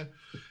saying?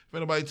 If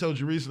anybody told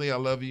you recently I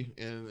love you,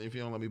 and if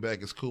you don't love me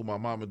back, it's cool. My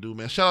mama do,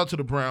 man. Shout out to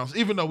the Browns.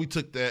 Even though we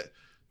took that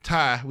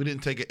tie, we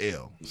didn't take an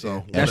L.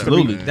 So That's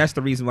whatever, the man. that's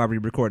the reason why we're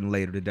recording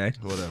later today.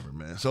 Whatever,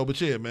 man. So,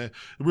 but yeah, man,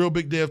 the real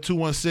Big Dev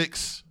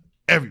 216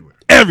 everywhere.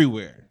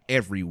 Everywhere.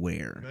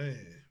 Everywhere.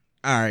 Man.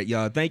 All right,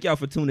 y'all. Thank y'all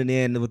for tuning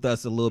in with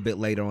us a little bit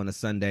later on a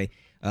Sunday.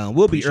 We'll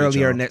be Appreciate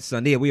earlier y'all. next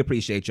Sunday. Yeah, we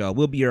appreciate y'all.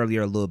 We'll be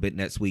earlier a little bit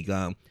next week.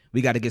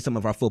 We got to get some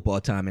of our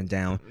football timing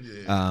down.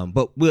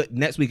 But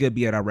next week it'll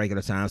be at our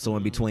regular time. So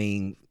in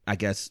between, I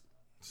guess,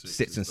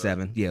 6 and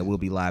 7. Yeah, we'll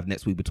be live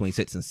next week between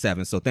 6 and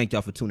 7. So thank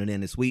y'all for tuning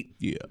in this week.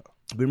 Yeah.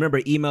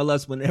 Remember, email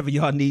us whenever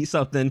y'all need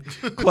something,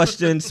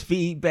 questions,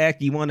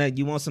 feedback. You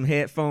want some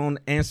headphone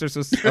answers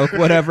or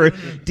whatever.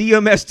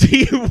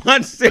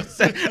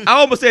 DMST167. I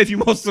almost said if you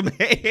want some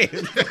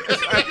hands.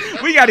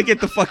 We got to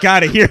get the fuck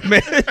out of here,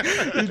 man.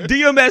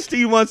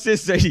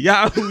 DMST167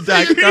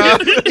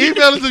 yahoo.com.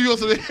 Email us if you want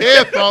some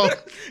headphones.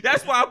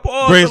 That's why I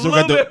paused a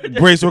little bit.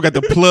 Brainstorm got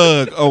the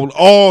plug on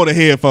all the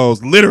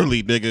headphones.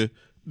 Literally, nigga.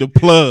 The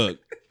plug.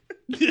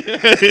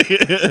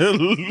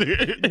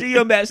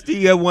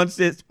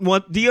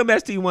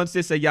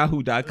 DMST16 at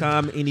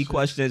yahoo.com. Any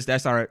questions?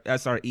 That's our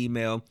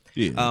email.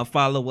 Yeah.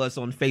 Follow us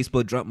on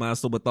Facebook, Drunk Mind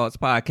Sober Thoughts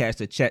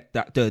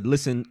Podcast, to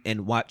listen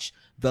and watch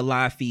the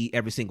live feed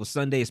every single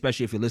Sunday,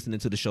 especially if you're listening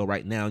to the show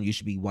right now. You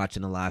should be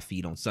watching the live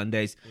feed on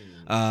Sundays.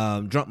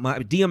 Drunk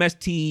Mind,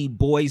 DMST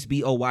Boys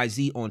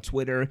BOYZ on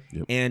Twitter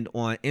and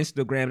on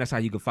Instagram. That's how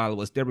you can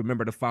follow us there.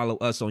 Remember to follow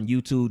us on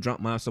YouTube, Drunk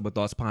Mind Sober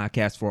Thoughts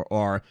Podcast, for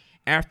our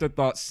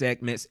afterthought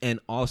segments and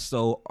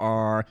also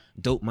our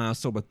Dope Mind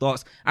Sober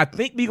Thoughts. I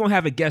think we're gonna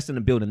have a guest in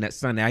the building next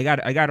Sunday. I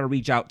got to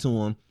reach out to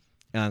him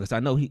because I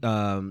know he.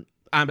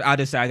 I'll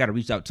just say I got to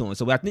reach out to him.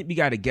 So I think we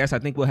got a guest. I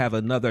think we'll have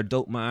another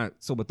Dope Mind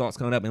Sober Thoughts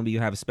coming up, and we'll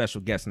have a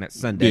special guest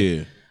next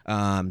Sunday.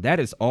 Yeah. That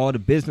is all the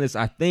business,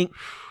 I think.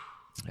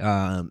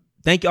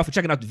 Thank y'all for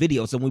checking out the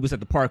videos. So when we was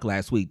at the park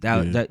last week,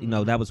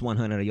 that was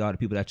 100 of y'all, the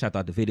people that checked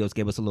out the videos,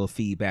 gave us a little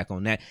feedback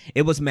on that.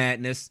 It was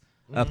madness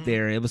up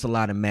there. It was a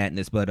lot of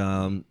madness, but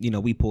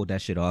we pulled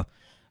that shit off.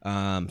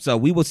 So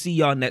we will see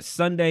y'all next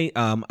Sunday.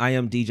 I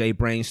am DJ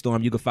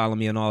Brainstorm. You can follow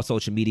me on all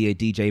social media,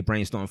 DJ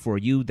Brainstorm for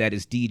you. That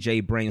is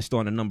DJ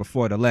Brainstorm, the number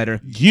 4, the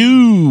letter.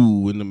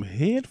 You and them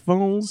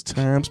headphones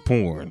times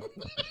porn.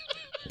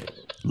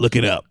 Look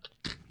it up.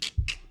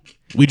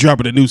 We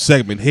dropping a new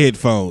segment,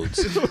 headphones.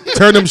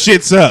 Turn them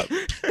shits up.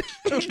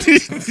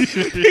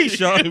 Peace,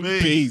 y'all.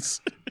 Peace.